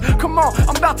kudos. Come on,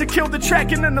 I'm about to kill the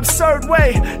track in an absurd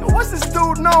way. What's this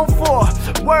dude known for?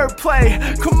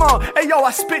 Wordplay. Come on, hey, yo,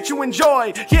 I spit, you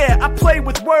enjoy. Yeah, I play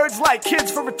with words like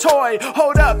kids for a toy.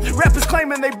 Hold up, rappers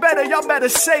claiming they better. Y'all better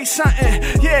say something.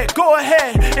 Yeah, go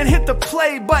ahead and hit the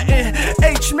play button.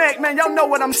 H-Mac, man, y'all know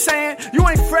what I'm saying. You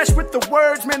ain't fresh with the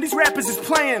words, man. These rappers is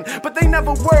playing, but they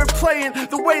never word playing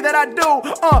the way that I do.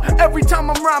 Every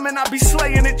time I'm rhyming, I be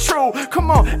slaying it true.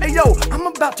 Come on, hey yo, I'm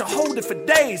about to hold it for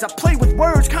days. I play with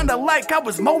words kinda like I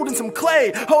was molding some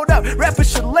clay. Hold up,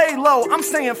 rappers should lay low. I'm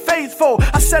staying faithful.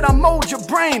 I said I mold your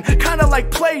brain, kinda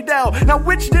like Play-Doh. Now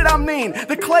which did I mean?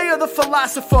 The clay or the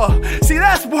philosopher? See,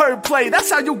 that's wordplay. That's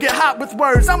how you get hot with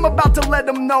words. I'm about to let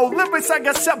them know. Lyrics, I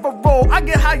got several. I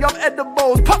get high off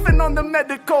edibles, puffing on the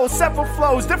medical. Several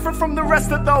flows, different from the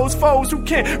rest of those foes who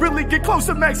can't really get close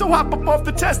to Max. So hop up off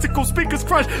the testicles, speakers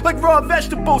crunch like raw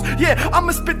vegetables. Yeah,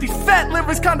 I'ma spit these fat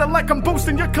lyrics kinda like I'm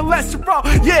boosting your cholesterol.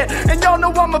 Yeah, and y'all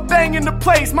know I'ma bang in the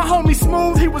place. My homie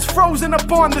Smooth, he was frozen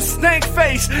up on the stank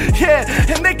face. Yeah,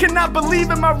 and they cannot believe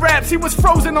in my raps. He was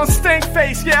frozen on stank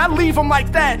face. Yeah, I leave him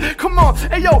like that. Come on,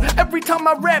 hey yo, every time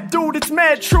I rap, dude, it's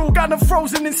mad true. Got him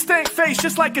frozen in stank face,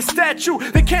 just like a statue.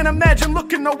 They can't imagine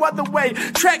looking no other way.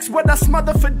 Tracks what I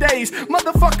smother for days.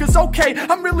 Motherfuckers, okay,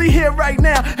 I'm really here right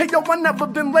now. Hey yo, I never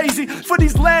been lazy. For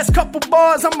these last couple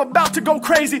bars, I'm about to go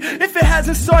crazy. If it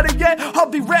hasn't started yet, I'll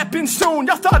be rapping soon.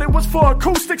 Y'all thought it was for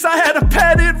acoustics, I had a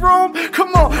padded room.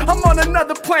 Come on, I'm on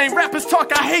another plane. Rappers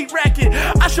talk, I hate racket.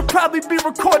 I should probably be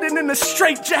recording in a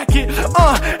straight jacket.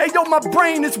 Hey yo, my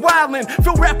brain is wildin'.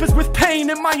 Fill rappers with pain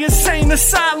in my insane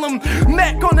asylum.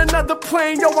 Mac on another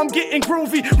plane, yo, I'm getting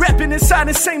groovy. Rapping inside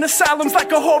insane asylums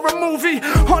like a horror movie.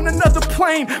 On another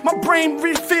plane, my brain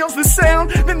feels the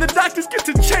sound. Then the doctors get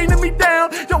to chaining me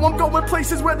down. Yo, I'm going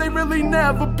places where they really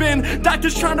never been.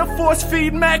 Doctors trying to force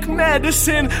feed Mac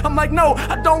medicine. I'm like, no,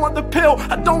 I don't want the pill.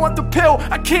 I don't want the pill.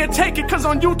 I can't take it cause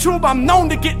on YouTube I'm known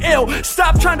to get ill.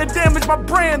 Stop trying to damage my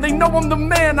brand. They know I'm the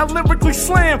man. I lyrically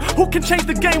slam. Who can change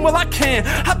the game? Well, I can.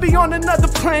 I be on another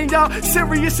plane, y'all.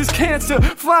 Serious as cancer.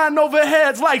 Flying over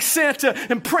heads like Santa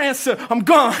and Prancer. I'm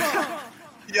gone.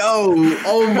 Yo,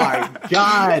 oh my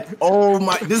God. Oh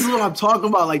my, this is what I'm talking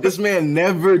about. Like, this man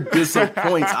never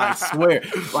disappoints, I swear.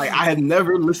 Like, I had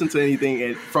never listened to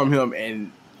anything from him and,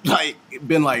 like,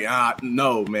 been like,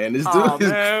 no, man, this dude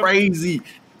is crazy.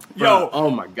 Bro, yo, oh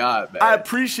my God, man. I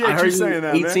appreciate you saying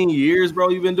that, 18 years, bro,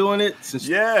 you've been doing it? Since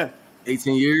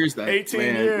 18 years? 18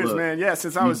 years, man. Yeah,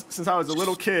 since I was a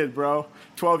little kid, bro.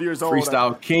 12 years old.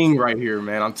 Freestyle king right here,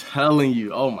 man. I'm telling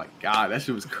you. Oh my God, that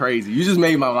shit was crazy. You just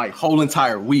made my whole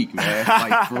entire week, man.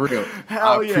 Like, for real.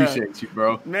 I appreciate you,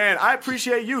 bro. Man, I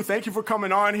appreciate you. Thank you for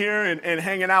coming on here and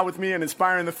hanging out with me and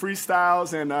inspiring the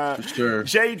freestyles. And for sure.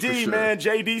 JD, man.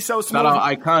 JD so smooth. Shout out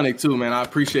Iconic too, man. I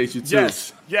appreciate you too.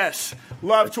 Yes.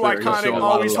 Love to Iconic.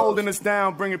 Always holding us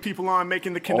down, bringing people on,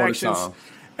 making the connections.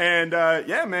 And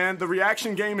yeah, man, the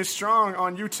reaction game is strong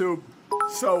on YouTube.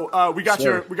 So we got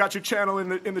your channel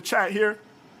in the chat here.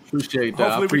 Appreciate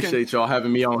that. I appreciate y'all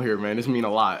having me on here, man. This mean a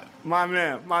lot. My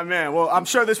man. Well, I'm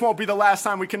sure this won't be the last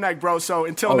time we connect, bro. So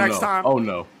until next time. Oh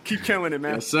no. Keep killing it,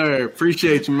 man. Yes, sir.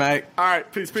 Appreciate you, Mac. All right,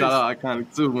 peace. Shout out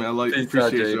Iconic too, man. I love you.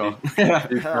 Appreciate y'all.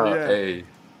 Hey,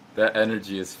 that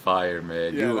energy is fire,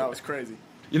 man. Yeah, that was crazy.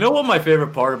 You know what my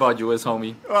favorite part about you is,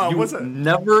 homie? What's that?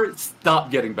 Never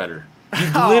stop getting better.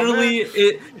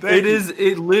 It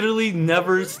literally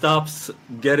never stops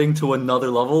getting to another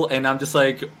level, and I'm just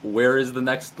like, where is the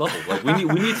next level? Like, we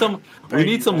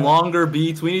need some longer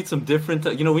beats. We need some different,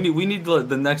 we need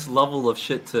the next level of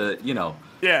shit to,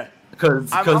 because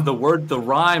the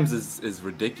rhymes is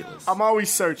ridiculous. I'm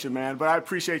always searching, man, but I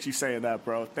appreciate you saying that,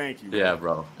 bro. Thank you. Bro. Yeah,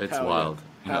 bro, it's wild.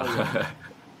 Yeah.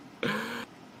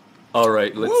 All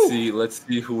right, let's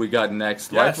see who we got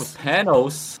next. Life of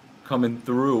Panos coming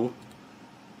through.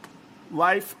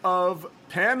 Life of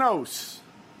Panos.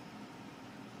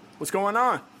 What's going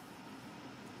on?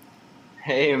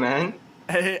 Hey, man.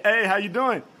 Hey, how you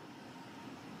doing?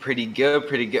 Pretty good.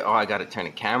 Oh, I got to turn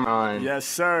the camera on. Yes,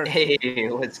 sir. Hey,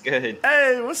 what's good?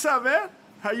 Hey, what's up, man?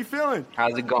 How you feeling?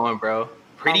 How's it going, bro?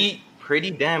 Pretty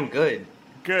damn good.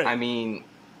 Good. I mean,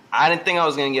 I didn't think I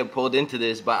was going to get pulled into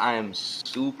this, but I am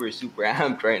super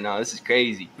amped right now. This is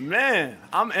crazy. Man,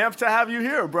 I'm amped to have you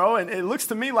here, bro. And it looks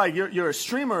to me like you're a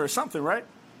streamer or something, right?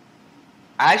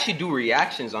 I actually do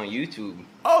reactions on YouTube.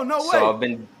 Oh, no way. So I've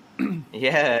been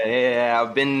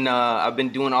I've been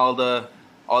doing all the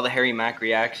Harry Mack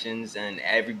reactions, and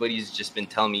everybody's just been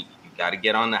telling me you got to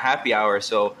get on the happy hour.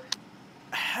 So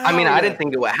I didn't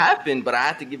think it would happen, but I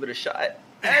had to give it a shot.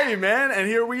 Hey, man, and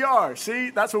here we are.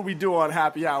 See, that's what we do on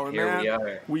Happy Hour, man.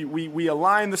 Here we are. We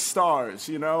align the stars,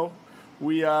 We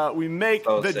make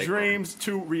the dreams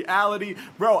to reality.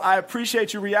 Bro, I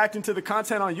appreciate you reacting to the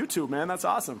content on YouTube, man. That's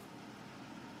awesome.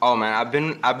 Oh, man, I've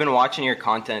been watching your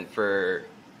content for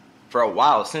a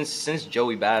while, since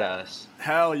Joey Badass.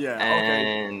 Hell yeah.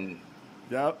 And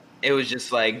yep. It was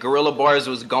just like Gorilla Bars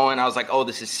was going. I was like, oh,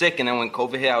 this is sick. And then when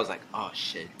COVID hit, I was like, oh,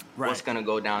 shit. Right. What's going to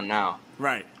go down now?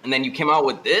 Right. And then you came out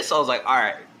with this. I was like,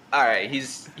 all right,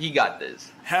 he got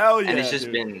this. Hell yeah. And it's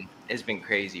just been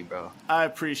crazy, bro. I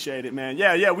appreciate it, man.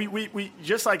 Yeah. We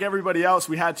just like everybody else,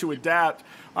 we had to adapt.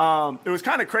 It was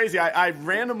kind of crazy. I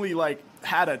randomly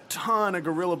had a ton of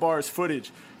Gorilla Bars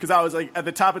footage because I was like at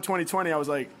the top of 2020. I was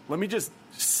like, let me just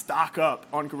stock up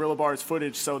on Gorilla Bars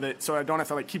footage so I don't have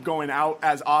to keep going out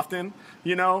as often.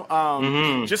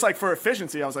 Just for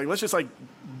efficiency. I was like, let's just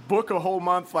book a whole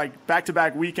month,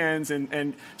 back-to-back weekends.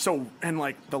 And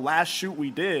the last shoot we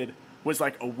did was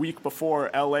a week before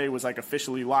LA was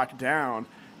officially locked down.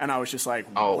 And I was just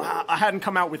like, wow, I hadn't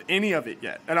come out with any of it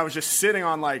yet. And I was just sitting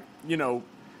on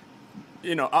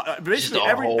basically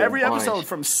every episode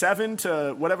from 7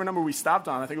 to whatever number we stopped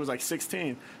on, I think it was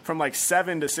 16, from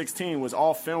 7 to 16 was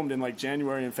all filmed in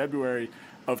January and February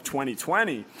of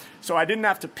 2020. So I didn't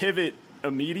have to pivot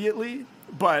immediately,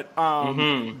 But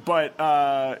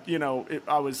you know,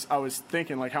 I was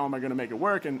thinking like, how am I going to make it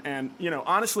work? And you know,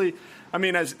 honestly, I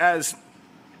mean, as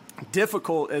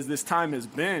difficult as this time has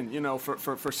been, you know,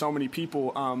 for so many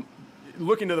people,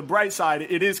 looking to the bright side,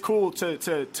 it is cool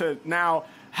to now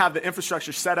have the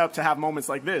infrastructure set up to have moments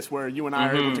like this where you and I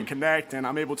are able to connect, and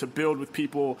I'm able to build with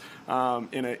people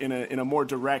in a more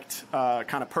direct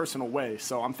kind of personal way.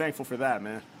 So I'm thankful for that,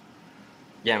 man.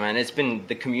 Yeah, man, it's been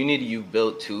the community you've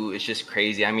built too. It's just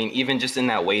crazy. I mean, even just in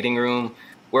that waiting room,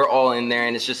 we're all in there,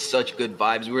 and it's just such good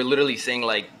vibes. We were literally saying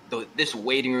like this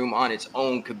waiting room on its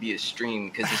own could be a stream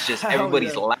because it's just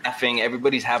everybody's laughing,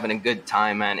 everybody's having a good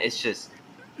time, man. It's just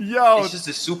it's just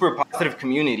a super positive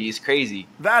community. It's crazy.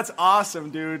 That's awesome,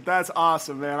 dude. That's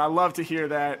awesome, man. I love to hear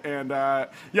that. And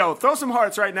throw some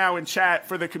hearts right now in chat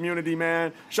for the community,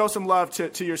 man. Show some love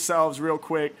to yourselves real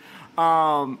quick.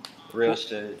 Real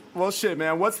shit. Well, shit,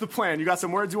 man. What's the plan? You got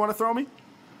some words you want to throw me?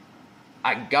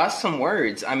 I got some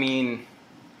words. I mean,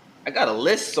 I got a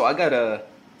list, so I gotta.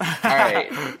 All right.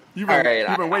 You've been waiting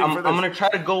for this. I'm gonna try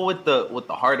to go with the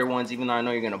harder ones, even though I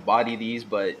know you're gonna body these.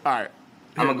 But all right,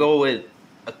 I'm gonna go with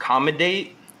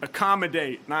accommodate.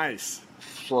 Accommodate, nice.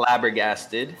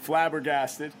 Flabbergasted.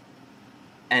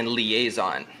 And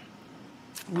liaison.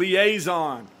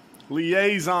 Liaison.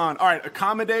 All right,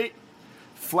 accommodate,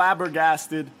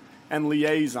 flabbergasted, and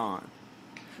liaison.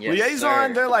 Yes, liaison,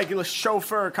 sir. They're like a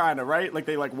chauffeur kind of, right? Like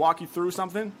they like walk you through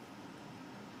something.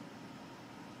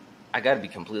 I gotta be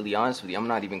completely honest with you. I'm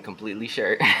not even completely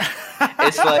sure.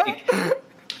 It's like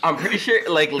I'm pretty sure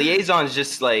like liaison is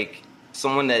just like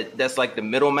someone that's like the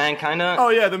middleman kind of. Oh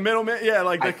yeah, the middleman. Yeah,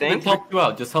 like I think helps you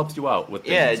out. Just helps you out with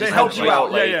things. Yeah, it helps you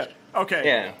out. Like, yeah. Okay.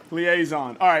 Yeah.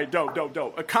 Liaison. All right.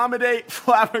 Dope. Accommodate,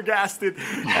 flabbergasted,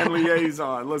 and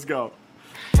liaison. Let's go.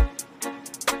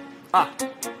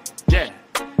 Yeah.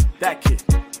 That kid.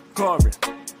 Glory.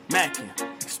 Mackin.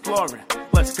 Exploring.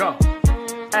 Let's go.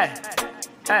 Hey.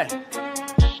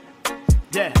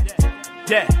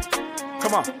 Yeah.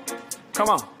 Come on.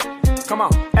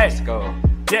 Hey. Let's go.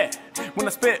 Yeah. When I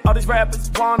spit, all these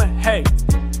rappers wanna hate.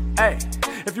 Hey.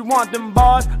 If you want them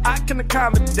bars, I can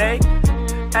accommodate.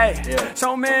 Hey,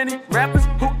 so many rappers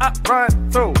who I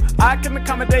run through. I can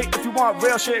accommodate if you want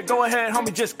real shit. Go ahead,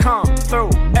 homie, just come through.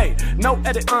 Hey, no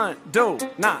edit, undo.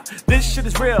 Nah, this shit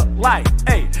is real life.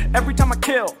 Hey, every time I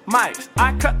kill mics,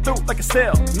 I cut through like a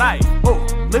steel knife. Ooh,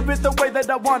 live it the way that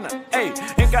I wanna. Hey,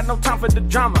 ain't got no time for the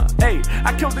drama. Hey,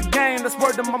 I kill the game, that's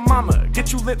word to my mama.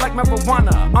 Get you lit like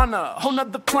marijuana on a whole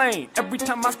nother plane. Every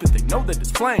time I spit, they know that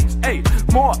it's flames. Hey,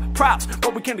 more props,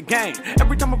 but we came to gain.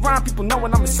 Every time I rhyme, people know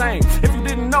when I'm insane. If you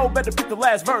didn't know, better pick the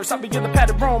last verse. I'll be in the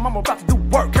padded room, I'm about to do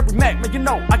work. Harry Mack, man, you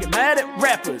know, I get mad at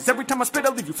rappers. Every time I spit, I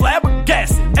leave you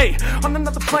flabbergasted. Hey, on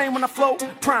another plane when I float,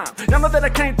 prime. Y'all know that I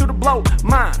came through to blow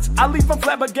minds. I leave them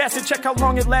flabbergasted, check how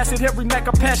long it lasted. Harry Mack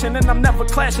a passion, and I'm never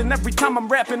clashing. Every time I'm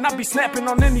rapping, I be snapping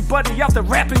on anybody out there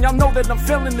rapping. Y'all know that I'm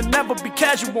feeling to never be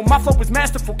casual. My flow is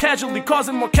masterful, casually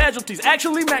causing more casualties.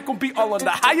 Actually, Mac gon' be all on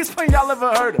the highest plane y'all ever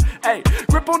heard of. Hey,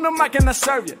 grip on the mic and I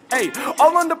serve you. Hey,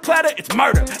 all on the platter, it's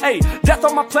murder. Hey, death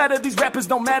on my platter, these rappers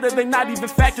don't matter. They not even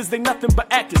factors, they nothing but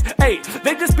actors. Hey,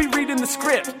 they just be reading the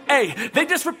script. Hey, they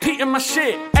just repeating my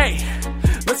shit. Hey,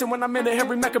 listen when I'm in it,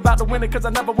 Harry Mack about to win it, cause I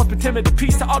never once been timid.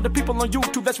 Peace to all the people on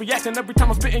YouTube that's reacting. Every time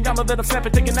I'm spitting, y'all know that I'm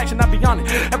snapping, taking action, I be on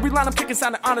it. Every line I'm kicking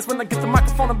sounding honest. When I get the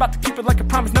microphone, I'm about to keep it like a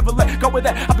promise. Never let go with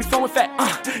that, I be flowing fat.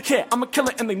 Yeah, I'm a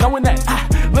killer and they knowing that.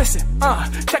 Listen,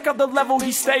 check out the level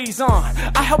he stays on.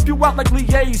 I help you out like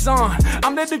liaison.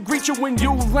 I'm there to greet you when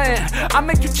you land. I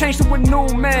make you change to a new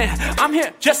man. I'm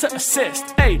here just to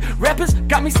assist. Hey, rappers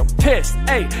got me so pissed.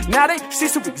 Hey, now they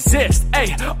cease to exist.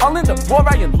 Hey, all in the war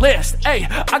I enlist. Hey,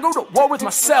 I go to war with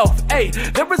myself. Hey,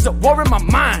 there is a war in my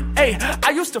mind. Hey,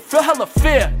 I used to feel hella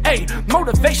fear. Hey,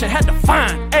 motivation had to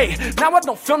find. Hey, now I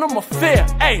don't feel no more fear.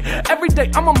 Hey, every day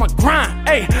I'm on my grind.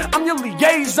 Hey, I'm your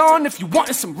liaison if you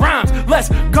wantin' some rhymes. Let's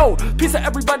go. Peace to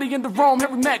everybody in the room.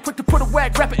 Harry Mack, quick to put a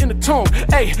whack rapper in the tomb.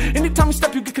 Hey, anytime you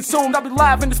step, you get consumed. I'll be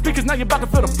live in the speakers, now you're about to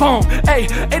feel the boom. Hey,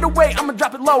 808, I'ma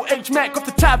drop it low. H Mac off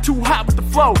the top, too hot with the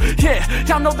flow. Yeah,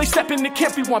 y'all know they steppin', it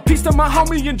can't be one. Peace to my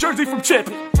homie in Jersey from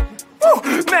Chippy.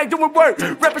 Woo, Mac doing work.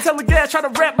 Rappers hella gas, try to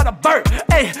rap but I burp.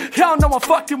 Hey, y'all know I'm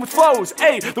fucking with flows.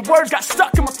 Hey, the words got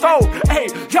stuck in my throat. Hey,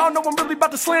 y'all know I'm really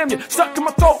about to slam you. Stuck in my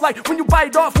throat like when you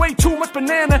bite off way too much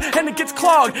banana and it gets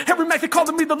clogged. Harry Mack, they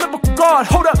calling me the lyrical god.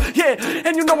 Hold up, yeah,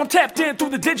 and you know I'm tapped in through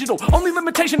the digital. Only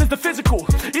limitation is the physical.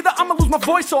 Either I'ma lose my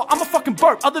voice or I'ma fucking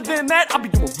burp. Other than that, I'll be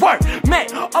doing work.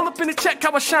 Mac, all up in the check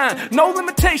how I shine. No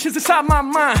limitations inside my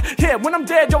mind. Yeah, when I'm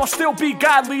dead, yo, I'll still be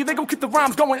godly. They gon' keep the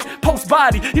rhymes going post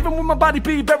body. Even when my body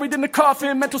be buried in the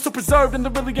coffin. Mental so preserved and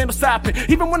there really ain't no stopping.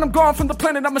 Even when I'm gone from the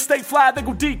planet, I'ma stay fly. They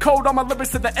go decode all my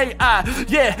lyrics to the AI.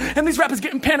 Yeah, and these rappers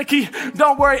getting panicky.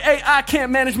 Don't worry, AI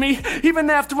can't manage me. Even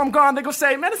after I'm gone, they go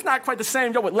say, man, it's not quite the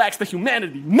same. Yo, it lacks the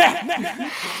humanity. Nah.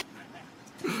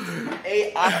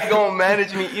 AI gonna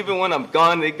manage me even when I'm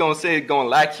gone. They gonna say it's gonna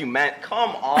lack humanity.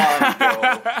 Come on,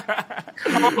 bro.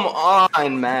 Come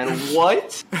on, man.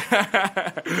 What?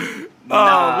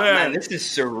 Nah, man, this is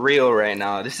surreal right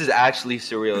now. This is actually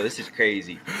surreal. This is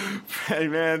crazy. Hey,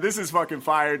 man, this is fucking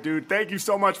fire, dude. Thank you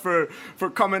so much for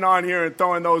coming on here and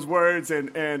throwing those words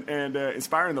and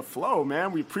inspiring the flow,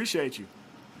 man. We appreciate you.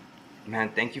 Man,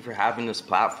 thank you for having this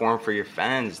platform for your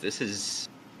fans. This is...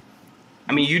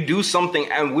 I mean, you do something,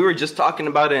 and we were just talking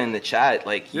about it in the chat.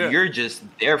 Like, you're just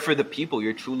there for the people.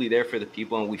 You're truly there for the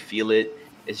people, and we feel it.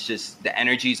 It's just the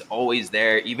energy's always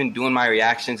there. Even doing my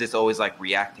reactions, it's always like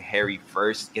react to Harry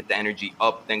first, get the energy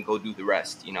up, then go do the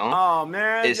rest, you know? Oh,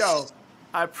 man. Yo,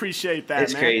 I appreciate that,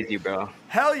 it's crazy, bro.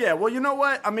 Hell yeah. Well, you know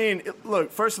what? I mean,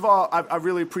 look, first of all, I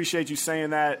really appreciate you saying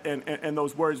that, and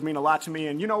those words mean a lot to me.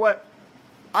 And you know what?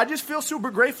 I just feel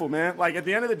super grateful, man. Like, at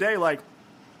the end of the day, like,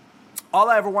 all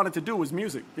I ever wanted to do was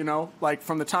music, you know, like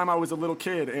from the time I was a little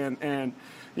kid. And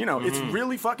you know, it's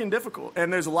really fucking difficult.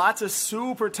 And there's lots of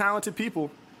super talented people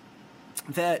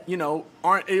that, you know,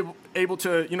 aren't able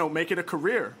to, you know, make it a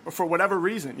career for whatever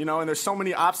reason, you know, and there's so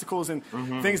many obstacles and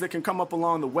things that can come up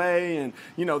along the way. And,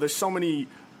 you know, there's so many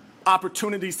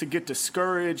opportunities to get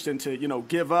discouraged and to, you know,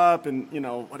 give up and, you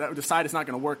know, whatever, decide it's not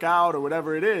going to work out or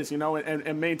whatever it is, you know,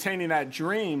 and maintaining that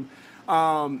dream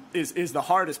is the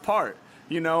hardest part.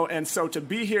 You know, and so to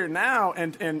be here now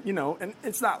and you know, and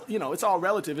it's not, you know, it's all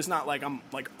relative. It's not like I'm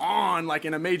like on like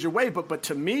in a major way, but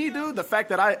to me, dude, the fact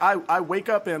that I wake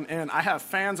up and I have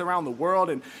fans around the world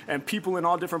and people in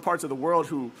all different parts of the world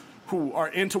who are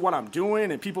into what I'm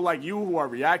doing and people like you who are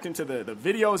reacting to the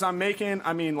videos I'm making.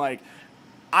 I mean, like,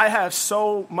 I have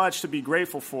so much to be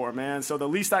grateful for, man. So the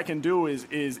least I can do is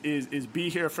be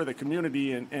here for the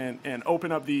community and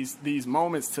open up these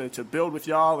moments to build with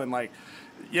y'all and like,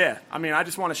 yeah, I mean, I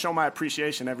just want to show my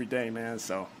appreciation every day, man.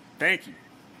 So thank you.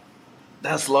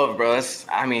 That's love, bro.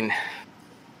 I mean,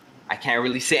 I can't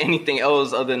really say anything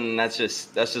else other than that's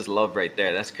just love right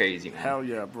there. That's crazy, man. Hell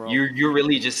yeah, bro. You're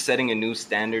really just setting a new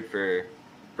standard for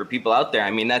people out there.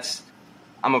 I mean,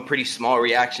 I'm a pretty small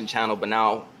reaction channel, but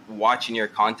now watching your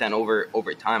content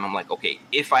over time, I'm like, okay,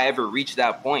 if I ever reach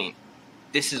that point,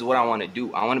 this is what I want to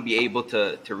do. I want to be able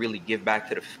to really give back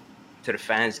to the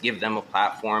fans, give them a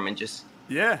platform, and just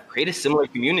create a similar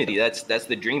community. That's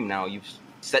the dream now. You've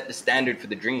set the standard for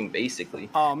the dream, basically.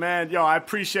 Oh man, yo, I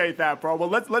appreciate that, bro. Well,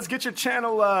 let's get your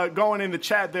channel going in the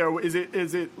chat there. Is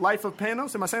it Life of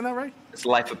Panos? Am I saying that right? It's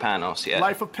Life of Panos, yeah.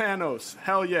 Life of Panos.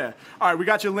 Hell yeah. All right, we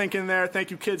got your link in there.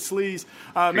 Thank you, Kid Sleaze.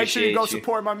 Make sure you go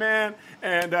support my man.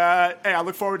 And hey, I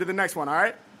look forward to the next one, all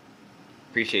right?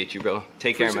 Appreciate you, bro.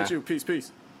 Take care, man. Appreciate you.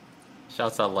 Peace.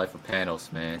 Shouts out Life of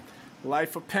Panos, man.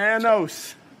 Life of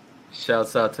Panos.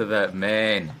 Shouts out to that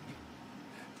man.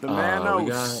 The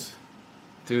Manos.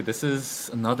 Dude, this is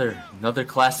another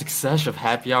classic sesh of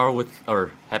Happy Hour with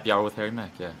Harry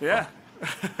Mack. Yeah.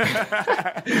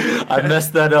 I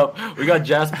messed that up. We got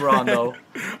Jasper on though.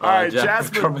 All right,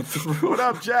 Jasper coming through. What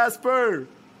up, Jasper?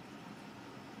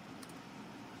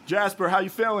 Jasper, how you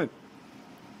feeling?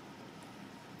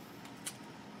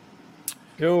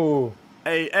 Yo.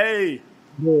 Hey.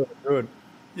 Good.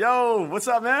 Yo, what's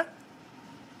up, man?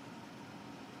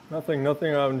 Nothing.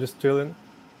 I'm just chilling.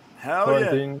 Hell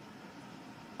quarantine. Yeah.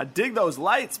 I dig those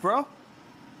lights, bro.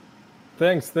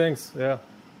 Thanks. Yeah.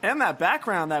 And that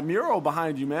background, that mural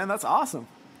behind you, man. That's awesome.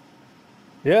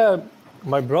 Yeah,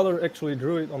 my brother actually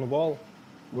drew it on the wall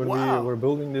when we were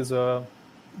building this in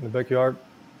the backyard.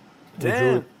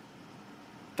 Damn.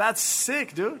 That's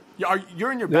sick, dude.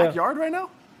 You're in your backyard right now?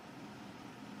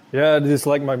 Yeah, this is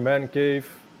like my man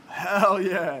cave. Hell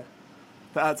yeah.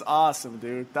 That's awesome,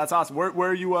 dude. That's awesome. Where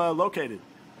are you located?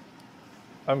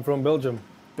 I'm from Belgium.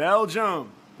 Belgium.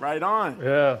 Right on.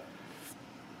 Yeah.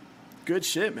 Good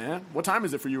shit, man. What time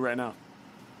is it for you right now?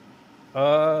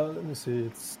 Let me see.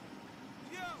 It's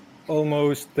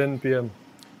almost 10 p.m.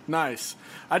 Nice.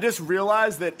 I just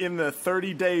realized that in the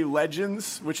 30-day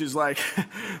legends, which is like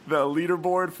the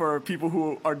leaderboard for people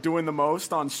who are doing the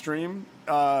most on stream,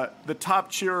 the top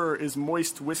cheerer is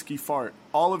Moist Whiskey Fart.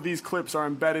 All of these clips are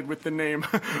embedded with the name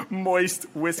Moist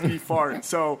Whiskey Fart.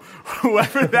 So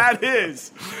whoever that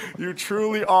is, you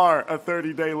truly are a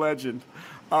 30-day legend.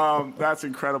 That's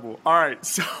incredible. All right,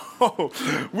 so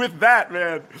with that,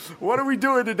 man, what are we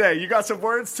doing today? You got some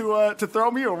words to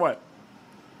throw me or what?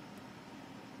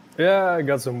 Yeah, I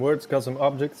got some words, got some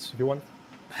objects if you want.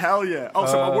 Hell yeah. Oh,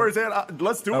 so my words in.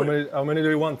 Let's do it. How many do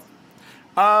you want?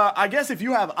 I guess if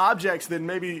you have objects, then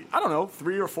maybe, I don't know,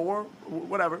 3 or 4,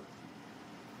 whatever.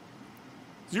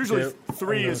 Usually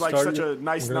 3 is like such a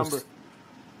nice number.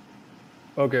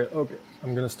 Okay.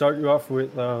 I'm going to start you off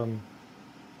with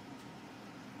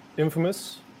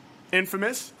Infamous.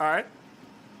 Infamous, all right.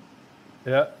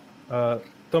 Yeah.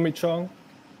 Tommy Chong.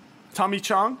 Tommy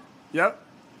Chong, yep.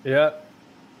 Yeah.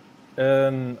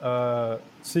 And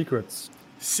Secrets.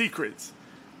 Secrets.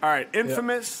 All right,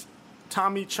 Infamous,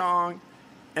 Tommy Chong,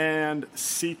 and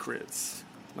Secrets.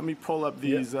 Let me pull up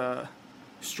these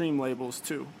stream labels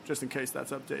too, just in case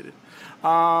that's updated.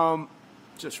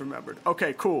 Just remembered.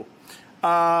 Okay, cool.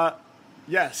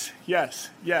 Yes.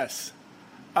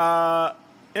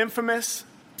 Infamous,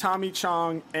 Tommy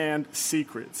Chong, and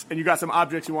Secrets. And you got some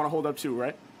objects you want to hold up too,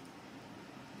 right?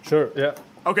 Sure, yeah.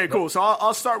 Okay, cool. So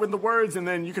I'll start with the words, and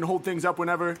then you can hold things up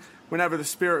whenever the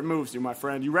spirit moves you, my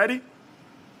friend. You ready?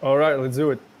 All right, let's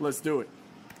do it. Let's do it.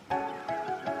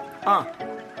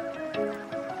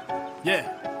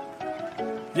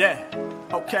 Yeah.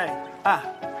 Okay.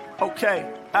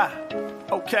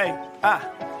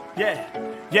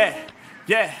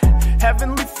 Yeah.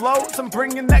 Heavenly flows, I'm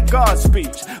bringing that God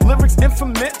speech. Lyrics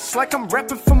infamous, like I'm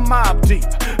rapping for Mobb Deep.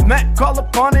 Matt call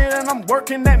upon it, and I'm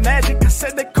working that magic. I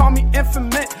said they call me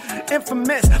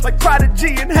infamous, like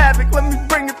Prodigy and Havoc. Let me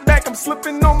bring it back, I'm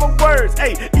slipping on my words.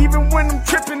 Hey, even when I'm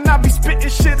tripping, I be spitting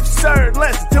shit absurd.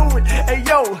 Let's do it. Hey,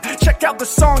 yo, check out the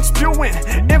song spewing.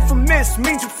 Infamous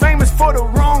means you're famous for the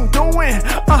wrongdoing.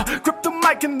 Grip the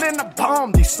mic and then I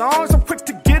bomb these songs. I'm quick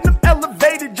to get them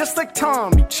elevated, just like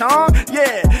Tommy Chong.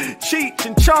 Yeah, Cheech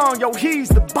and Chong, yo, he's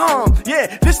the bomb.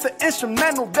 Yeah, this the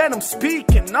instrumental that I'm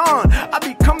speaking on. I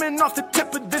be coming off the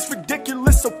tip of this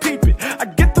ridiculous, so peep it. I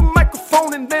get the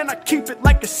microphone and then I keep it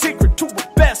like a secret to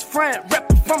a best friend.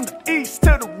 Reppin' from the east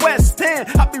to the west end.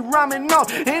 I be rhyming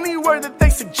off any word that they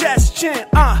suggestion.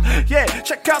 Yeah,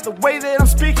 check out the way that I'm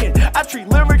speaking. I treat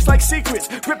lyrics like secrets.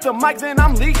 Grip the mic, then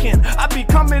I'm leaking. I be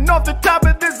coming off the top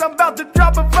of this, I'm about to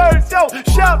drop a verse. Yo,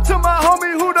 shout to my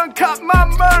homie who done caught my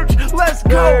merch. Let's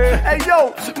go. Hey,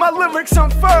 yo, my lyrics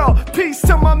unfurl. Peace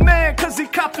to my man, cause he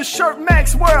copped the shirt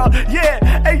Max World.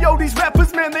 Yeah, hey, yo, these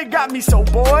rappers, man, they got me so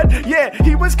bored. Yeah,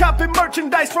 he was copping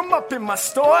merchandise from up in my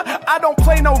store. I don't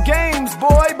play no games,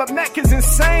 boy, but Mac is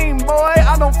insane, boy.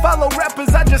 I don't follow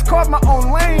rappers, I just carve my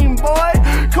own lane, boy.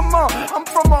 Come on, I'm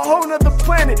from a whole nother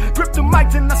planet. Grip the mic,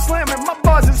 then I slam it. My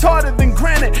bars is harder than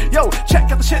granite. Yo,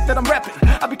 check out the shit that I'm rapping.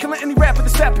 I be killing any rapper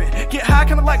that's stepping. Get high,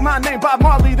 kinda like my name, Bob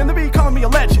Marley, then they be calling me a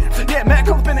legend. Yeah, Mac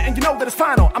comes in it, and you know that it's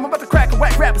final. I'm about to crack a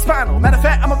whack rapper's spinal. Matter of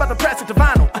fact, I'm about to press it to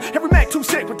vinyl. Every Mac too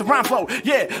sick with the rhyme flow.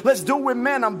 Yeah, let's do it,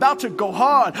 man, I'm about to go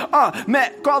hard.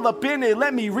 Mac all up in it,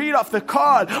 let me read off the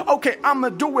card. Okay, I'ma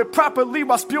do it properly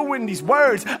while spewing these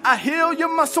words. I heal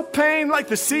your muscle pain like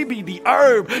the CBD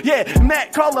herb. Yeah,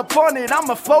 Mac call up on it,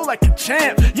 I'ma flow like a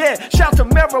champ. Yeah, shout to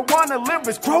marijuana,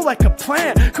 lyrics grow like a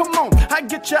plant. Come on, I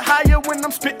get you higher when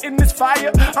I'm spitting this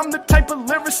fire. I'm the type of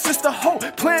lyricist the whole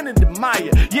planet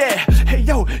admire. Yeah, hey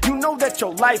yo, you know that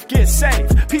your life gets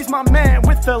saved. Peace my man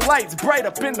with the lights bright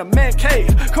up in the man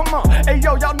cave. Come on, hey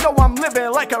yo, y'all know I'm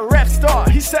living like a rap star.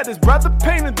 He said his brother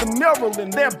painted the mural in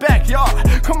their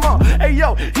backyard. Come on, hey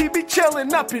yo, he be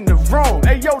chilling up in the room.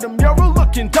 Hey yo, the mural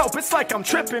looking dope, it's like I'm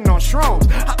tripping on shrooms.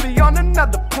 I be on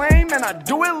another plane, and I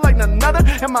do it like another.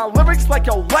 And my lyrics like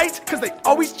your lights, cause they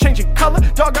always changing color.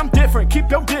 Dog, I'm different, keep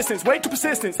your distance, way too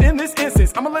persistent. In this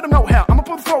instance, I'ma let them know how, I'ma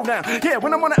put the throw down. Yeah,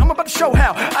 when I'm on it, I'm about to show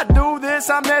how I do this.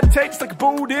 I meditate just like a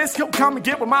Buddhist. Yo, come and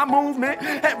get with my movement.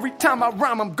 Every time I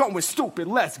rhyme, I'm going stupid.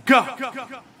 Let's go.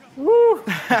 Woo!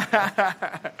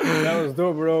 That was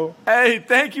dope, bro. Hey,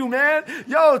 thank you, man.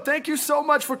 Yo, thank you so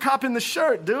much for copping the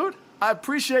shirt, dude. I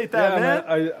appreciate that,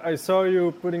 man. I saw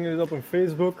you putting it up on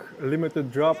Facebook, a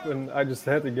limited drop, and I just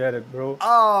had to get it, bro.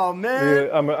 Oh, man.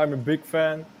 Yeah, I'm a big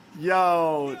fan.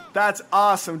 Yo, that's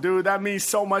awesome, dude. That means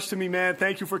so much to me, man.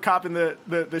 Thank you for copping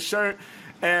the shirt.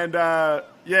 And,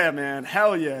 yeah, man,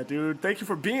 hell yeah, dude. Thank you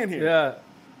for being here.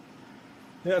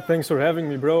 Yeah, thanks for having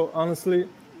me, bro. Honestly,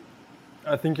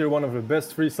 I think you're one of the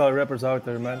best freestyle rappers out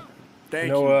there, man. Thank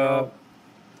you, bro.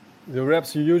 The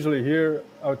raps you usually hear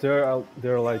out there,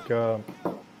 they're like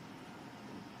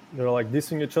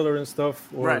dissing each other and stuff,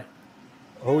 or right.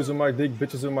 Hoes on my dick,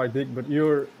 bitches on my dick. But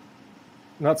you're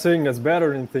not saying that's bad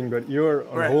or anything, but you're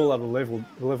on a whole other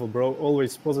level, bro.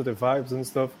 Always positive vibes and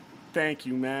stuff. Thank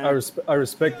you, man. I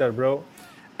respect that, bro.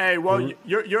 Hey, well,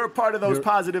 you're a part of those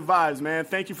positive vibes, man.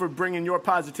 Thank you for bringing your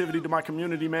positivity to my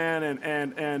community, man,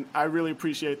 and I really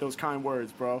appreciate those kind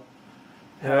words, bro.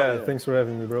 Yeah, thanks for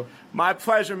having me, bro. My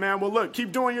pleasure, man. Well, look,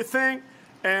 keep doing your thing,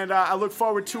 and I look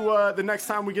forward to the next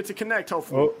time we get to connect.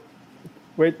 Hopefully. Oh,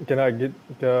 wait, can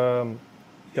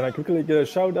I quickly get a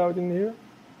shout out in here?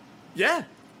 Yeah.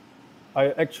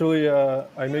 I actually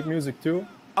I make music too.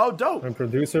 Oh, dope. I'm a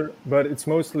producer, but it's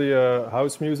mostly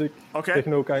house music,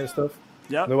 techno kind of stuff.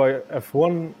 Yeah. Though I have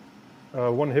one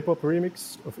hip hop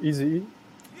remix of Eazy-E.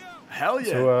 Hell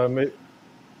yeah. So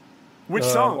which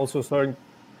song? Also starting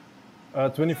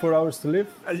 24 Hours to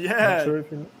Live. Yeah. Sure if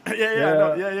you know.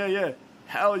 Yeah.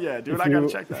 Hell yeah, dude. I gotta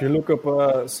check that. If you look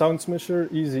up Sound Smasher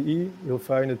Eazy-E, you'll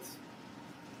find it.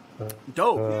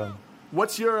 Dope.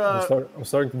 What's your? I'm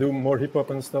starting to do more hip hop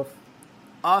and stuff.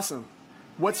 Awesome.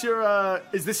 What's your?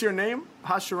 Is this your name,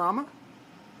 Hashirama?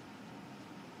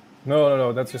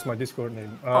 No. That's just my Discord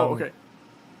name. Okay.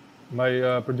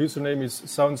 My producer name is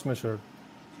Sound Smasher.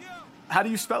 How do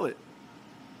you spell it?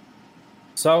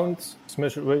 Sound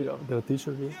Smasher. Wait, the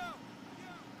T-shirt here.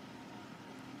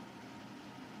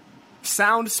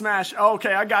 Sound Smash.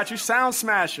 Okay, I got you. Sound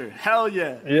Smasher. Hell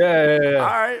yeah. Yeah. All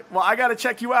right. Well, I got to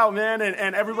check you out, man.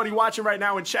 And everybody watching right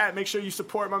now in chat, make sure you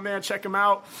support my man. Check him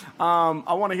out.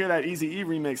 I want to hear that Eazy-E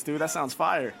remix, dude. That sounds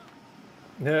fire.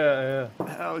 Yeah.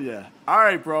 Hell yeah. All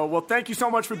right, bro. Well, thank you so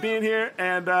much for being here,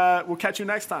 and we'll catch you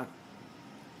next time.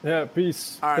 Yeah,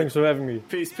 peace. All right. Thanks for having me.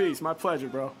 Peace. My pleasure,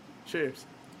 bro. Cheers.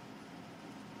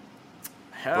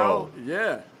 Hell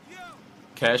yeah.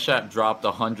 Cash App dropped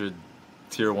 100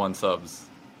 Tier 1 subs.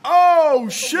 Oh,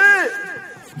 shit!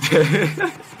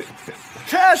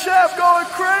 Cash App going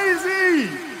crazy!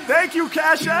 Thank you,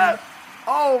 Cash App.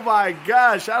 Oh, my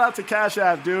gosh. Shout out to Cash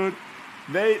App, dude.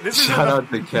 Shout out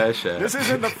to Cash App. This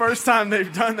isn't the first time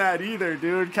they've done that either,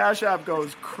 dude. Cash App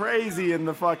goes crazy in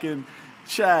the fucking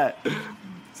chat.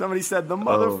 Somebody said, the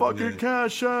motherfucking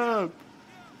Cash App.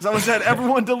 Someone said,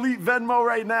 everyone delete Venmo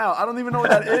right now. I don't even know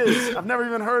what that is. I've never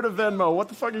even heard of Venmo. What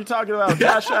the fuck are you talking about?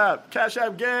 Cash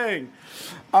App gang.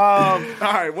 All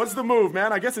right, what's the move,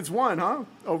 man? I guess it's one, huh?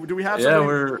 Oh, do we have something?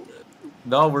 We're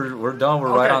done.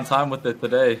 We're right on time with it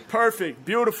today. Perfect.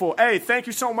 Beautiful. Hey, thank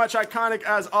you so much, Iconic,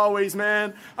 as always,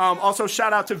 man. Also,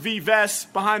 shout out to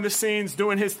V-Vest behind the scenes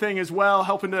doing his thing as well,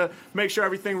 helping to make sure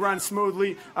everything runs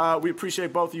smoothly. We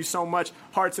appreciate both of you so much.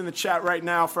 Hearts in the chat right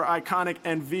now for Iconic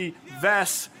and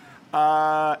V-Vest.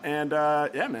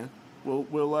 Yeah, man.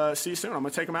 We'll see you soon. I'm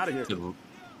going to take him out of here.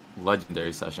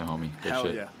 Legendary session, homie. Good Hell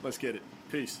shit. Yeah. Let's get it.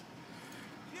 Peace.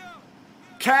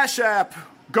 Cash App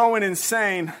going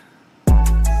insane.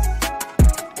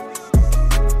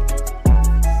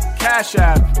 Cash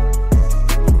App.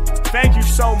 Thank you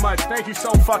so much. Thank you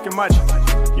so fucking much.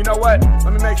 You know what?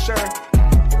 Let me make sure.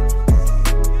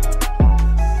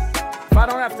 If I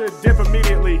don't have to dip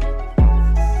immediately.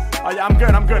 Oh, yeah, I'm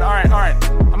good. All right.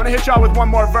 I'm going to hit y'all with one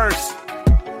more verse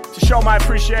to show my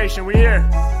appreciation. We here.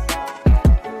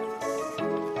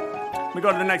 Let me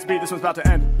go to the next beat. This one's about to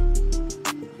end.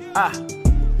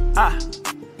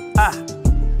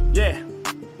 Yeah.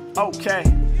 Okay.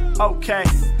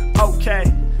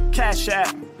 Cash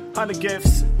App, 100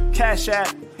 gifts. Cash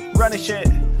App, running shit.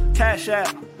 Cash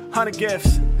App, 100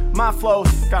 gifts. My flows,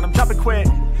 got them jumping quick.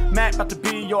 Mac about to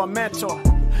be your mentor.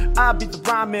 I'll be the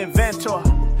rhyme inventor.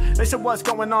 They said what's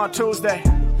going on Tuesday.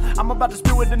 I'm about to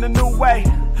spew it in a new way.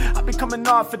 I be coming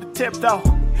off at the tip though.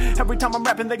 Every time I'm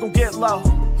rapping they gon' get low.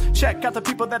 Check out the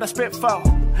people that I spit for.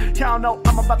 Y'all know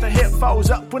I'm about to hit foes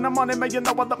up. When I'm on it, man, you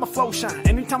know I let my flow shine.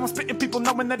 Anytime I'm spitting, people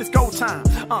knowing that it's go time.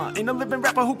 Ain't a living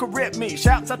rapper who can rip me.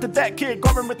 Shouts out to that kid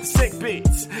going with the sick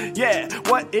beats. Yeah,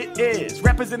 what it is.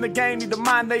 Rappers in the game need to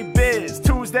mind they biz.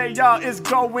 Tuesday, y'all, is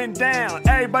going down.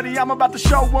 Everybody, I'm about to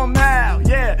show them now.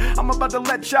 Yeah, I'm about to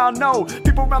let y'all know.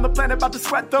 People around the planet about to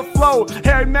sweat the flow.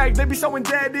 Harry Mack, they be so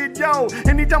indebted, yo.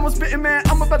 Anytime I'm spitting, man,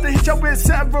 I'm about to hit y'all with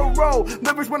several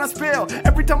lyrics when I spill.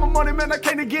 Every time I'm on it, man, I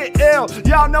can't get ill.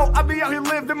 Y'all know I be out here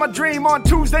living my dream. On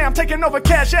Tuesday, I'm taking over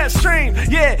Cash App stream.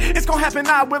 Yeah, it's gonna happen,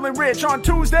 I will and rich. On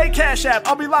Tuesday, Cash App,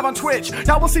 I'll be live on Twitch.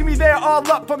 Y'all will see me there all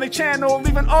up on the channel,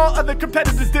 leaving all other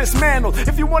competitors dismantled.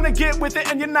 If you wanna get with it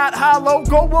and you're not hollow,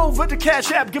 go over to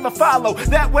Cash App, give a follow.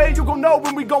 That way you gon' know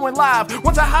when we going live.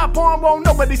 Once I hop on, won't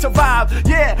nobody survive.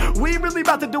 Yeah, we really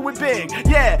about to do it big.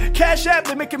 Yeah, Cash App,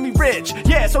 they making me rich.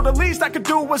 Yeah, so the least I could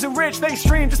do was enrich they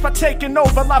stream just by taking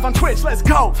over live on Twitch. Let's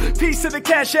go. Peace to the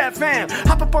Cash App fam.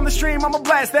 Hop up on the stream, I'ma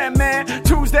blast that, man.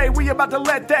 Tuesday, we about to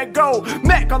let that go.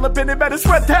 Mac all up in it, better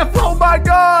sweat that flow, my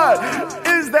God.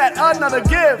 Is that another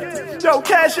gift. Yo,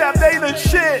 Cash App, they the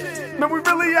shit. Man, we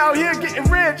really out here getting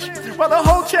rich while the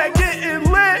whole chat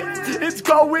getting lit. It's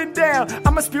going down.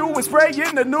 I'ma spew and spray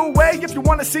in a new way. If you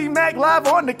wanna see Mac live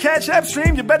on the Cash App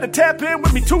stream, you better tap in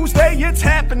with me Tuesday. It's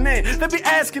happening. They be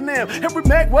asking them, Henry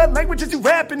Mac, what language is you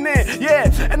rapping in? Yeah,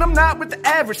 and I'm not with the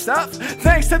average stuff.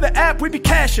 Thanks to the app, we be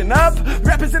cashing up.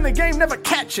 Rappers in the game never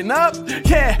catching up.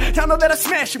 Yeah, y'all know that I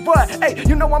smash it, but hey,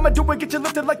 you know I'ma do it, get you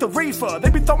lifted like the reefer. They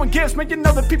be throwing gifts, man, you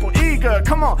know the people eager.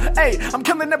 Come on, hey, I'm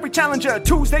killing every challenger.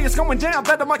 Tuesday is going down,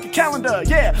 better mark your calendar.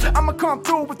 Yeah, I'ma come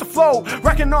through with the flow,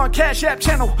 rocking on Cash App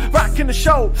channel, rocking the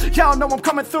show. Y'all know I'm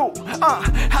coming through.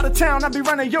 Out of town, I be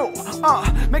running you.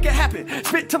 Make it happen,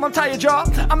 spit till I'm tired, y'all.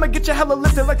 I'ma get you hella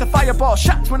lifted like the fireball.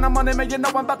 Shots when I'm on it, man, you know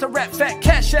I'm about to rap fat.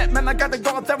 Cash App, man, I gotta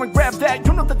go up there and grab that.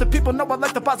 You know that the people know I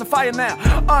like the bars of fire now.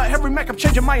 Henry Mac, I'm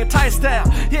changing my entire style.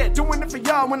 Yeah, doing it for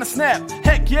y'all when I snap.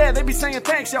 Heck yeah, they be saying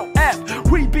thanks, yo, app.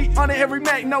 We be on it, Henry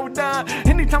Mac, no duh.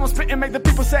 Anytime I'm spitting, make the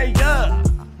people say, yeah.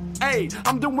 Hey,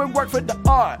 I'm doing work for the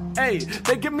art. Hey,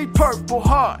 they give me purple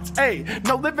hearts. Hey,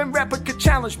 no living rapper could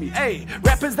challenge me. Hey,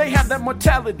 rappers, they have that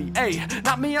mortality. Hey,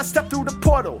 not me, I step through the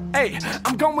portal. Hey,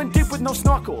 I'm going deep with no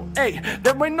snorkel. Hey,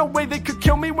 there ain't no way they could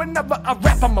kill me whenever I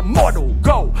rap, I'm immortal.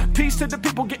 Go, peace to the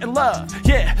people getting love.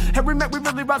 Yeah, Henry Mac, we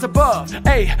really rise above.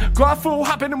 Hey, Garfool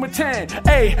hopping in with 10.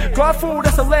 Hey, Garfool,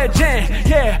 that's a legend.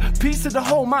 Yeah, peace to the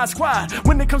whole my squad.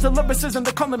 When it comes to lyricism,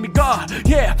 they're calling me God.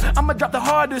 Yeah, I'ma drop the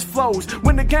hardest flows.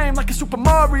 When the game like a Super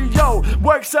Mario.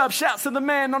 Works up, shouts to the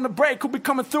man on the break who be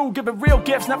coming through, giving real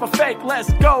gifts, never fake.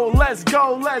 Let's go, let's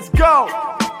go, let's go.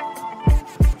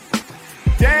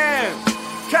 Damn,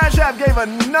 Cash App gave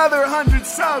another 100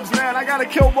 subs, man. I gotta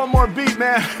kill one more beat,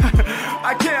 man.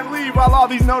 I can't leave while all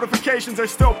these notifications are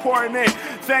still pouring in.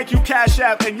 Thank you, Cash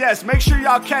App. And yes, make sure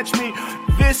y'all catch me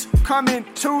this coming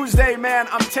Tuesday, man.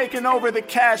 I'm taking over the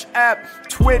Cash App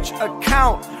Twitch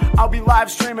account. I'll be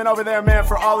live streaming over there, man,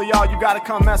 for all of y'all. You gotta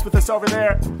come mess with us over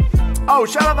there. Oh,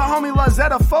 shout out the homie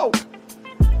Lazetta Folk.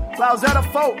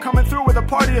 Lazetta Folk coming through with a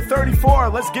party of 34.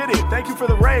 Let's get it. Thank you for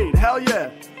the raid. Hell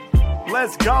yeah.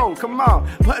 Let's go. Come on.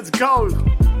 Let's go.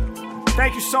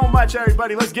 Thank you so much,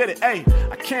 everybody. Let's get it. Hey,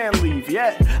 I can't leave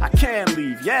yet. I can't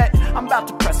leave yet. I'm about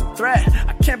to press a threat.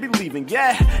 I can't be leaving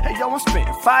yet. Hey, yo, I'm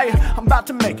spitting fire. I'm about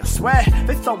to make a sweat.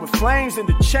 They throwing flames in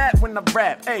the chat when I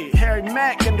rap. Hey, Harry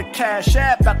Mack and the Cash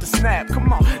App about to snap.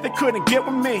 Come on, they couldn't get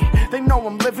with me. They know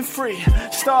I'm living free.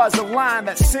 Stars align,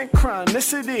 that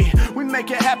synchronicity. We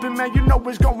make it happen, man. You know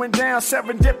it's going down.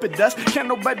 Serendipitous. Can't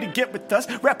nobody get with us.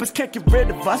 Rappers can't get rid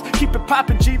of us. Keep it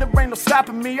poppin', G. There ain't no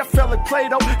stopping me. I feel like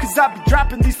Plato, cause I be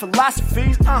dropping these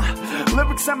philosophies.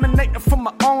 Lyrics emanating from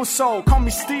my own soul. Call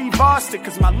me Steve Austin,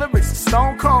 cause my lyrics are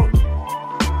stone cold.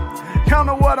 Y'all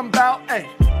know what I'm about, ayy.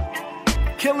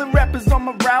 Killing rappers on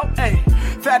my route, ayy.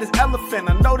 Fat as elephant,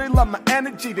 I know they love my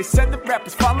energy. They said the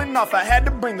rappers falling off, I had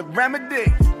to bring the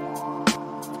remedy.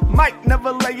 Mike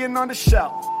never laying on the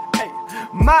shelf,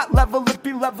 ayy. My level, it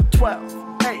be level 12.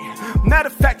 Hey, matter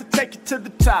of fact, to take it to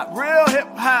the top. Real hip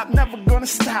hop, never gonna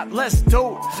stop. Let's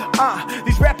do it.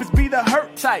 These rappers be the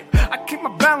hurt type. I keep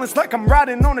my balance like I'm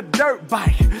riding on a dirt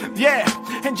bike. Yeah,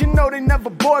 and you know they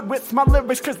never bored with my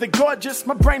lyrics cause they gorgeous.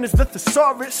 My brain is the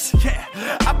thesaurus. Yeah,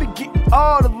 I be getting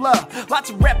all the love.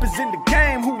 Lots of rappers in the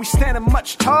game who we standing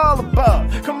much tall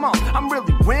above. Come on, I'm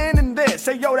really winning this.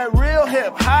 Hey, yo, that real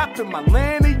hip hop in my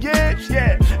lineage.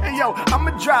 Yeah, hey, yo, I'ma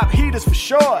drop heaters for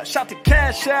sure. Shout to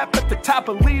Cash App at the top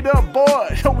of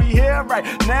leaderboard. Yo, we here right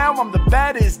now. I'm the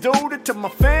baddest dude. And to my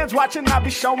fans watching, I be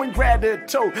showing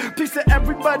gratitude. Peace to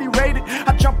everybody rated.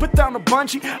 I jump it down a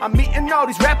bungee. I'm eating all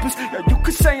these rappers. Yo, you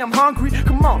could say I'm hungry.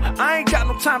 Come on, I ain't got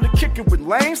no time to kick it with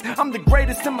lames. I'm the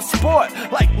greatest in my sport,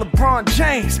 like LeBron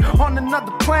James. On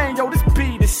another plane, yo, this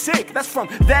beat is sick. That's from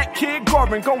that kid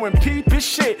Gorin going peep his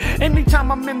shit.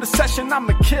 Anytime I'm in the session,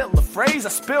 I'ma kill a phrase. I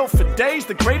spill for days.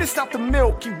 The greatest out the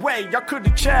Milky Way. Y'all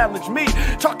could've challenged me.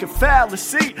 Talking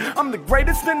fallacy. I'm the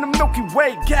greatest in the Milky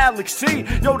Way galaxy.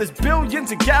 Yo, there's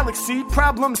billions of galaxies.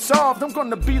 Problem solved. I'm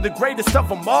gonna be the greatest of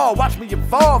them all. Watch me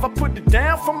evolve. I put it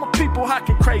down for my people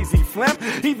hocking crazy flim.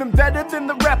 Even better than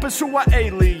the rappers who are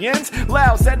aliens.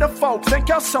 Loud at the folks. Thank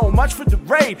y'all so much for the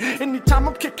raid. Anytime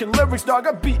I'm kicking lyrics, dog,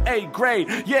 I be A grade.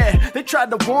 Yeah, they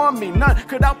tried to warn me. None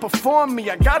could outperform me.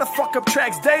 I gotta fuck up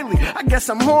tracks daily. I guess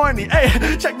I'm horny.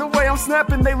 Hey, check the way I'm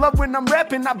snapping. They love when I'm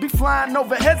rapping. I be flying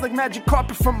over heads like magic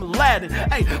carpet from Aladdin.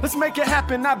 Hey, let's make it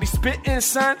happen. I be spitting,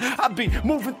 son. I be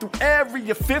moving through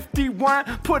Area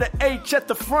 51. Put an H at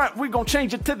the front. We gon'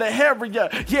 change it to the Harrier.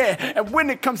 Yeah, and when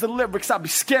it comes to lyrics, I be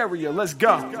scarier. Let's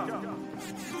go.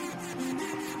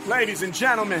 Ladies and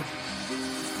gentlemen,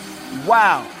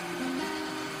 wow.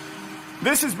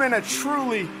 This has been a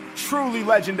truly, truly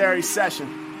legendary session.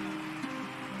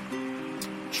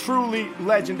 truly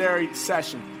legendary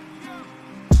session.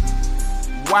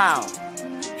 Wow.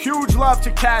 Huge love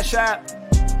to Cash App.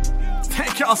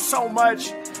 Thank y'all so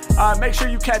much. Make sure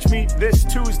you catch me this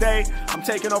Tuesday. I'm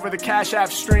taking over the Cash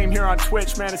App stream here on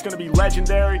Twitch, man. It's going to be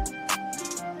legendary.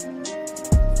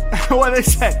 What they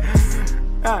say?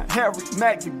 Harry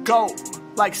Mack the GOAT.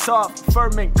 Like soft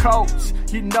ferment coats.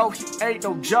 You know he ain't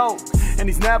no joke. And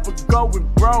he's never going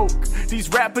broke. These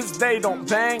rappers, they don't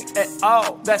bang at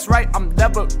all. That's right, I'm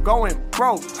never going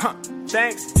broke.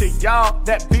 Thanks to y'all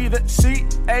that be the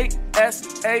C-A-S-H-A-P.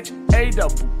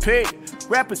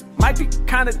 Rappers might be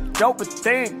kinda dope, but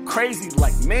they ain't crazy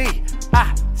like me.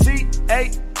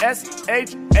 C-A-S-H-A-P.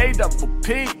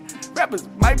 Rappers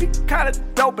might be kinda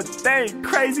dope, but they ain't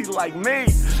crazy like me.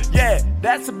 Yeah,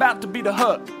 that's about to be the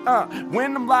hook.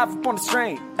 When I'm live up on the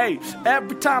stream, hey,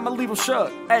 every time I leave them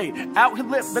shook, hey, out here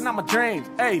living on my dreams,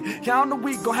 hey, y'all know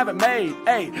we gon' have it made,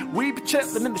 hey, we be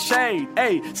chillin' in the shade,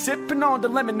 hey, sippin' on the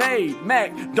lemonade,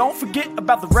 Mac, don't forget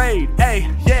about the raid, hey,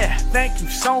 yeah, thank you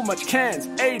so much, Ken's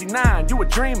 89, you a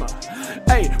dreamer,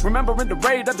 hey, remembering the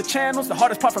raid of the channels, the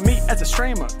hardest part for me as a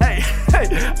streamer, hey,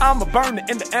 I'ma burn it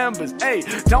in the embers, hey,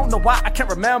 don't know why I can't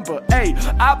remember, hey,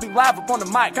 I'll be live up on the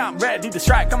mic, I'm ready to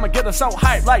strike, I'ma get us so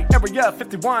hype like Area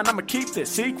 51, I'ma keep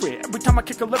this secret. Every time I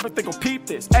kick a lyric, they gon' peep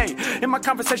this. Hey, in my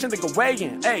conversation, they go weigh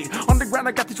in. Hey, on the ground,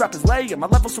 I got these rappers laying. My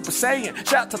level Super Saiyan.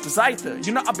 Shout out to Zyther.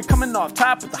 You know I be coming off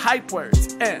top with the hype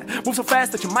words. Move so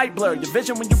fast that you might blur your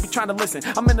vision when you be trying to listen.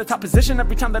 I'm in the top position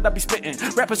every time that I be spitting.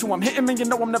 Rappers who I'm hitting, man, you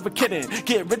know I'm never kidding.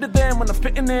 Get rid of them when I'm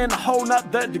spitting in a whole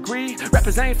nother degree.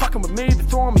 Rappers ain't fucking with me, they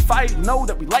throwing me fight. You know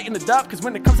that we lighten it up, cause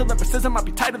when it comes to lyricism, I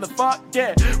be tight as the fuck.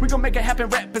 Yeah, we gon' make it happen,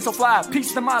 rapping so fly.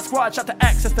 Peace to my squad, shout to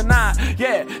Access to 9.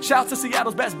 Yeah, shout to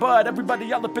Seattle's best bud.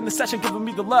 Everybody all up in the session giving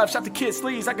me the love. Shout to Kid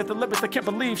Sleeves, I got the lyrics I can't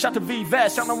believe. Shout to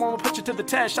V-Vest, shout to one put you to the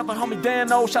test. Shout to homie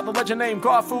Dano, shout to legend name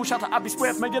Garfu. Shout to Abby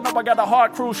Swift, man, you know I got a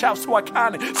hard crew. Shouts to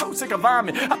Iconic, so sick of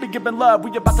vomit. I be giving love,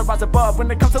 we about to rise above. When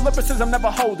it comes to lyricism,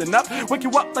 never holding up. Wake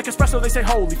you up like espresso, they say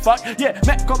holy fuck. Yeah,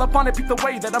 Mac call up on it, peep the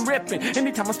way that I'm ripping.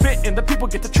 Anytime I'm spitting, the people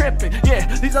get to tripping. Yeah,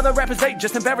 these other rappers, they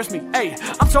just embarrass me. Hey,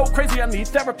 I'm so crazy, I need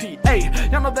therapy. Hey,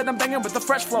 y'all know that I'm banging with the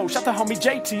fresh flow. Shout to homie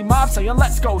JT Mob saying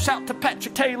let's go. Shout to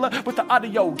Patrick Taylor with the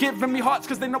audio, giving me hearts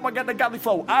cause they know I got a godly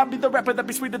flow. I'll be the rapper that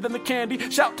be sweeter than the candy.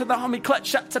 Shout to the homie Clutch,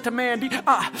 shout to Mandy.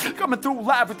 Coming through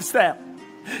live with the style.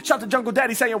 Shout to Jungle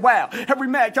Daddy saying wow. Harry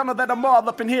Mack, y'all know that I'm all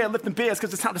up in here lifting beers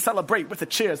cause it's time to celebrate with the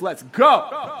cheers. Let's go.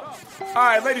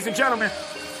 Alright, ladies and gentlemen,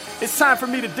 it's time for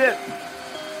me to dip.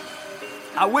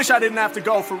 I wish I didn't have to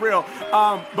go for real.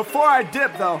 Before I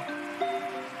dip though,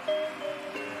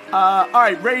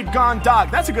 alright, Raid Gone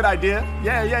Dog. That's a good idea.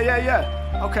 Yeah.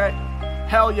 Okay.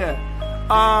 Hell yeah.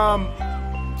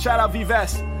 Shout out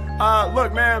V-Vest.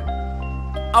 Look, man,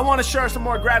 I want to share some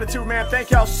more gratitude, man.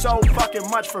 Thank y'all so fucking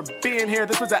much for being here.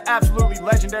 This was an absolutely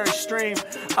legendary stream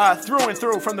through and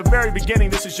through. From the very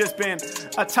beginning, this has just been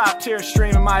a top-tier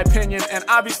stream, in my opinion. And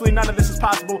obviously, none of this is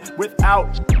possible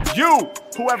without you.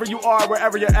 Whoever you are,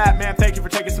 wherever you're at, man, thank you for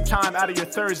taking some time out of your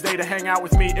Thursday to hang out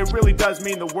with me. It really does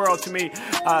mean the world to me.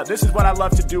 This is what I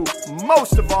love to do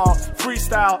most of all.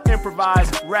 Freestyle, improvise,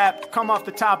 rap, come off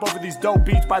the top over these dope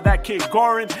beats by that kid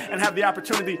Goran, and have the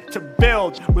opportunity to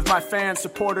build with my fans,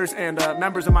 supporters, and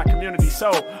members of my community.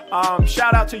 So,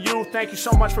 shout out to you. Thank you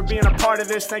so much for being a part of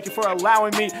this. Thank you for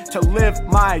allowing me to live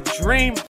my dream.